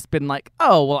would have just been like,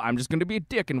 "Oh, well, I'm just going to be a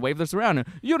dick and wave this around. And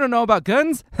you don't know about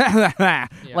guns?"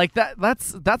 Like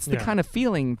that's the kind of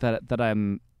feeling that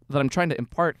I'm trying to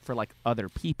impart for like other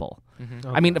people.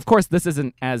 Mm-hmm. I mean, of course, this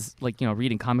isn't as like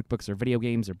reading comic books or video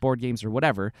games or board games or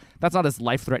whatever. That's not as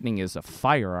life-threatening as a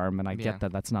firearm, and I get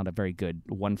that that's not a very good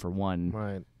one-for-one.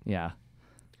 Right. Yeah.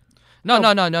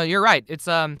 No. You're right. It's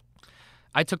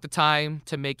I took the time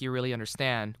to make you really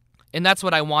understand, and that's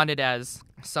what I wanted as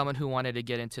someone who wanted to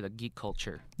get into the geek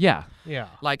culture. Yeah. Yeah.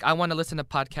 Like I want to listen to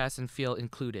podcasts and feel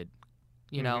included.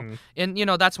 You know, Mhm. and you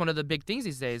know that's one of the big things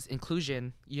these days.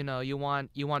 Inclusion. You know, you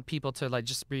want people to like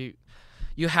just be.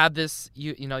 You have this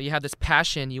you know you have this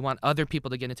passion. You want other people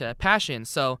to get into that passion.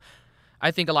 So, I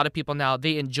think a lot of people now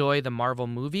they enjoy the Marvel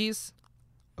movies.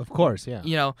 Of course, yeah.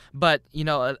 You know, but you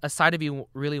know, a side of you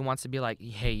really wants to be like,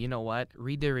 hey, you know what?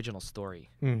 Read the original story.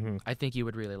 Mm-hmm. I think you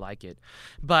would really like it.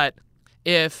 But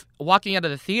if walking out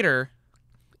of the theater,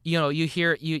 you know, you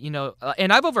hear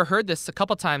and I've overheard this a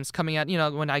couple times coming out, you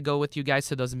know, when I go with you guys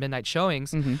to those midnight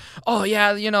showings. Mm-hmm. Oh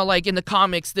yeah, you know, like in the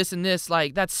comics, this and this,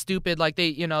 like that's stupid. Like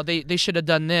they should have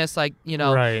done this. Like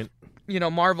Right.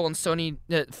 Marvel and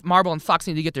Fox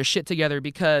need to get their shit together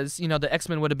because you know the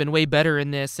X-Men would have been way better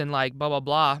in this and like blah blah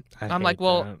blah. I'm like,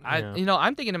 well,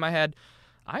 I'm thinking in my head,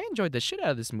 I enjoyed the shit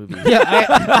out of this movie.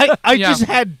 Yeah, I Yeah. just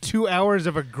had 2 hours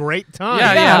of a great time.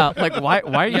 Yeah. Like, why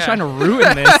are you Yeah. trying to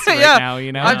ruin this right Yeah. now?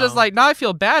 You know, I'm just like, now I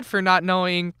feel bad for not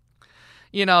knowing,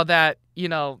 you know, that you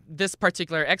know this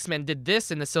particular X-Men did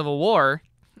this in the Civil War,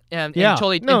 and Yeah.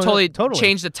 totally Totally.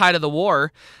 changed the tide of the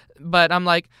war. But I'm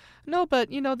like, no,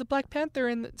 but you know the Black Panther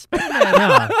and the Spider-Man.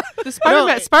 Yeah. The Spider-Man,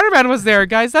 No, Spider-Man was there,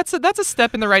 guys. That's a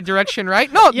step in the right direction,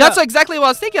 right? No, Yeah. that's exactly what I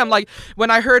was thinking. I'm like, when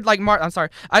I heard like I'm sorry,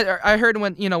 I heard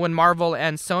when Marvel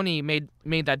and Sony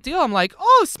made that deal. I'm like,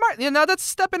 oh, smart. You know, that's a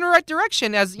step in the right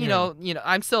direction. As you know,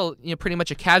 I'm still pretty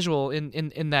much a casual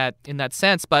in that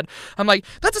sense, but I'm like,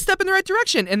 that's a step in the right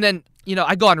direction. And then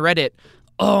I go on Reddit.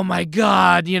 Oh my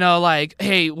God, like,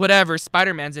 hey, whatever,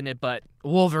 Spider-Man's in it, but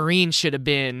Wolverine should have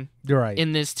been You're right.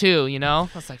 in this too, I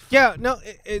was like, Yeah, no,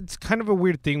 it's kind of a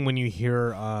weird thing when you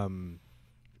hear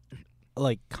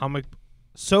like comic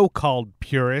so-called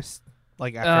purists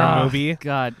like after a movie,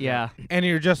 God, yeah. and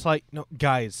you're just like, no,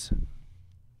 guys,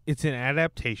 it's an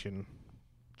adaptation.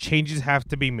 Changes have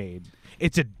to be made.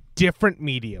 It's a different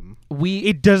medium.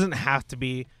 It doesn't have to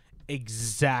be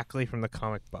exactly from the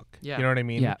comic book. Yeah. You know what I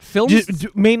mean? Yeah, films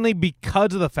mainly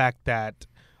because of the fact that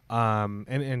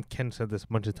and Ken said this a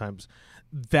bunch of times,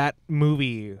 that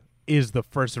movie is the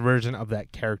first version of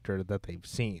that character that they've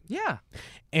seen. yeah.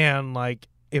 And like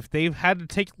if they've had to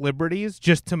take liberties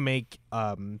just to make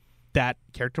that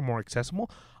character more accessible,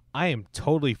 I am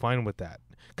totally fine with that.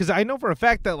 Cuz I know for a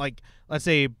fact that, like, let's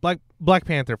say Black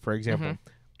Panther, for example.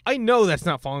 I know that's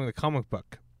not following the comic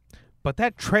book. But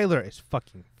that trailer is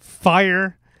fucking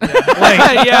fire.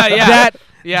 Like, yeah.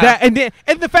 That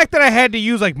and the fact that I had to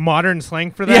use like modern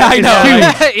slang for that. Yeah, I is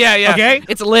know. huge. yeah. Okay?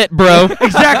 It's lit, bro.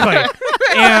 Exactly.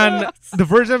 And the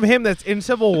version of him that's in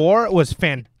Civil War was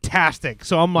fantastic.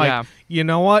 So I'm like, Yeah. you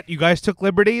know what? You guys took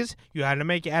liberties. You had to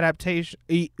make adaptation.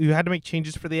 You had to make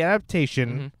changes for the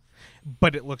adaptation,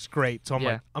 but it looks great. So I'm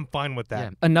like, I'm fine with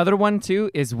that. Yeah. Another one too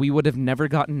is we would have never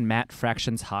gotten Matt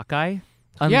Fraction's Hawkeye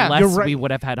Yeah. unless You're right. we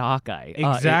would have had Hawkeye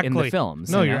Exactly. in the films.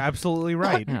 No, you you're know? absolutely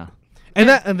right. Yeah. And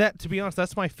that, to be honest,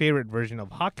 that's my favorite version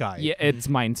of Hawkeye. Yeah, it's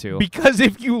mine too. Because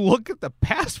if you look at the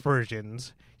past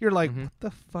versions, you're like, what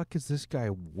the fuck is this guy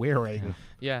wearing?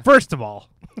 Yeah. First of all.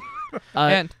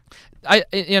 And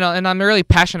and I'm really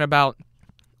passionate about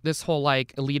this whole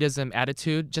like elitism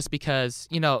attitude, just because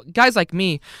guys like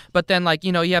me, but then like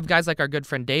you have guys like our good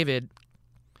friend David.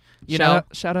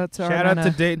 Shout out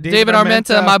to David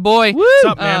Armenta, my boy. What's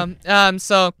up, man?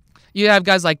 So you have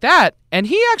guys like that, and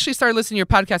he actually started listening to your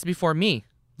podcast before me.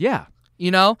 Yeah,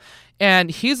 and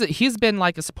he's been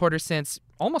like a supporter since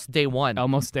almost day one.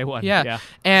 almost day one. Yeah.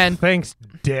 And Thanks,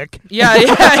 Dick. yeah.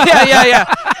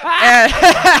 And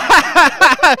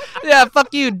yeah,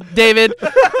 fuck you, David.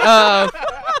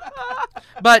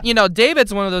 But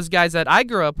David's one of those guys that I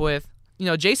grew up with.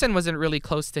 Jason wasn't really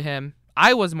close to him.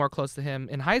 I was more close to him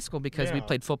in high school because we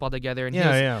played football together. And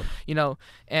and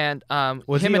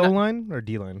Was him he and O-line or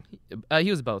D-line?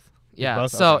 he was both. Yeah.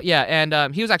 Both? So Okay. yeah,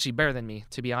 and he was actually better than me,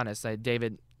 to be honest.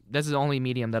 David, this is the only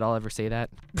medium that I'll ever say that.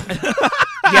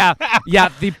 yeah.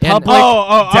 The And- public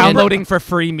I'm downloading for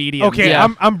free medium. Okay, Yeah.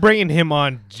 I'm bringing him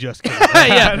on just 'cause.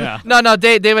 Yeah. No.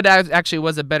 David actually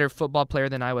was a better football player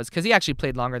than I was because he actually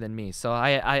played longer than me. So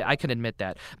I can admit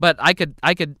that. But I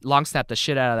could long snap the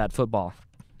shit out of that football.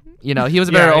 He was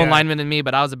a better Yeah, own yeah. lineman than me,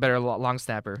 but I was a better long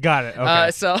snapper. Got it.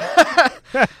 Okay. So,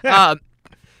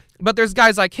 but there's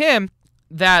guys like him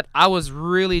that I was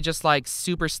really just like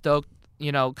super stoked,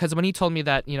 because when he told me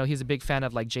that, he's a big fan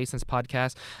of like Jason's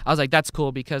podcast, I was like, that's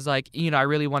cool because like, I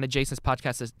really wanted Jason's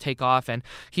podcast to take off, and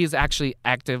he's actually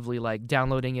actively like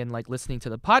downloading and like listening to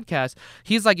the podcast.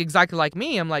 He's like exactly like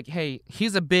me. I'm like, hey,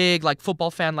 he's a big like football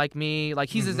fan like me. Like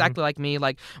he's exactly like me.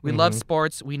 Like we love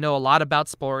sports. We know a lot about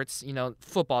sports,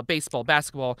 football, baseball,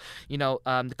 basketball,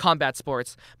 the combat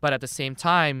sports. But at the same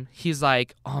time, he's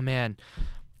like, oh man,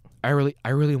 I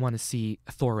really want to see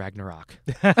Thor Ragnarok.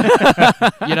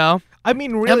 I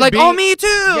mean, really, And I'm like, oh, me too.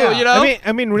 Yeah, You know.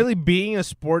 I mean, really, being a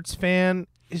sports fan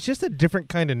is just a different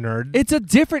kind of nerd. It's a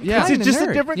different kind It's of just nerd.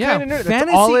 a different Yeah. kind of nerd.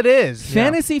 That's all it is.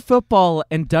 Fantasy football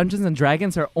and Dungeons and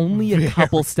Dragons are only a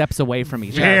couple steps away from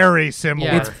each other. Very similar.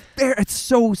 Yeah. It's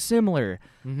so similar.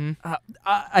 Mm-hmm.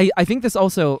 I think this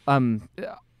also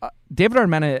David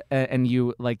Armena and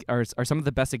you like are some of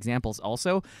the best examples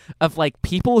also of like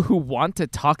people who want to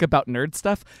talk about nerd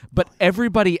stuff, but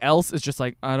everybody else is just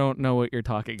like, I don't know what you're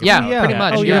talking about. Yeah, pretty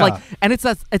much. Oh, You're yeah. like, and it's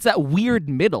that weird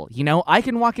middle, you know. I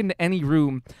can walk into any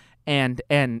room and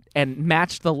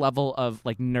match the level of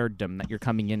like nerddom that you're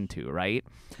coming into, right?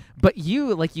 But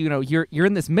you like, you know, you're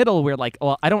in this middle where like,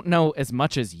 well, I don't know as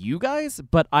much as you guys,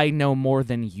 but I know more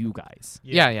than you guys.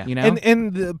 Yeah. You know,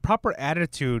 And the proper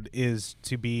attitude is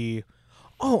to be,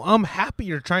 oh, I'm happy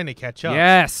you're trying to catch up.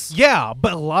 yes. Yeah,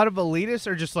 but a lot of elitists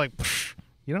are just like, "Psh,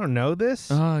 you don't know this?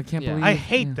 Oh, I can't Yeah. believe I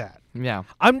hate that. Yeah.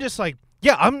 I'm just like,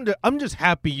 yeah, I'm just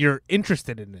happy you're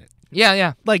interested in it.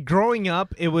 Yeah. Like growing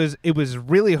up, it was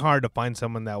really hard to find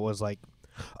someone that was like,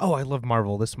 oh, I love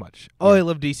Marvel this much. Oh, I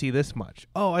love DC this much.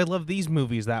 Oh, I love these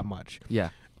movies that much. Yeah.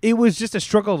 It was just a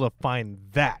struggle to find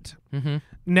that. Mm-hmm.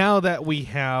 Now that we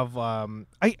have, I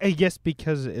guess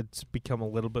because it's become a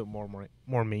little bit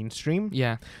more mainstream.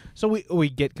 Yeah. So we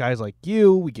get guys like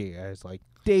you, we get guys like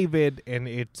David, and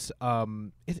it's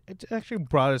actually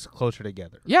brought us closer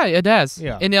together. Yeah, it does.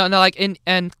 Yeah. And you know, like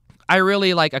and I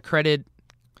really like accredit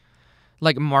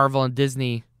like Marvel and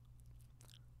Disney,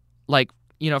 like,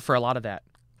 you know, for a lot of that.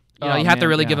 You know, Oh, you have to man,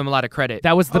 really yeah. give them a lot of credit.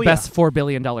 That was the Oh, best $4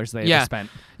 billion they Yeah. ever spent.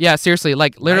 Yeah, seriously,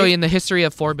 like literally Right? in the history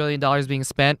of $4 billion being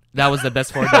spent, that was the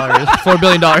best $4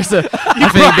 billion I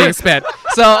think being spent.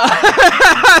 So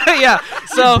yeah,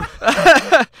 so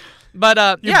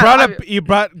but You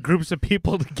brought groups of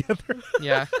people together.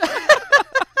 yeah.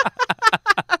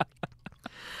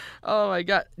 Oh my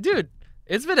god, dude,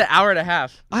 it's been an hour and a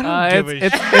half. I don't give a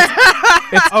it's,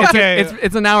 shit. Okay.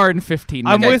 it's an hour and 15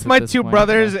 minutes. I'm with at my this two point.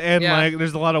 brothers, and Yeah. like,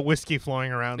 there's a lot of whiskey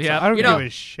flowing around. So Yeah. I don't You know, give a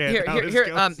shit. how this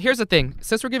goes. Here's the thing.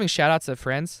 Since we're giving shout outs to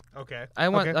friends, Okay. I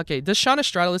want okay. Does Sean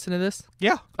Estrada listen to this?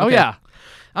 Yeah. Oh Okay. yeah.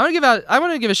 I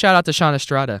want to give a shout out to Sean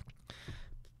Estrada.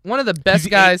 One of the best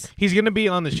guys. He's gonna be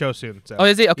on the show soon. So. Oh,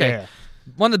 is he? Okay. Yeah.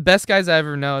 One of the best guys I've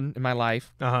ever known in my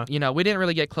life. Uh-huh. You know, we didn't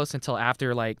really get close until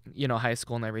after, like, you know, high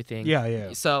school and everything. Yeah.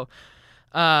 So,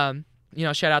 you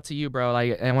know, shout out to you, bro.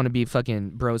 Like, I want to be fucking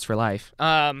bros for life.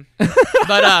 But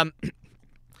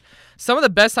some of the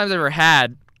best times I've ever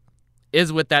had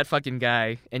is with that fucking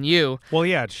guy and you. Well,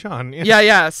 yeah, it's Sean.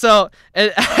 Yeah. So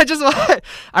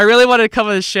I really wanted to come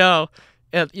on the show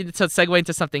to segue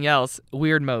into something else.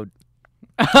 Weird mode.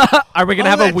 Are we gonna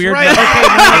have a that's weird? right.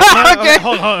 Okay, no, Okay.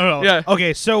 hold on. Yeah.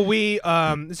 Okay, so we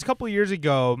this a couple years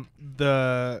ago,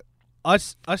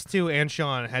 us two and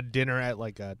Sean had dinner at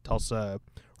like a Tulsa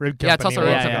Rib Company. Yeah, Tulsa or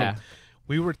Rib something. Company.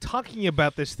 We were talking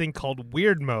about this thing called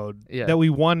Weird Mode Yeah. that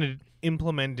we wanted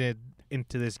implemented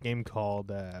into this game called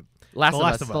Last The of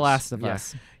Last Us. of The Last of Yeah.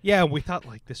 Us. yeah. We thought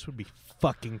like this would be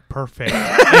fucking perfect,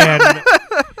 and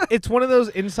it's one of those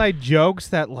inside jokes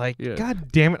that like, Yeah.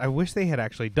 God damn it, I wish they had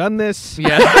actually done this.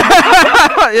 Yeah.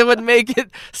 It would make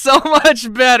it so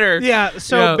much better. Yeah,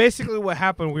 so Yeah. basically what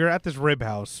happened, we were at this rib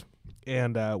house,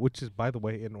 and which is, by the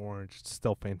way, in Orange. It's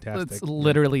still fantastic. It's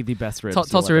literally the best ribs.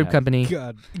 Tulsa you'll Rib ever have. Company.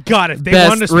 God, if they Best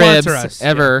wanted to ribs sponsor us.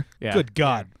 ever. Yeah. Good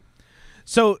God.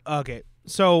 So, okay,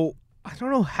 so I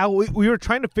don't know how, we were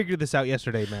trying to figure this out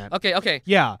yesterday, Matt. Okay.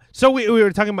 Yeah, so we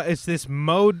were talking about, it's this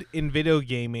mode in video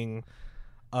gaming,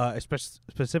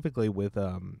 specifically with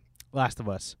Last of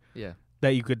Us, Yeah.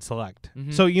 that you could select.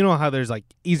 Mhm. So you know how there's like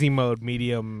easy mode,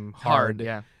 medium, hard.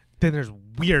 Yeah. Then there's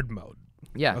weird mode.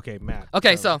 Yeah. Okay, Matt.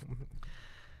 Okay, so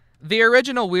the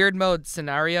original weird mode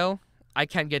scenario I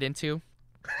can't get into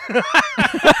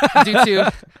due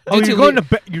to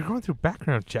you're going through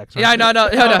background checks. yeah, aren't no,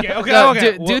 you? no.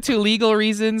 Okay. Due to legal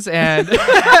reasons and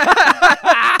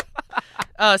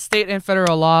state and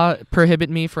federal law prohibit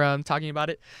me from talking about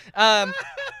it.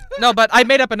 No, but I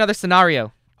made up another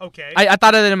scenario. Okay. I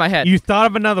thought of it in my head. You thought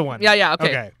of another one. Yeah. Okay.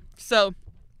 Okay. So,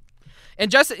 and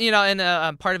Justin, you know,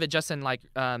 and part of it Justin like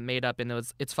made up, and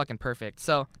it's fucking perfect.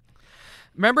 So,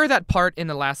 remember that part in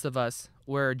The Last of Us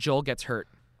where Joel gets hurt?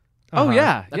 Oh Uh-huh.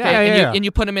 yeah. Okay, Yeah. and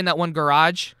you put him in that one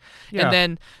garage, Yeah. and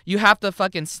then you have to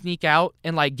fucking sneak out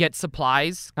and like get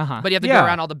supplies. Uh-huh. But you have to Yeah. go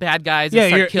around all the bad guys Yeah, and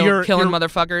start you're- killing you're-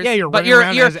 motherfuckers. yeah, you're but running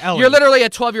around you're as Ellie. you're literally a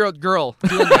 12-year-old girl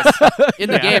doing this in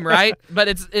the Yeah. game, right? But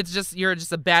it's just you're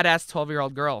just a badass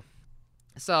 12-year-old girl.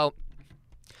 So,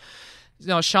 you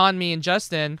know, Sean, me, and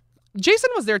Justin.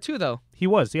 Jason was there too, though. He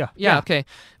was, yeah. Yeah. Okay.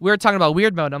 We were talking about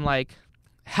weird mode. I'm like,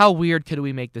 how weird could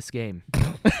we make this game?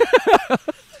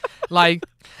 Like,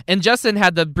 And Justin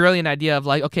had the brilliant idea of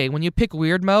like, okay, when you pick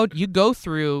weird mode, you go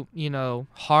through,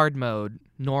 hard mode,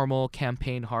 normal,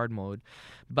 campaign, hard mode,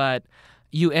 but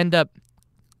you end up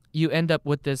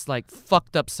with this like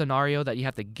fucked up scenario that you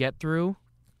have to get through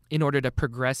in order to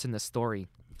progress in the story.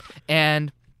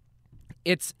 And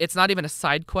it's not even a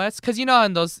side quest, because in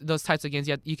those types of games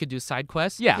you could do side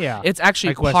quests. Yeah. It's actually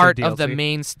Side quest or part of the DLC.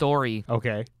 main story.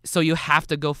 Okay. So you have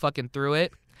to go fucking through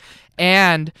it.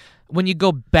 And when you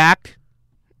go back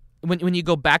when you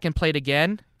go back and play it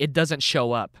again, it doesn't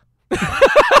show up.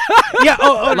 Yeah.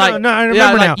 Oh, Like, no, I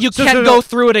remember now. You So- can't so- go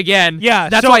through it again. Yeah,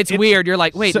 That's so why it's it's- weird. You're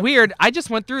like, wait, so- weird. I just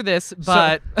went through this,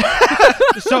 but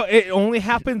So it only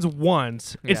happens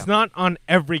once. Yeah. It's not on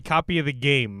every copy of the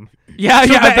game. Yeah,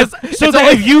 So yeah. that, that's- so it's that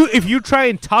always- if you try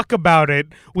and talk about it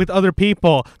with other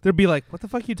people, they'll be like, "What the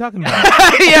fuck are you talking about?"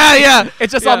 yeah.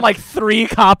 it's just Yeah. on like 3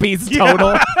 copies Yeah.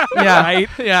 total. Yeah. Right?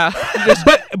 Yeah.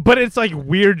 but it's like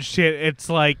weird shit. It's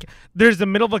like there's the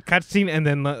middle of a cutscene and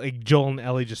then like Joel and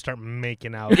Ellie just start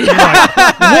making out. You're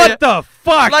like, what the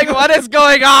fuck? Like, what is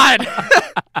going on?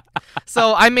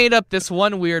 So I made up this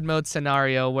one weird mode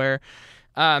scenario where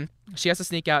she has to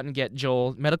sneak out and get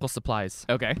Joel medical supplies.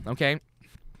 Okay. Okay.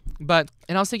 And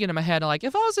I was thinking in my head, like,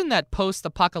 if I was in that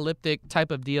post-apocalyptic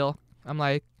type of deal, I'm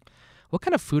like, what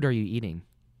kind of food are you eating?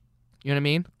 You know what I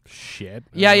mean? Shit.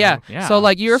 Yeah. Yeah. So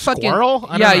like you're fucking Squirrel?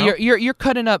 I yeah, don't know. you're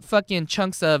cutting up fucking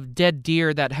chunks of dead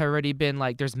deer that have already been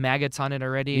like there's maggots on it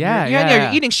already. Yeah, You're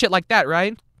yeah. eating shit like that,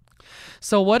 right?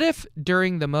 So what if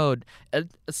during the mode, a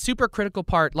super critical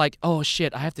part, like, oh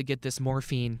shit, I have to get this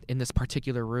morphine in this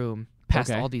particular room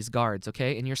past Okay. all these guards,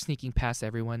 okay? And you're sneaking past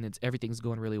everyone, and everything's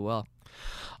going really well.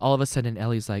 All of a sudden,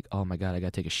 Ellie's like, oh my god, I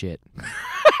gotta take a shit.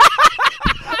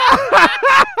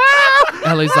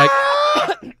 Ellie's like,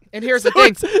 and here's the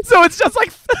thing. So it's just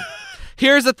like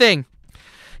Here's the thing.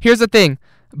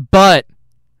 But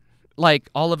like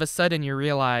all of a sudden you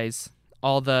realize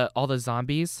all the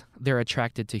zombies, they're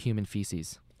attracted to human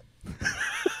feces.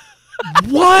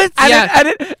 what? And,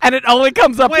 Yeah. and it only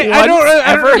comes up Wait, once I don't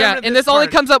ever. remember Yeah, and this this only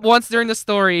part. comes up once during the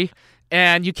story,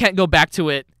 and you can't go back to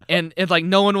it, and it's like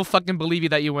no one will fucking believe you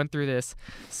that you went through this.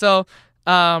 So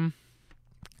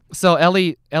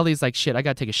Ellie's like, shit, I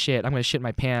gotta take a shit. I'm gonna shit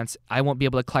my pants. I won't be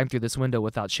able to climb through this window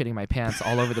without shitting my pants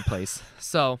all over the place.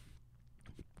 So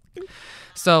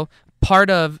part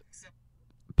of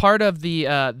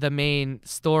the main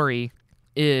story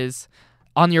is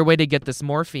on your way to get this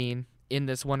morphine in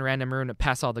this one random room to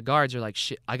pass all the guards. You're like,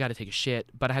 shit, I gotta take a shit,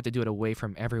 but I have to do it away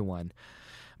from everyone.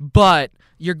 But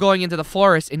you're going into the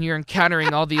forest and you're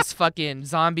encountering all these fucking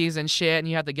zombies and shit, and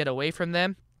you have to get away from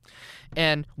them.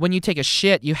 And when you take a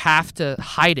shit, you have to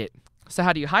hide it. So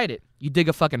how do you hide it? You dig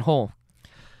a fucking hole.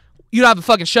 You don't have a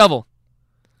fucking shovel.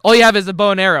 All you have is a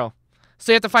bow and arrow.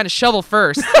 So you have to find a shovel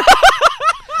first.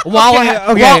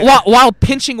 While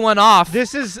pinching one off.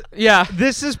 This is Yeah.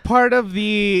 part of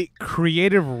the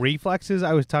creative reflexes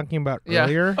I was talking about Yeah.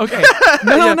 earlier. Okay.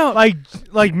 No.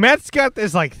 Like Matt's got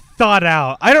this like thought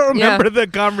out. I don't remember the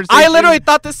conversation. I literally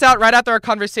thought this out right after our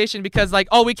conversation because like,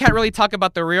 oh, we can't really talk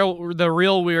about the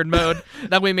real weird mode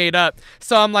that we made up.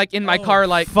 So I'm like in my car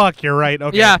like, fuck, you're right.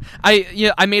 Okay. yeah,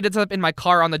 I made it up in my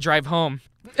car on the drive home.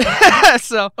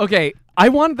 So Okay, I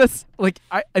want this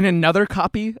in another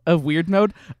copy of Weird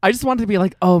Mode. I just wanted to be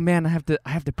like, oh man, I have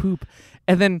to poop,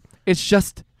 and then it's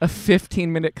just a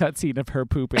 15-minute cutscene of her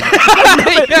pooping.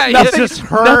 It's just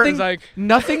her. Nothing, like-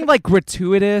 nothing like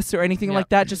gratuitous or anything Yeah. like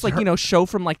that. Just like show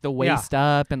from like the waist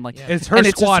up and like It's her and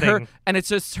it's just squatting. her, and it's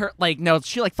just her. Like no,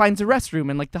 she like finds a restroom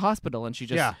in like the hospital, and she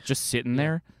just sitting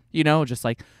there, just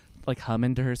like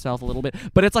humming to herself a little bit.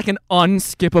 But it's like an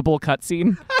unskippable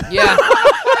cutscene. yeah,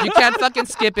 you can't fucking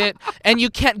skip it, and you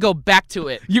can't go back to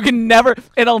it. You can never.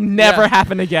 It'll never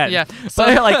happen again. Yeah. So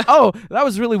they're like, oh, that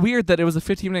was really weird that it was a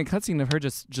 15-minute cutscene of her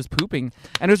just pooping,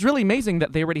 and it was really amazing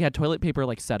that they already had toilet paper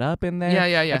like set up in there.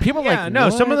 Yeah. And people Yeah, like, no,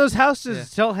 some "What?" of those houses Yeah.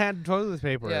 still had toilet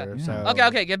paper. Yeah. So.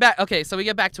 Okay, get back. Okay, so we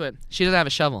get back to it. She doesn't have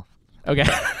a shovel. Okay.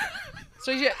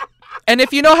 So and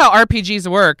if you know how RPGs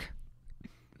work,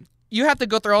 you have to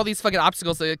go through all these fucking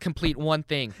obstacles to complete one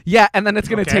thing. Yeah, and then it's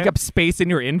gonna Okay. take up space in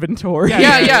your inventory.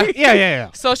 Yeah. yeah.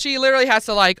 So she literally has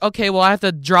to like, okay, well I have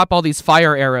to drop all these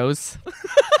fire arrows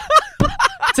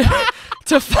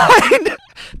to find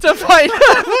a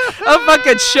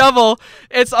fucking shovel.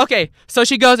 It's okay. So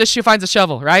she goes and she finds a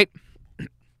shovel, right?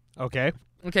 Okay.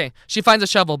 Okay, she finds a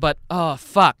shovel, but oh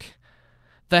fuck,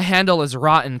 the handle is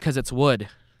rotten because it's wood.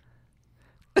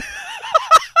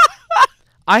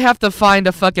 I have to find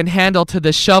a fucking handle to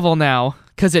this shovel now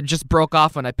because it just broke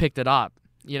off when I picked it up.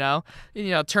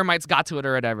 Termites got to it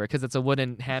or whatever because it's a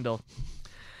wooden handle.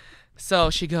 So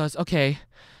she goes, okay,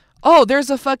 oh, there's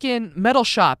a fucking metal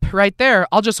shop right there.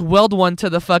 I'll just weld one to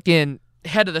the fucking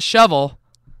head of the shovel,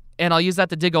 and I'll use that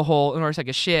to dig a hole in order to take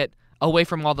a shit away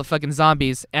from all the fucking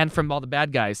zombies and from all the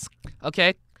bad guys.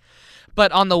 Okay?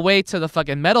 But on the way to the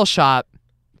fucking metal shop,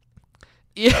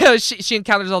 she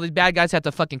encounters all these bad guys, have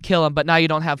to fucking kill them, but now you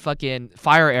don't have fucking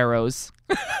fire arrows.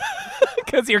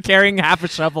 Because you're carrying half a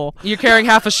shovel. You're carrying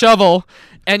half a shovel,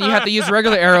 and you have to use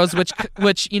regular arrows, which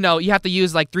you have to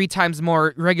use like 3 times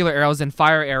more regular arrows than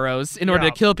fire arrows in order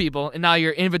to kill people. And now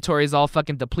your inventory is all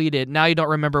fucking depleted. Now you don't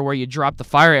remember where you dropped the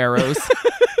fire arrows.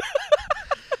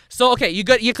 So okay, you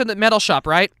get to the metal shop,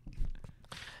 right?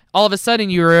 All of a sudden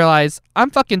you realize I'm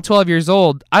fucking 12 years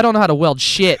old. I don't know how to weld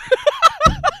shit.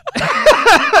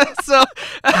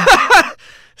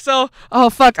 So oh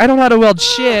fuck, I don't know how to weld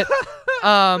shit.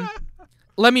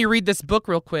 Let me read this book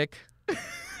real quick.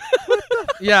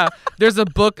 Yeah, there's a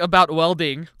book about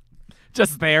welding.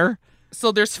 Just there.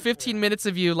 So there's 15 minutes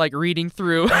of you like reading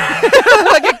through like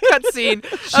a cutscene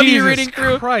of you reading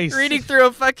through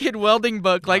a fucking welding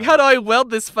book. Like, how do I weld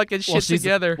this fucking shit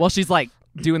together? Well, she's like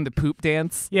doing the poop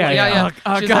dance. Yeah.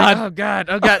 Oh She's god. Like, oh god.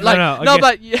 Like,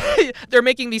 but they're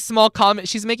making these small comments.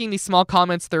 She's making these small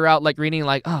comments throughout, like reading,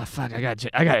 like, oh fuck, I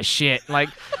got shit. Like,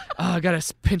 oh, I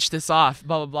gotta pinch this off.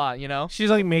 Blah blah blah. She's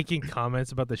like making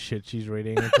comments about the shit she's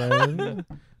reading.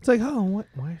 It's like, oh,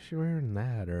 why is she wearing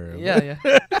that? Or yeah.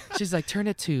 She's like, turn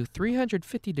it to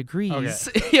 350 degrees.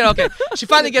 Okay. Okay. She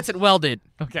finally gets it welded.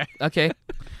 Okay.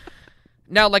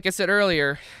 Now, like I said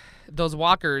earlier, those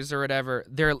walkers or whatever,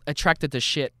 they're attracted to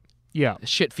shit. Yeah.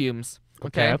 Shit fumes.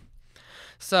 Okay.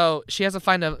 So she has to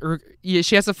find a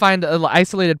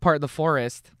isolated part of the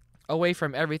forest away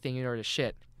from everything in order to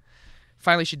shit.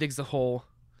 Finally, she digs a hole,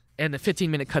 and the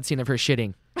 15-minute cutscene of her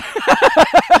shitting.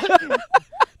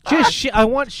 I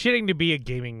want shitting to be a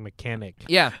gaming mechanic.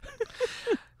 Yeah.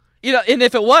 And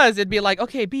if it was, it'd be like,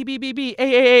 okay, B, B, B, B,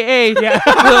 A. Yeah.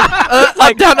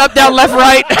 Up, down, left,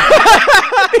 right.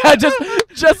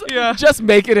 Just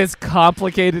make it as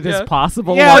complicated as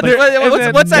possible. Yeah.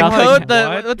 What's that code?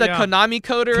 The Konami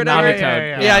code or whatever? Konami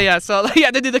code. Yeah. So you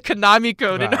have to do the Konami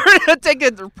code in order to take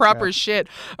a proper shit,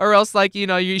 or else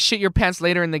you shit your pants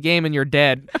later in the game and you're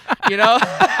dead.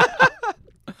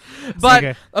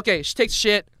 But okay, she takes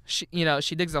shit. She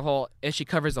digs a hole and she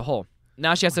covers the hole.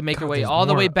 Now she has to make her way all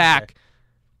the way back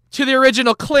to the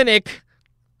original clinic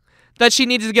that she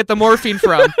needed to get the morphine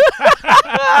from.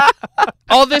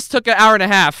 All this took an hour and a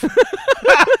half.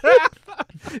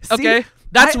 Okay,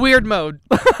 that's weird mode.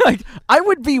 Like, I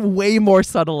would be way more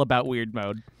subtle about weird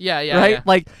mode. Yeah. Right? Yeah.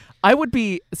 Like, I would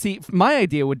be. See, my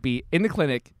idea would be in the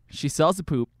clinic. She sells the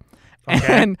poop,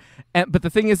 okay. but the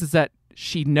thing is that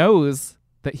she knows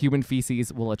that human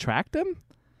feces will attract him.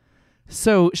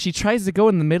 So she tries to go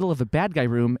in the middle of a bad guy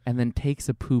room and then takes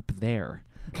a poop there.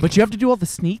 But you have to do all the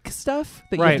sneak stuff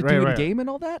that you have to do in game and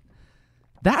all that.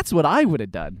 That's what I would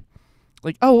have done.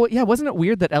 Like, oh yeah, wasn't it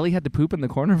weird that Ellie had to poop in the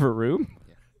corner of her room?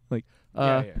 Like,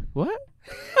 what?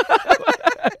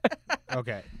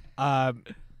 Okay.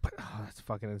 That's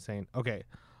fucking insane. Okay.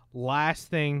 Last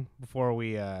thing before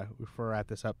we wrap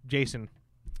this up, Jason.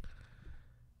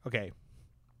 Okay.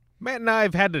 Matt and I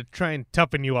have had to try and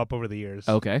toughen you up over the years.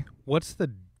 Okay. What's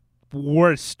the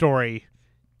worst story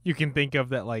you can think of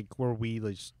that, like, where we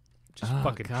just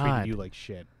fucking treated you like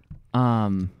shit?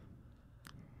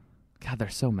 God,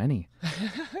 there's so many.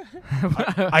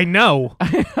 I know.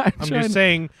 I'm just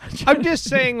saying. I'm just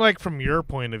saying, like, from your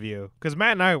point of view, because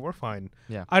Matt and I, we're fine.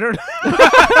 Yeah. I don't.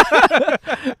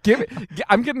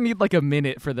 I'm gonna need like a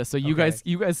minute for this. So you guys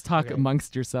talk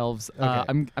amongst yourselves.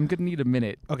 Okay. I'm gonna need a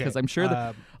minute because I'm sure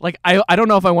that like I don't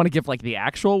know if I want to give like the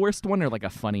actual worst one or like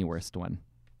a funny worst one.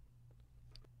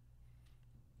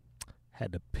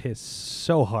 Had to piss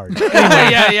so hard. Anyway.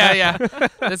 Yeah.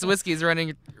 This whiskey's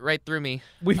running right through me.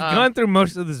 We've gone through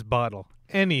most of this bottle.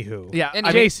 Anywho. Yeah.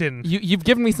 Jason. You've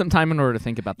given me some time in order to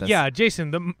think about this. Yeah,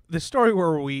 Jason, the story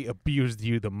where we abused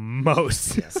you the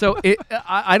most. So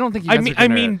I don't think you guys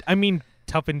I mean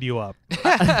toughened you up.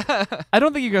 I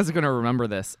don't think you guys are gonna remember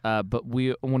this. But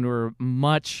when we were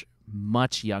much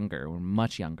younger.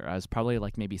 I was probably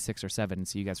like maybe 6 or 7,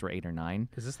 so you guys were 8 or 9.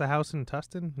 Is this the house in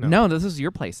Tustin? No, this is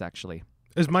your place actually.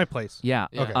 It's my place. Yeah.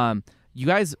 Okay. You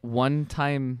guys one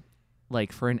time,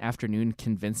 like for an afternoon,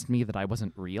 convinced me that I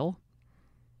wasn't real.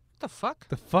 The fuck?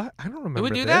 I don't remember. Did we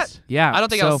do this. that? Yeah. I don't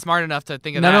think I was smart enough to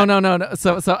think of that. No.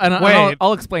 So Wait.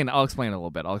 I'll explain. I'll explain a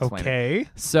little bit. Okay.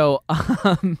 So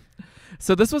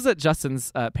so this was at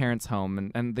Justin's parents'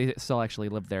 home, and they still actually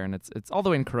live there, and it's all the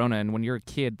way in Corona. And when you're a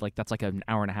kid, like that's like an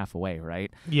hour and a half away,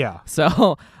 right? Yeah.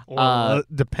 So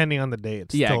depending on the day,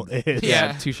 it still is.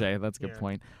 Yeah. Touche. That's a good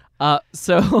point.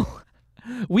 So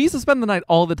We used to spend the night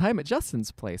all the time at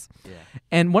Justin's place. Yeah.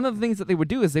 And one of the things that they would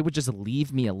do is they would just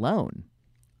leave me alone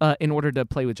in order to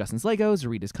play with Justin's Legos or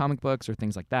read his comic books or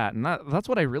things like that. And that's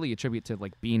what I really attribute to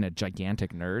like being a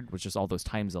gigantic nerd, was just all those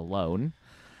times alone.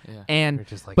 Yeah. And You're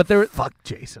just like, but there, fuck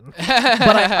Jason. but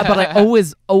I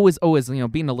always,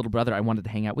 being a little brother, I wanted to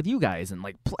hang out with you guys and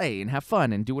like play and have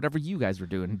fun and do whatever you guys were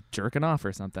doing, jerking off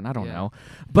or something. I don't know,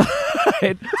 but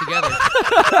Together.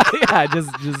 yeah, just.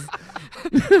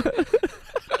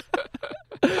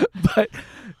 But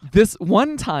this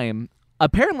one time,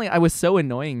 apparently, I was so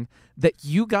annoying that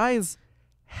you guys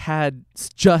had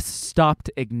just stopped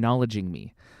acknowledging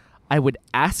me. I would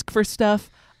ask for stuff.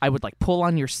 I would like pull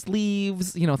on your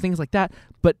sleeves, things like that.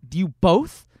 But you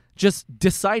both just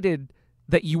decided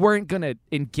that you weren't gonna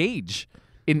engage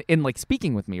in like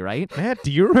speaking with me, right? Matt,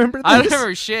 do you remember this? I don't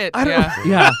remember shit.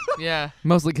 Yeah, Yeah.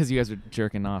 mostly because you guys were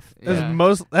jerking off.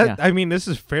 Yeah. I mean, this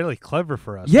is fairly clever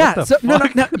for us. Yeah, What the no,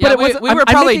 fuck? but Yeah, it we wasn't- were I'm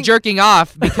probably making- jerking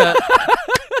off because,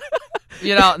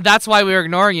 that's why we were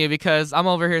ignoring you, because I'm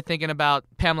over here thinking about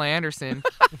Pamela Anderson.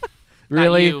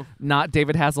 Really, you. not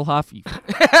David Hasselhoff. You-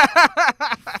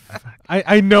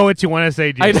 I know what you want to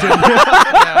say, Jason.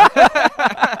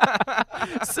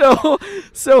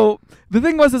 So the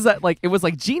thing is that like it was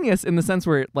like genius in the sense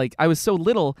where like I was so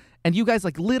little and you guys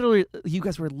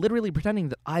were literally pretending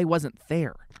that I wasn't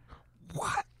there.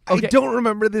 What? Okay. I don't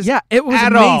remember this. Yeah, it was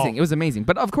at amazing. all. It was amazing.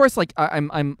 But of course, like I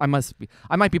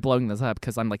might be blowing this up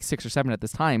because I'm like 6 or 7 at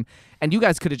this time, and you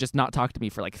guys could have just not talked to me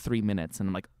for like 3 minutes, and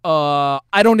I'm like,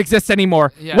 I don't exist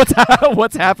anymore. Yeah.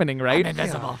 What's happening, right? I'm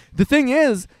invisible. The thing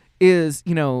is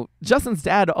Justin's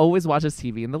dad always watches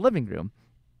TV in the living room.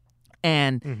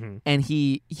 And and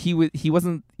he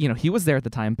wasn't, he was there at the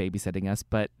time babysitting us,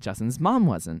 but Justin's mom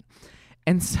wasn't.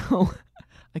 And so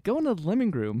I go into the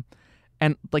living room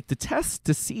and like to test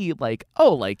to see like,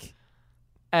 am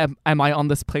I on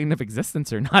this plane of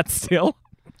existence or not still?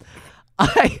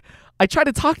 I try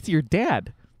to talk to your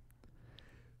dad,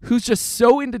 who's just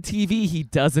so into TV he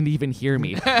doesn't even hear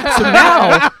me.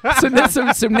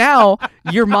 So now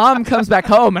your mom comes back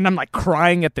home and I'm like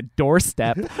crying at the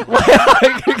doorstep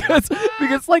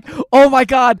because like, oh my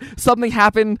God, something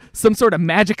happened, some sort of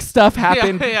magic stuff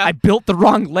happened. Yeah. I built the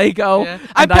wrong Lego. Yeah.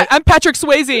 And I'm Patrick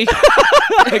Swayze.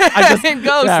 I just in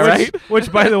Ghost. yeah, right?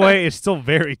 Which, by the way, is still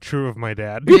very true of my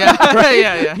dad. Yeah.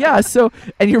 Yeah. Yeah, so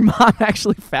and your mom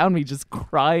actually found me just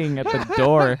crying at the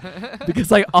door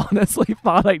because I honestly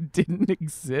thought I didn't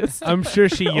exist. I'm sure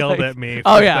she yelled Like- at me.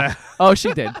 Oh for yeah. that. Oh,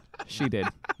 she did. She did.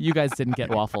 You guys didn't get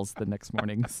waffles the next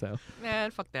morning, so.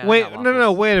 Man, fuck that. Wait, I got no,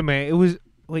 waffles. wait a minute. It was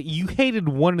wait. You hated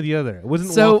one or the other. It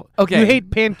wasn't So, waffle. okay. You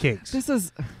hate pancakes. This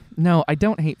is no, I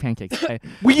don't hate pancakes.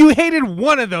 Well, you hated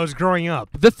one of those growing up.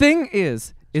 The thing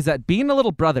is that being a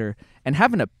little brother and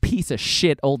having a piece of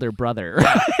shit older brother,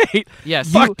 right?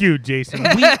 Yes. Fuck you, Jason.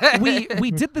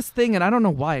 we did this thing, and I don't know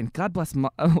why. And God bless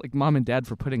mom and dad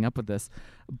for putting up with this.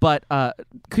 But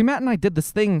Matt and I did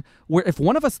this thing where if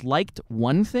one of us liked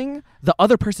one thing, the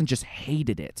other person just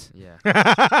hated it. Yeah.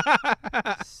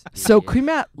 So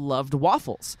Matt loved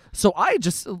waffles. So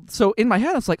in my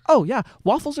head, I was like, oh yeah,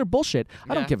 waffles are bullshit.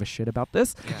 I don't Yeah. give a shit about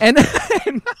this. Yeah.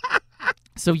 And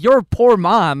so your poor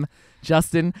mom,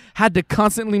 Justin, had to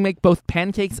constantly make both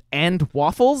pancakes and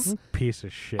waffles. Piece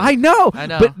of shit. I know. I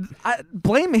know. But I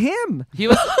blame him. He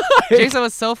was Jason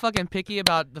was so fucking picky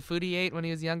about the food he ate when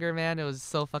he was younger, man. It was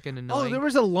so fucking Oh, annoying. there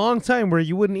was a long time where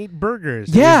you wouldn't eat burgers.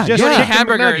 It Yeah, was just yeah. chicken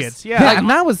Hamburgers. McNuggets. Yeah. Yeah, and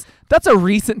that's a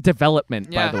recent development,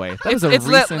 Yeah. by the way. That was a it's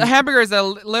recent. hamburgers are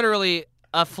literally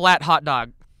a flat hot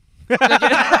dog. like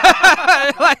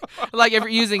if you're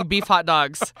using beef hot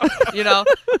dogs,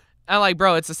 I'm like,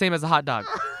 bro, it's the same as a hot dog.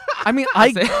 I mean,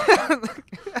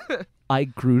 I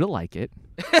grew to like it.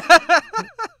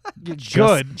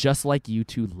 Good. Just like you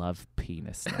two love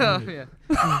penis. Oh, yeah.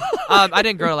 I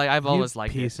didn't grow I've always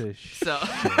liked piece it. of shit. So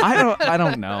I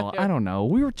don't know. I don't know.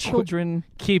 We were children.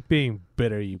 Keep being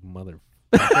bitter, you mother.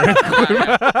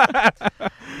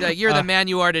 like, you're the man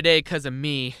you are today because of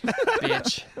me,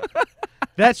 bitch.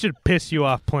 That should piss you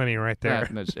off plenty right there.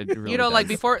 Yeah, it really Like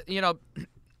does. before,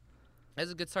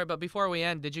 that's a good story. But before we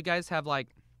end, did you guys have like?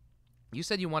 You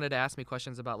said you wanted to ask me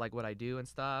questions about like what I do and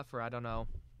stuff, or I don't know.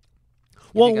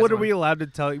 Well, you guys what are want- we allowed to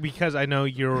tell you? Because I know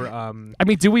you're. I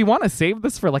mean, do we want to save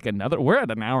this for like another? We're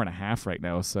at an hour and a half right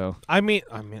now, so. I mean,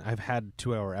 I've had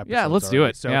 2-hour episodes. Yeah, let's do already,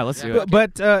 it. So. Yeah, let's do Yeah. it.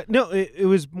 But no, it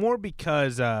was more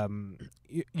because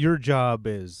your job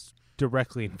is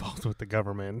directly involved with the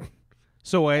government,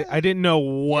 so I didn't know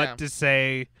what Yeah. to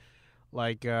say.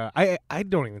 Like I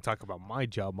don't even talk about my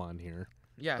job on here.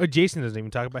 Yeah. Jason doesn't even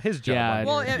talk about his job. Yeah, on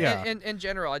Well, here. in, yeah. in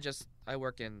general, I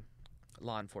work in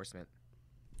law enforcement.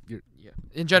 Yeah.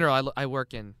 In general, I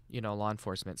work in law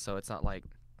enforcement, so it's not like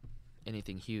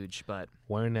anything huge, but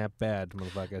weren't that bad,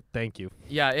 motherfucker. Thank you.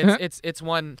 yeah, it's just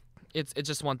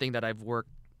one thing that I've worked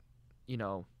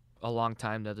a long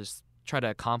time to just try to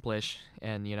accomplish,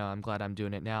 and I'm glad I'm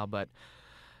doing it now. But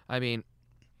I mean,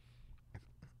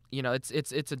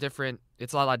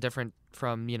 it's a lot different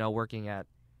from working at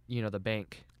the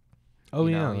bank. Oh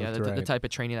the type of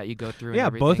training that you go through. Yeah,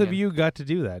 and both of you got to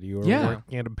do that. You were Yeah.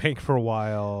 working at a bank for a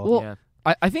while. Well, yeah.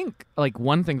 I think like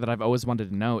one thing that I've always wanted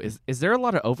to know is there a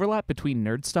lot of overlap between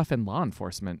nerd stuff and law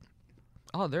enforcement?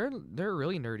 Oh, they're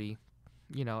really nerdy.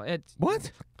 It's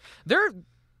What? they're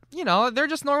they're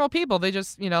just normal people. They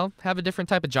just have a different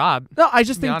type of job. No, I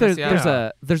just To be think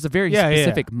honest, there's a very Yeah, yeah.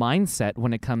 specific mindset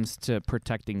when it comes to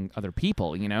protecting other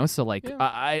people, So like Yeah.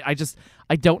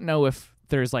 I don't know if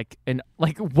there's like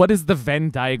what is the Venn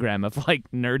diagram of like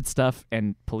nerd stuff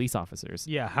and police officers?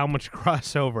 Yeah, how much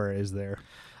crossover is there?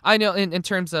 I know in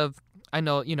terms of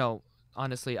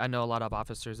honestly, I know a lot of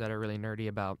officers that are really nerdy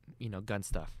about gun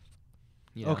stuff.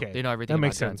 Okay, they know everything that about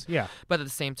makes guns. sense. Yeah. But at the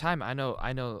same time, I know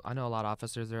a lot of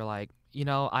officers that are like,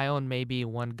 I own maybe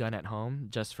one gun at home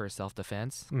just for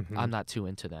self-defense. Mhm. I'm not too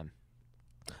into them.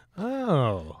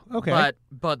 Oh, okay.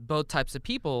 But both types of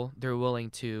people, they're willing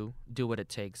to do what it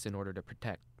takes in order to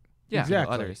protect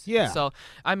Exactly. others. Yeah. So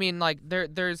I mean, like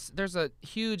there's a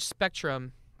huge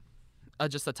spectrum of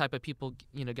just the type of people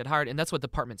get hired, and that's what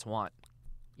departments want.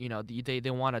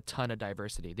 They want a ton of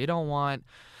diversity. They don't want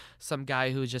some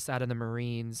guy who's just out of the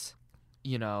Marines.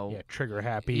 Yeah, trigger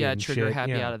happy. Yeah, and trigger shit.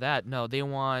 happy Yeah. out of that. No, they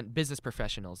want business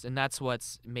professionals, and that's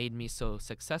what's made me so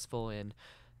successful in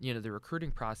the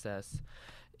recruiting process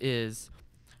is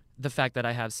the fact that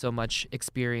I have so much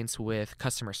experience with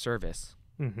customer service.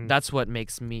 Mhm. That's what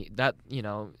makes me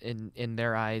in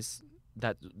their eyes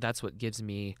that's what gives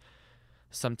me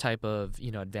some type of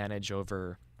advantage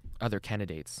over other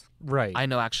candidates. Right. I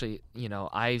know actually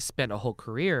I spent a whole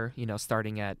career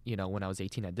starting at when I was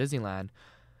 18 at Disneyland,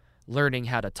 learning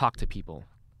how to talk to people,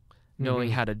 knowing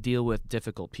Mhm. how to deal with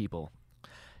difficult people,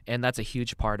 and that's a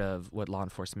huge part of what law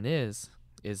enforcement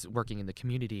is working in the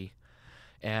community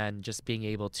and just being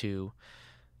able to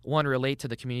relate to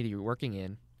the community you're working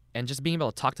in and just being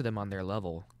able to talk to them on their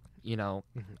level.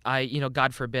 I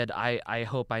God forbid I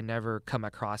hope I never come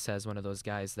across as one of those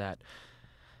guys that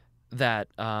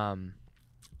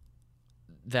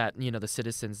the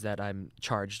citizens that I'm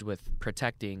charged with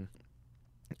protecting,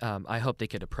 I hope they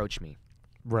could approach me.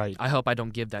 Right. I hope I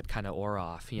don't give that kind of aura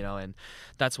off, and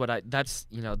that's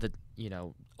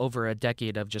over a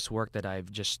decade of just work that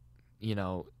I've just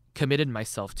committed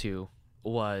myself to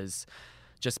was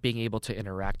just being able to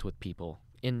interact with people.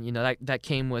 And that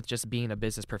came with just being a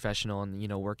business professional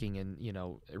and working in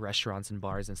restaurants and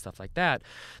bars and stuff like that.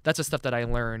 That's the stuff that I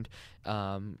learned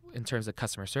in terms of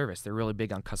customer service. They're really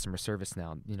big on customer service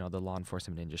now. The law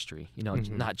enforcement industry.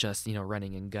 Mhm. Not just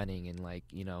running and gunning and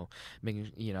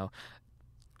making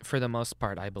for the most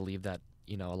part, I believe that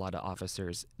a lot of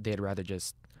officers they'd rather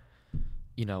just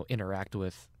interact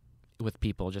with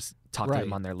people, just talk to them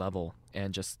Right. on their level,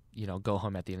 and just go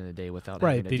home at the end of the day without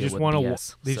Right. having to They deal just with want to.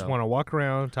 BS. They just So, want to walk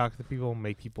around, talk to people,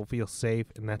 make people feel safe,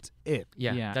 and that's it.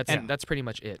 yeah, Yeah. that's pretty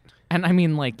much it. And I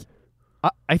mean, like,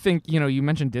 I think, you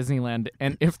mentioned Disneyland,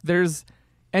 and if there's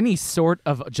any sort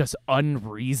of just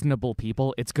unreasonable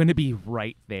people, it's going to be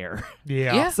right there.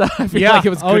 Yeah. Yeah. So I feel Yeah. like it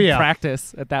was Oh, good yeah.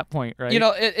 practice at that point, right?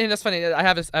 And it's funny. I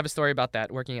have a story about that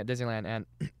working at Disneyland,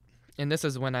 and this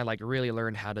is when I really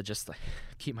learned how to just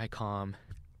keep my calm.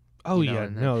 Oh You know, yeah.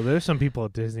 and No, there's some people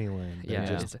at Disneyland. That Yeah, are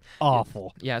just it's-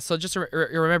 awful. yeah. So just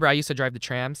remember, I used to drive the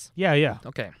trams. Yeah. Yeah.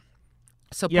 Okay.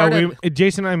 So Yeah. part of,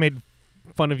 Jason and I made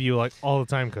fun of you all the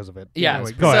time because of it. yeah.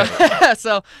 Anyway, go ahead.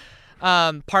 So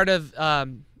part of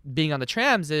being on the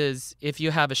trams is if you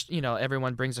have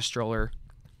everyone brings a stroller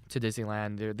to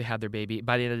Disneyland. They have their baby.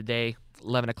 By the end of the day,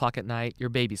 11 o'clock at night, your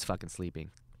baby's fucking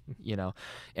sleeping,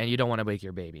 and you don't want to wake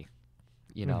your baby.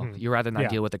 Mhm. You'd rather not Yeah.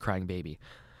 deal with a crying baby.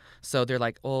 So they're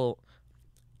like, oh,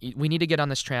 we need to get on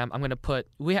this tram. I'm going to put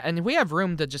we have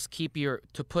room to just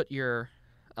put your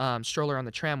stroller on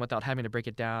the tram without having to break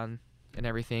it down and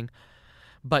everything.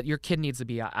 But your kid needs to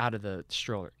be out of the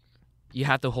stroller. You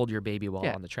have to hold your baby while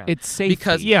Yeah, on the tram. It's safe.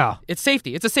 Because Yeah. it's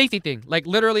safety. It's a safety thing. Like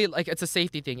literally, like it's a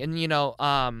safety thing. And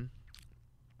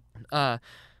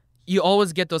you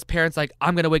always get those parents like,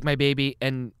 I'm gonna wake my baby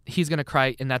and he's gonna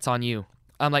cry and that's on you.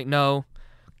 I'm like, no,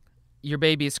 your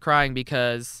baby is crying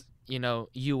because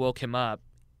you woke him up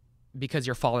because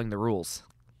you're following the rules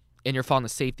and you're following the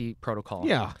safety protocol.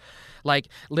 Yeah. Like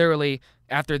literally,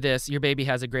 after this, your baby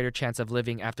has a greater chance of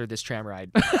living after this tram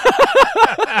ride.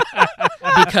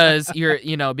 Because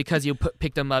because you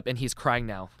picked him up and he's crying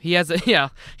now.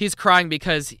 He's crying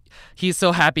because he's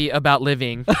so happy about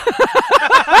living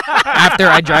after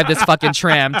I drive this fucking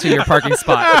tram to your parking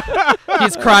spot.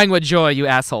 He's crying with joy, you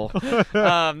asshole. But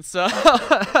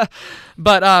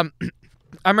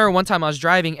I remember one time I was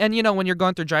driving, and when you're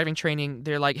going through driving training,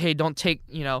 they're like, hey, don't take,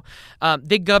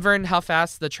 they govern how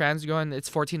fast the tram's going. It's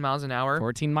 14 miles an hour.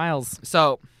 14 miles.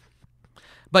 So,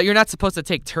 but you're not supposed to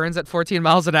take turns at 14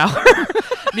 miles an hour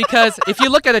because if you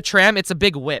look at a tram, it's a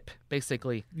big whip,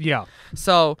 basically. Yeah.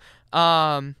 So,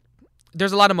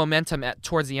 there's a lot of momentum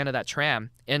towards the end of that tram,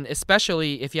 and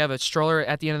especially if you have a stroller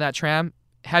at the end of that tram,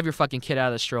 have your fucking kid out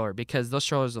of the stroller because those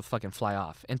strollers will fucking fly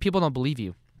off, and people don't believe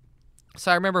you. So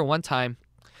I remember one time,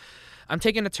 I'm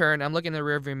taking a turn, I'm looking in the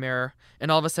rearview mirror, and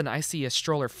all of a sudden I see a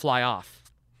stroller fly off.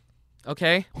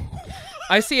 Okay?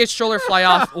 I see a stroller fly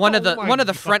off one of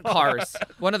the front cars.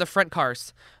 One of the front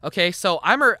cars. Okay? So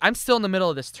I'm still in the middle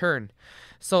of this turn.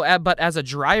 So but as a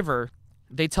driver,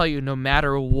 they tell you no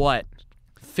matter what,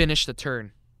 finish the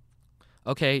turn.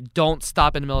 Okay? Don't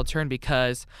stop in the middle of the turn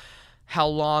because how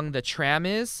long the tram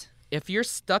is, if you're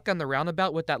stuck on the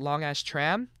roundabout with that long ass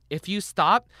tram, if you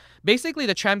stop, basically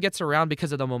the tram gets around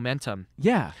because of the momentum.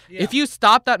 Yeah. If you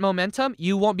stop that momentum,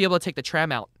 you won't be able to take the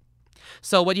tram out.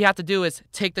 So what you have to do is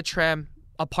take the tram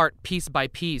apart piece by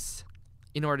piece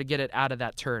in order to get it out of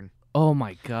that turn. Oh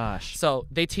my gosh. So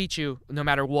they teach you no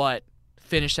matter what,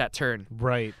 finish that turn.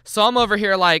 Right. So I'm over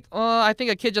here like, oh, I think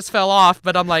a kid just fell off,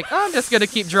 but I'm like, I'm just going to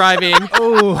keep driving.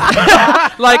 Oh.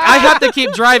 Like, I have to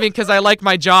keep driving because I like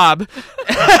my job.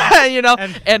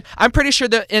 And I'm pretty sure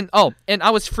that, and I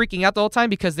was freaking out the whole time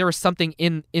because there was something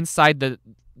inside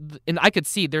and I could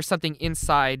see there's something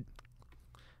inside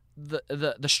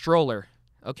the stroller,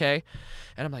 okay?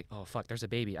 And I'm like, oh, fuck, there's a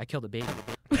baby. I killed a baby.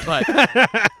 But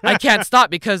I can't stop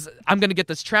because I'm going to get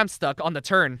this tram stuck on the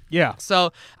turn. Yeah.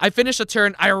 So I finish the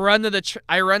turn. I run to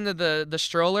the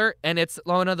stroller, and it's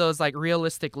one of those, like,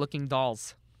 realistic-looking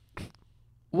dolls.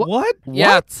 What?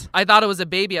 Yeah, What? I thought it was a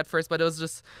baby at first, but it was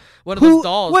just one of those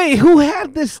dolls. Wait, who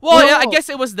had this? Well, yeah, doll? I guess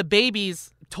it was the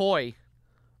baby's toy.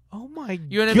 Oh my god.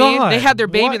 You know what I mean? They had their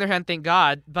baby in their hand, thank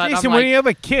God. But Jason, I'm like, when you have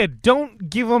a kid, don't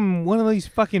give them one of these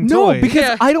fucking No, toys. because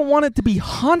Yeah. I don't want it to be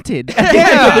haunted at the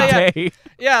end of the day.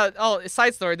 yeah. Oh,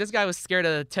 side story. This guy was scared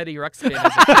of the Teddy Ruxpin. As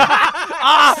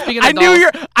a kid. Speaking of I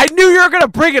knew you were gonna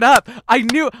bring it up. I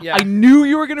knew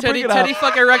you were gonna bring it up. Teddy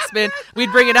fucking Ruxpin.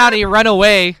 We'd bring it out and he'd run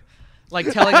away, like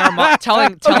telling our mom,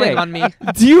 telling Okay. on me.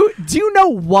 Do you know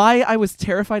why I was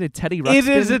terrified of Teddy Ruxpin? it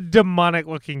is a demonic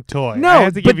looking toy. I no,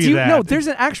 have to but give you that. no, there's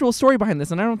an actual story behind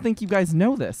this, and I don't think you guys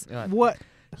know this. What?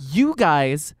 You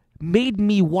guys made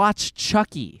me watch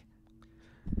Chucky.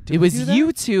 It was do that?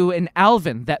 you two and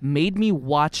Alvin that made me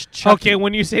watch Chucky. Okay,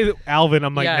 when you say Alvin,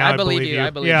 I'm like, Yeah, now I I believe you, I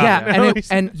believe you. Yeah,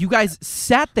 and you guys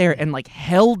sat there and like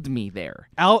held me there.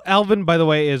 Alvin, by the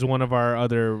way, is one of our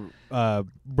other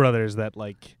brothers that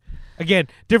like. Again,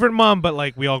 different mom, but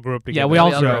like we all grew up together. Yeah, we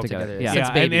all all grew grew up up together. together. Yeah. Since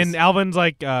and babies. Alvin's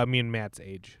like me and Matt's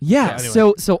age. Yeah,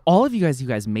 anyway. so all of you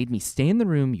guys made me stay in the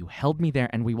room. You held me there,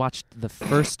 and we watched the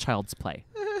first Child's Play,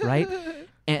 right?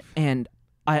 And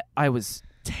I was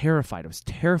terrified. I was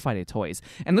terrified of toys.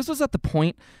 And this was at the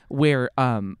point where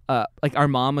like our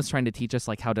mom was trying to teach us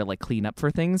like how to like clean up for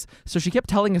things. So she kept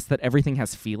telling us that everything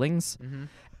has feelings. Mm-hmm.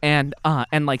 And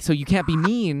like so you can't be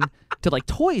mean to like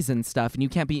toys and stuff, and you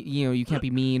can't be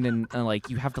mean and like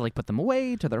you have to like put them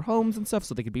away to their homes and stuff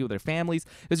so they could be with their families.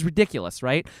 It was ridiculous,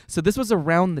 right? So this was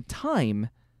around the time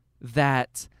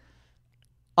that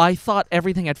I thought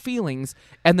everything had feelings,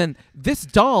 and then this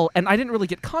doll, and I didn't really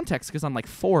get context because I'm like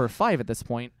 4 or 5 at this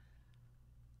point.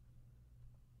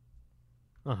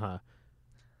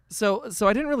 So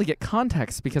I didn't really get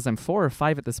context because I'm 4 or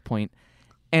 5 at this point,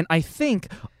 and I think,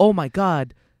 oh my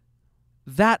god,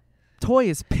 that toy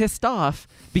is pissed off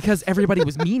because everybody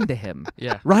was mean to him.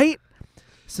 Yeah. Right?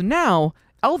 So now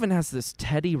Alvin has this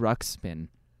Teddy Ruxpin.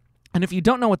 And if you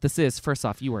don't know what this is, first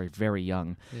off, you are very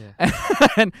young.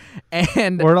 Yeah.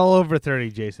 and We're all over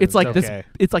 30, Jason. it's like okay.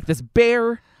 it's like this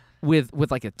bear with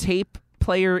like a tape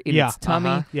player in its tummy.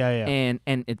 Uh-huh. Yeah. And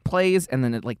it plays, and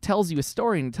then it like tells you a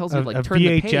story, and it tells you like a turn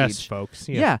VHS, the page. folks.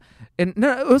 Yeah. And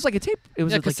no, it was like a tape. It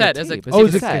was Yeah, like cassette. a It was a- tape. it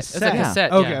was a cassette. It's a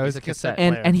cassette. Okay, yeah, it was it's a cassette.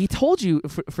 And player. and he told you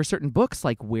for certain books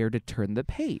like where to turn the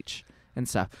page and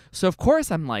stuff. So of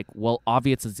course I'm like, well,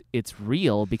 obvious it's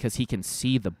real because he can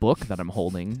see the book that I'm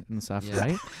holding and stuff, Yeah.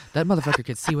 right? That motherfucker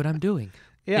could see what I'm doing.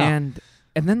 Yeah. And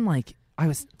then like I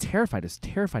was terrified. I was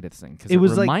terrified of this thing because It it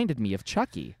was like- reminded me of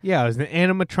Chucky. Yeah, it was an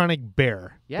animatronic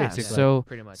bear. Yeah. basically. So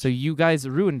Pretty much. so you guys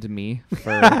ruined me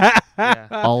for Yeah.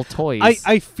 all toys.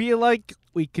 I feel like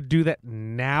we could do that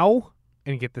now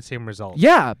and get the same result.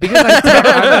 yeah, because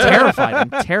I'm terrified. I'm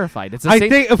terrified. It's the I same.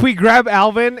 think if we grab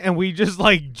Alvin and we just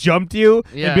like jumped you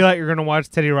Yeah. and be like, you're gonna watch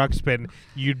Teddy Rock spin,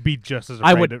 you'd be just as afraid.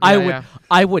 I would. of I it. would. yeah.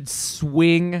 I would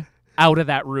swing out of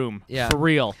that room. Yeah. For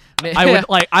real. Ma- I would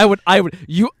like. I would.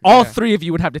 You. All Yeah. three of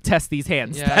you would have to test these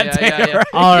hands. Yeah, that yeah, day, yeah, yeah. right?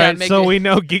 All Yeah, right, make so it- we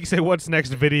know Geek Say What's Next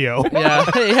video.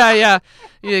 yeah, yeah.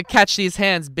 You catch these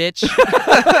hands, bitch.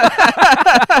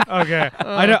 Okay,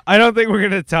 I don't think we're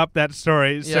gonna top that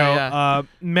story. So, yeah.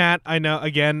 Matt, I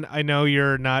know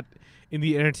you're not in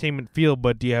the entertainment field,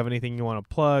 but do you have anything you want to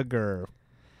plug or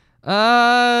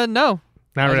No. not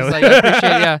I really? just, like, appreciate,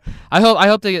 yeah. I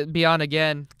hope to be on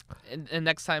again, and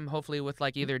next time hopefully with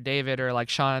like either David or like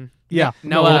Sean. Yeah,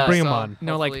 No, we'll uh, bring him so on.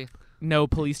 No, like, hopefully- No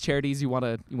police charities you want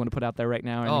to put out there right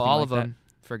now? Or oh, anything all like of that? them.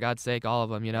 For God's sake, all of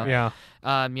them. You know. Yeah,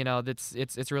 You know,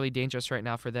 it's really dangerous right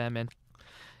now for them, and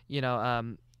you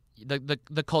know,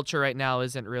 the culture right now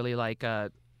isn't really like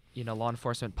you know, law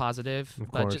enforcement positive.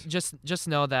 Of But course. just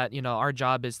know that, you know, our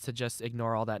job is to just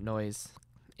ignore all that noise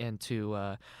and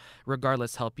to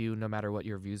regardless help you no matter what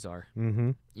your views are.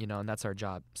 mm-hmm. You know, and that's our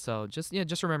job. So just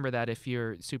remember that if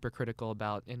you're super critical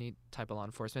about any type of law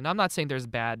enforcement. I'm not saying there's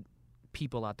bad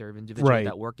people out there, individuals Right.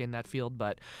 that work in that field,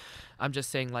 but I'm just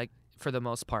saying, like, for the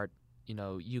most part, you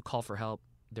know, you call for help,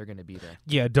 they're going to be there.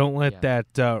 Yeah, don't let Yeah. that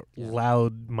Yeah.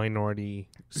 loud minority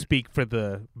speak for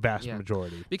the vast Yeah.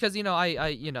 majority. Because, you know, I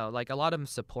you know, like, a lot of them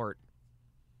support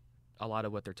a lot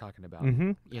of what they're talking about.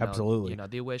 Mm-hmm. You know, Absolutely. You know,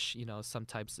 they wish, you know, some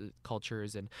types of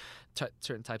cultures and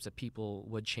certain types of people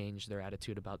would change their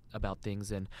attitude about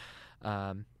things. And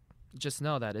just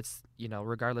know that it's, you know,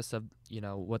 regardless of, you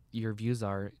know, what your views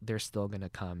are, they're still going to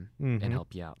come Mhm. and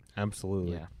help you out.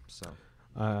 Absolutely. Yeah. So.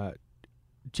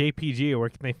 JPG, where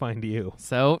can they find you?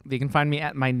 So you can find me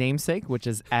at my namesake, which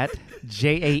is at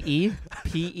JAEPEAGEE.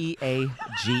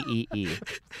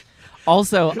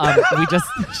 Also, we just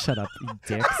shut up, you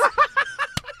dicks.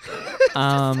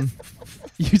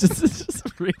 You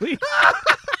just really.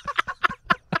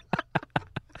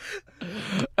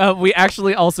 We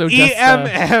actually also just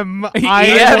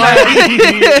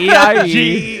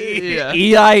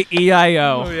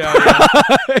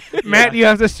EIEIO. Matt, you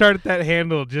have to start that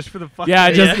handle just for the fuck.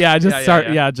 Yeah, just Yeah, start.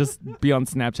 yeah. Yeah, just be on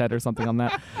Snapchat or something on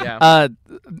that. Yeah.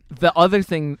 The other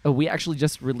thing, we actually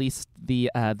just released the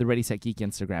Ready Set Geek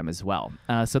Instagram as well.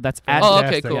 So that's at Oh,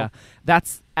 okay, Fantastic. cool. yeah,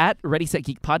 that's at Ready Set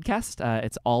Geek Podcast.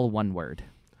 It's all one word.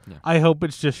 I hope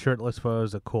it's just shirtless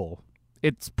photos of Cole.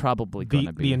 It's probably The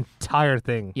gonna be. the entire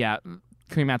thing. Yeah,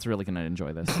 Cream Matt's really gonna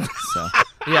enjoy this. So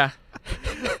Yeah.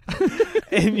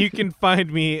 And you can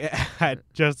find me at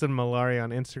Justin Malari on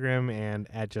Instagram and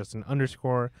at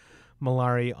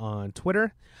Justin_Malari on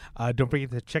Twitter. Don't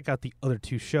forget to check out the other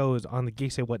two shows on the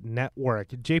Geek Say What Network.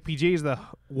 JPG is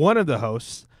one of the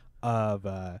hosts of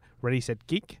Ready Set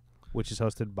Geek, which is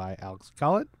hosted by Alex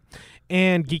Collett,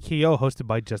 and Geek KO, hosted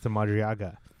by Justin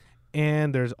Madriaga.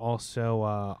 And there's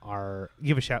also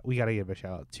we gotta give a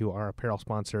shout out to our apparel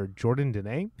sponsor, Jordan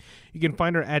Dene. You can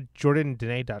find her at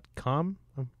jordandene.com.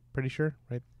 I'm pretty sure,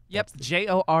 right? yep,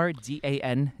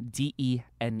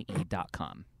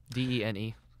 JORDANDENE.com.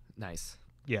 DENE. Nice.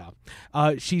 Yeah.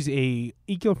 She's a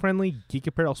eco-friendly geek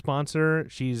apparel sponsor.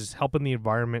 She's helping the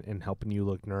environment and helping you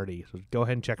look nerdy. So go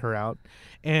ahead and check her out.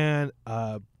 And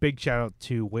big shout out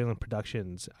to Wayland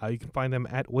Productions. You can find them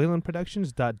at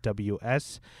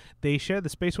waylandproductions.ws. They share the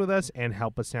space with us and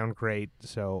help us sound great.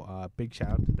 So big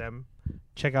shout out to them.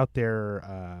 Check out their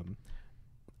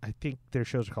I think their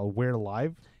shows are called We're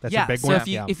Live. That's yeah, a big so one.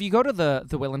 if you go to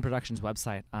the Wayland Productions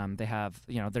website, they have,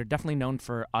 they're definitely known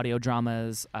for audio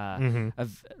dramas, Mhm.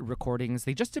 of recordings.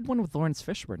 They just did one with Lawrence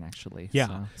Fishburne, actually.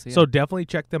 Yeah. So So definitely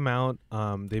check them out.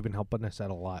 They've been helping us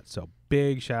out a lot. So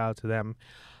big shout out to them.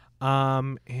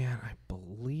 And I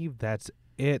believe that's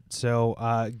it. So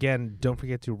again, don't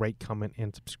forget to rate, comment,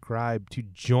 and subscribe to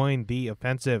join the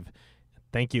offensive.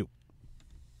 Thank you.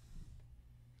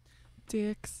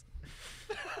 Dicks.